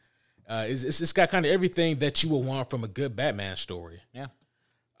 kid. It's got kind of everything that you would want from a good Batman story. Yeah.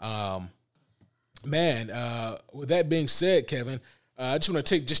 With that being said, Kevin, I just want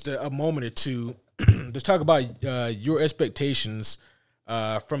to take just a moment or two to talk about your expectations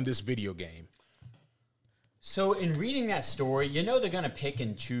from this video game. So in reading that story, they're going to pick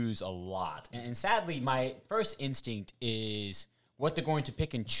and choose a lot. And sadly, my first instinct is what they're going to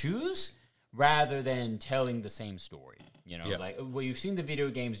pick and choose rather than telling the same story. You've seen the video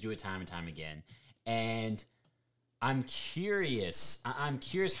games do it time and time again. And I'm curious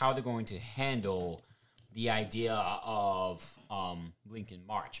how they're going to handle the idea of Lincoln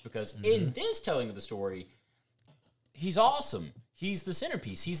March. Because in this telling of the story, he's awesome. He's the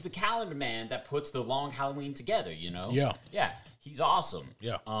centerpiece. He's the calendar man that puts the long Halloween together, Yeah. Yeah. He's awesome.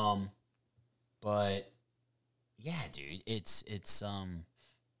 Yeah. But yeah, dude, it's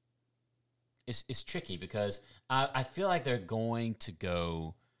tricky because I feel like they're going to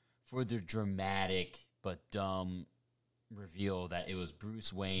go for the dramatic but dumb reveal that it was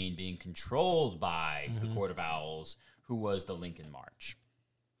Bruce Wayne being controlled by the Court of Owls, who was the Lincoln March.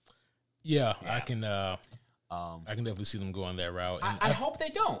 Yeah. I can definitely see them going that route. I hope they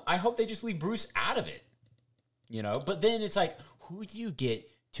don't. I hope they just leave Bruce out of it. But then it's like, who do you get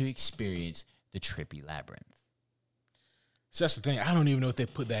to experience the trippy labyrinth? So that's the thing. I don't even know if they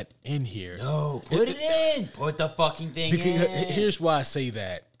put that in here. No, put it in. Put the fucking thing in. Here's why I say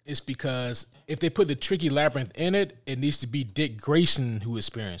that. It's because if they put the tricky labyrinth in it, it needs to be Dick Grayson who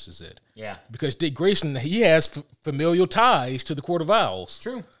experiences it. Yeah. Because Dick Grayson, he has familial ties to the Court of Owls.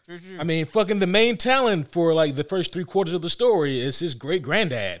 True. I mean, fucking the main talent for like the first 3/4 of the story is his great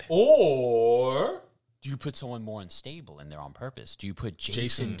granddad. Or do you put someone more unstable in there on purpose? Do you put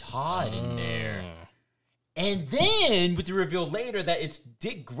Jason Todd in there? And then with the reveal later that it's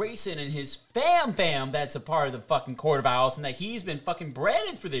Dick Grayson and his fam that's a part of the fucking Court of Owls and that he's been fucking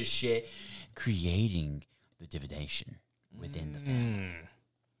breaded for this shit, creating the divination within the family.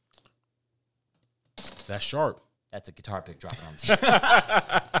 That's sharp. That's a guitar pick dropping on the table.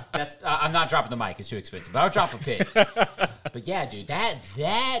 I'm not dropping the mic. It's too expensive. But I'll drop a pick. But yeah, dude,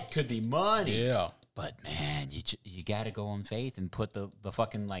 that could be money. Yeah. But man, you got to go on faith and put the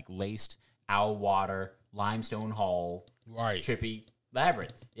fucking like laced owl water limestone hall, right, trippy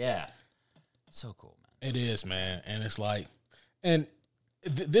Labyrinth. Yeah. So cool, man. It is, man. And it's like, and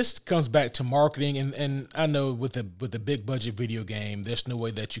this comes back to marketing. And I know with the big budget video game, there's no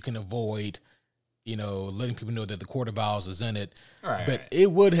way that you can avoid, letting people know that the Court of Owls is in it. But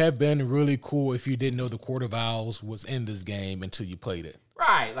it would have been really cool if you didn't know the Court of Owls was in this game until you played it.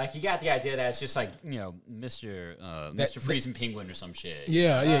 Right, like you got the idea that it's just like Mr. Freeze and Penguin or some shit.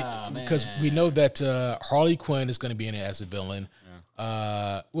 Yeah, because we know that Harley Quinn is going to be in it as a villain,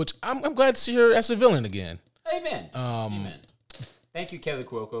 which I'm glad to see her as a villain again. Amen. Amen. Thank you, Kelly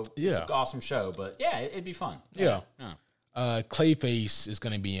Cuoco. It's an awesome show, but yeah, it'd be fun. Yeah. Clayface is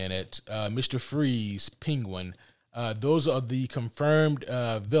going to be in it. Mr. Freeze, Penguin. Those are the confirmed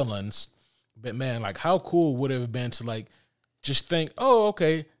villains. But man, like how cool would it have been to like just think, oh,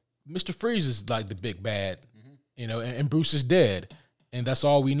 okay, Mr. Freeze is like the big bad, and Bruce is dead, and that's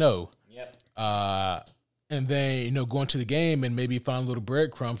all we know. Yep. And then go into the game and maybe find little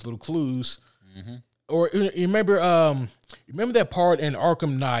breadcrumbs, little clues. Mm-hmm. Or you remember that part in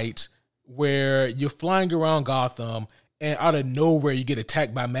Arkham Knight where you're flying around Gotham and out of nowhere you get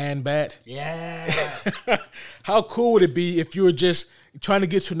attacked by Man-Bat? Yes. How cool would it be if you were just trying to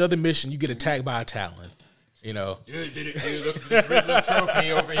get to another mission, you get attacked by a Talon? Dude, look at this Riddler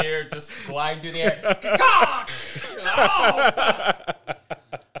trophy over here, just gliding through the air.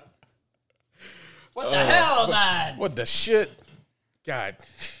 What the hell, man? What the shit? God.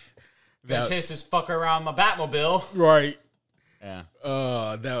 Gonna chase this fucker around my Batmobile. Right. Yeah.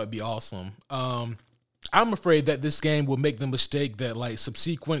 That would be awesome. I'm afraid that this game will make the mistake that like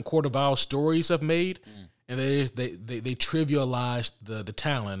subsequent Court of Owls stories have made, and that is they trivialized the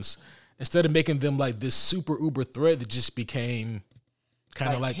Talons. Instead of making them like this super uber threat that just became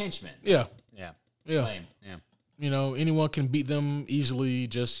kind of like henchmen. Yeah. Lame. Yeah. Anyone can beat them easily.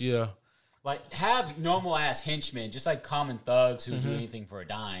 Just like have normal ass henchmen, just like common thugs who do anything for a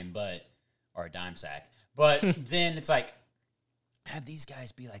dime, or a dime sack. But then it's like have these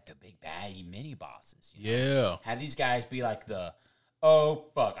guys be like the big baddie mini bosses. Yeah. Have these guys be like oh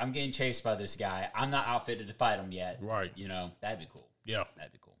fuck, I'm getting chased by this guy. I'm not outfitted to fight him yet. Right. That'd be cool. Yeah.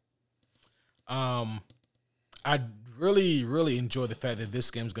 That'd be cool. I really, really enjoy the fact that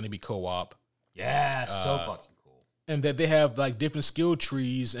this game is going to be co-op. Yeah, so fucking cool. And that they have like different skill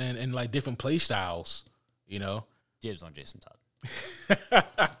trees and like different play styles, Dibs on Jason Todd.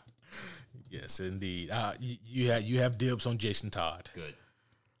 Yes, indeed. You have dibs on Jason Todd. Good.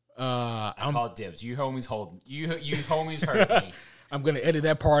 I call dibs. You homies holding. You homies hurt me. I'm gonna edit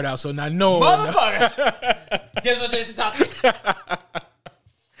that part out so now no motherfucker. Dibs on Jason Todd.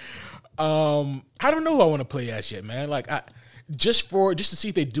 I don't know who I want to play as yet, man. Like just to see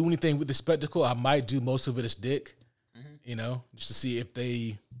if they do anything with the spectacle, I might do most of it as Dick. Just to see if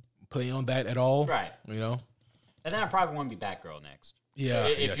they play on that at all. Right. And then I probably want to be Batgirl next. Yeah.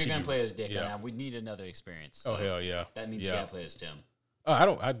 If you're gonna play as Dick, we need another experience. So oh hell yeah. That means you gotta play as Tim. Oh,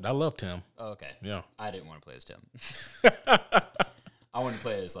 I love Tim. Oh, okay. Yeah. I didn't want to play as Tim. I want to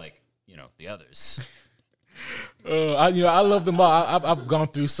play as the others. I love them all. I've gone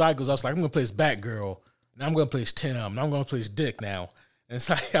through cycles. I was like, I'm gonna play as Batgirl. Now I'm gonna play as Tim. Now I'm gonna play as Dick now. And it's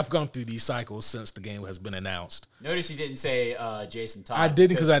like I've gone through these cycles since the game has been announced. Notice you didn't say Jason Todd. I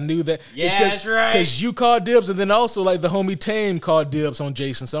didn't because I knew that. Yeah, that's right. Because you called dibs, and then also like the homie Tame called dibs on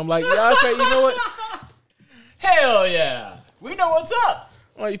Jason. So I'm like, yeah, okay, you know what? Hell yeah, we know what's up.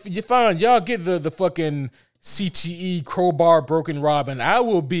 Like, if you find y'all get the fucking CTE crowbar broken Robin, I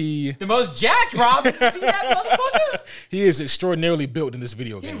will be the most jacked Robin. See that motherfucker? He is extraordinarily built in this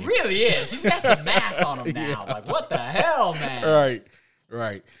video game. He really is. He's got some mass on him now. Like, what the hell, man?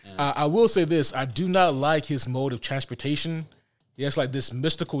 Right. Yeah. I will say this. I do not like his mode of transportation. He has like this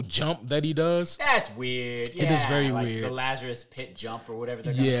mystical jump that he does. That's weird. Yeah, it is very like weird. The Lazarus Pit jump or whatever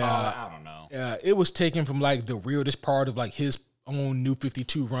they're going to call it. I don't know. Yeah, it was taken from like the weirdest part of like his own New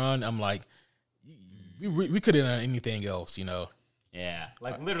 52 run. I'm like, we could have done anything else, Yeah,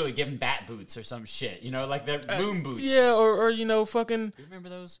 like literally give him bat boots or some shit, like they're moon boots. Yeah, or fucking. You remember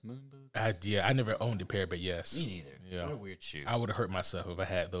those moon boots? I never owned a pair, but yes. Me neither. Yeah. What a weird shoe. I would have hurt myself if I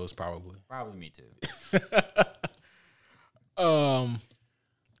had those, probably. Probably me too.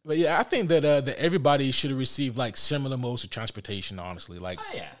 But yeah, I think that everybody should have received like similar modes of transportation. Honestly, like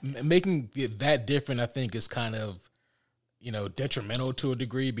making it that different, I think is kind of detrimental to a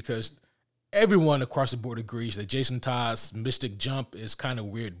degree because everyone across the board agrees that Jason Todd's mystic jump is kind of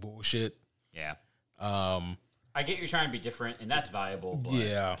weird bullshit. Yeah. I get you're trying to be different, and that's valuable.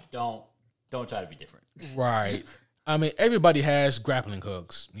 But don't try to be different. Right. I mean, everybody has grappling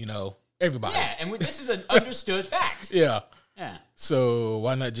hooks. Everybody. Yeah, and this is an understood fact. Yeah. Yeah. So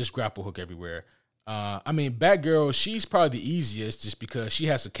why not just grapple hook everywhere? I mean, Batgirl, she's probably the easiest just because she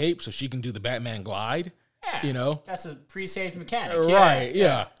has a cape, so she can do the Batman glide. Yeah, you know, that's a pre-saved mechanic. Right?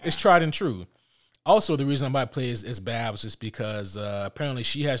 Yeah. It's tried and true. Also, the reason I might play as Babs is because apparently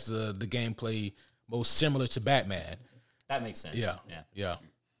she has the gameplay most similar to Batman. That makes sense. Yeah.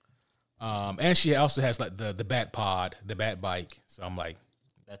 And she also has like the Bat Pod, the Bat Bike. So I'm like,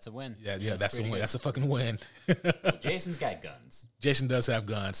 that's a win. Yeah, that's a win. That's a fucking win. Well, Jason's got guns. Jason does have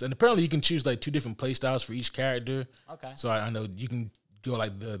guns, and apparently you can choose like 2 different play styles for each character. Okay. So I know you can go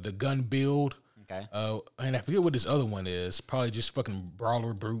like the gun build. Okay. And I forget what this other one is. Probably just fucking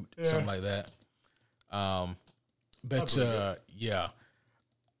brawler brute, something like that. But yeah.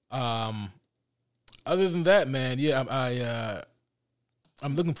 Other than that, man, yeah,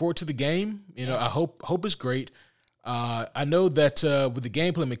 I'm looking forward to the game. You know, I hope it's great. I know that with the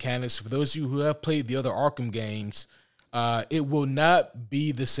gameplay mechanics, for those of you who have played the other Arkham games, it will not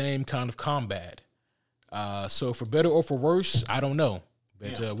be the same kind of combat. So for better or for worse, I don't know.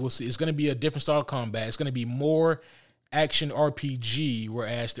 But we'll see. It's going to be a different style of combat. It's going to be more action RPG,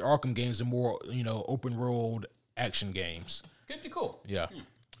 whereas the Arkham games are more, open world action games. Could be cool. Yeah.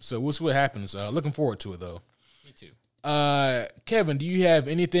 So we'll see what happens. Looking forward to it, though. Me too. Kevin, do you have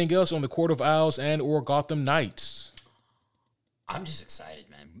anything else on the Court of Owls and or Gotham Knights? I'm just excited,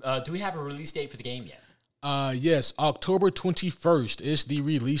 man. Do we have a release date for the game yet? Yes, October 21st is the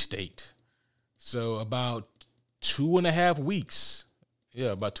release date. So about 2.5 weeks.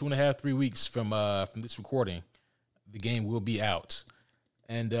 Yeah, about 2.5, 3 weeks from this recording, the game will be out.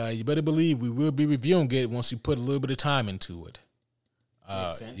 And you better believe we will be reviewing it once we put a little bit of time into it.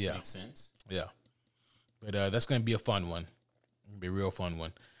 Makes sense. Yeah. Makes sense. Yeah. But that's going to be a fun one. It'll be a real fun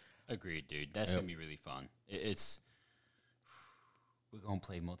one. Agreed, dude. That's going to be really fun. We're going to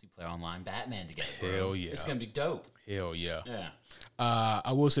play multiplayer online Batman together, bro. Hell yeah. It's going to be dope. Hell yeah. Yeah.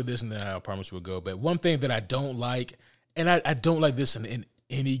 I will say this, and then I promise we'll go. But one thing that I don't like, and I don't like this in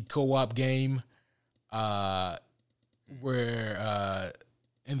any co-op game, where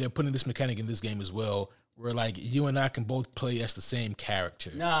and they're putting this mechanic in this game as well, where like you and I can both play as the same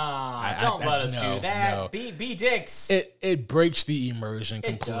character. Nah, don't let us do that. No. Be dicks. It breaks the immersion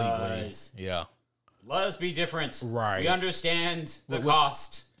completely. It does. Yeah. Let us be different. Right. We understand the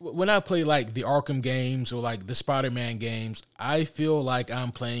cost. When I play like the Arkham games or like the Spider-Man games, I feel like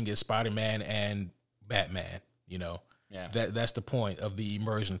I'm playing as Spider-Man and Batman, Yeah. That's the point of the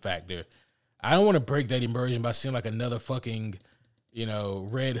immersion factor. I don't want to break that immersion by seeing like another fucking,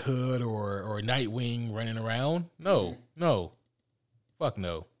 Red Hood or Nightwing running around. No. Fuck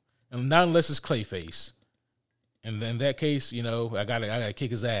no. And not unless it's Clayface. And then in that case, I gotta kick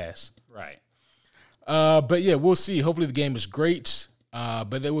his ass. Right. But yeah, we'll see. Hopefully the game is great.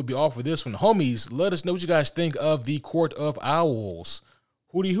 But that would be all for this one. Homies, let us know what you guys think of the Court of Owls.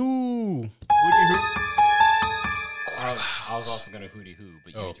 Hootie hoo. Hootie hoo. I was also going to hootie hoo,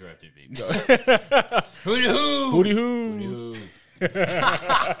 but you interrupted me. Hootie hoo. Hootie hoo.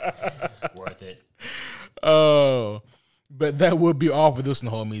 Worth it. Oh. But that will be all for this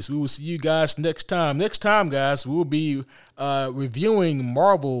one, homies. We will see you guys next time. Next time, guys, we'll be reviewing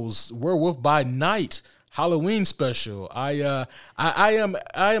Marvel's Werewolf by Night Halloween special. I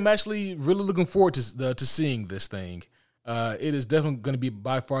am actually really looking forward to seeing this thing. It is definitely going to be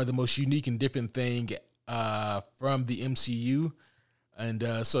by far the most unique and different thing from the MCU.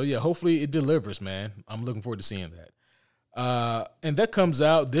 And so yeah, hopefully it delivers, man. I'm looking forward to seeing that. And that comes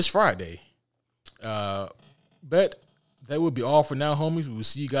out this Friday. But that will be all for now, homies. We will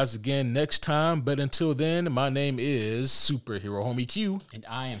see you guys again next time. But until then, my name is Superhero Homie Q. And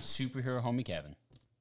I am Superhero Homie Kevin.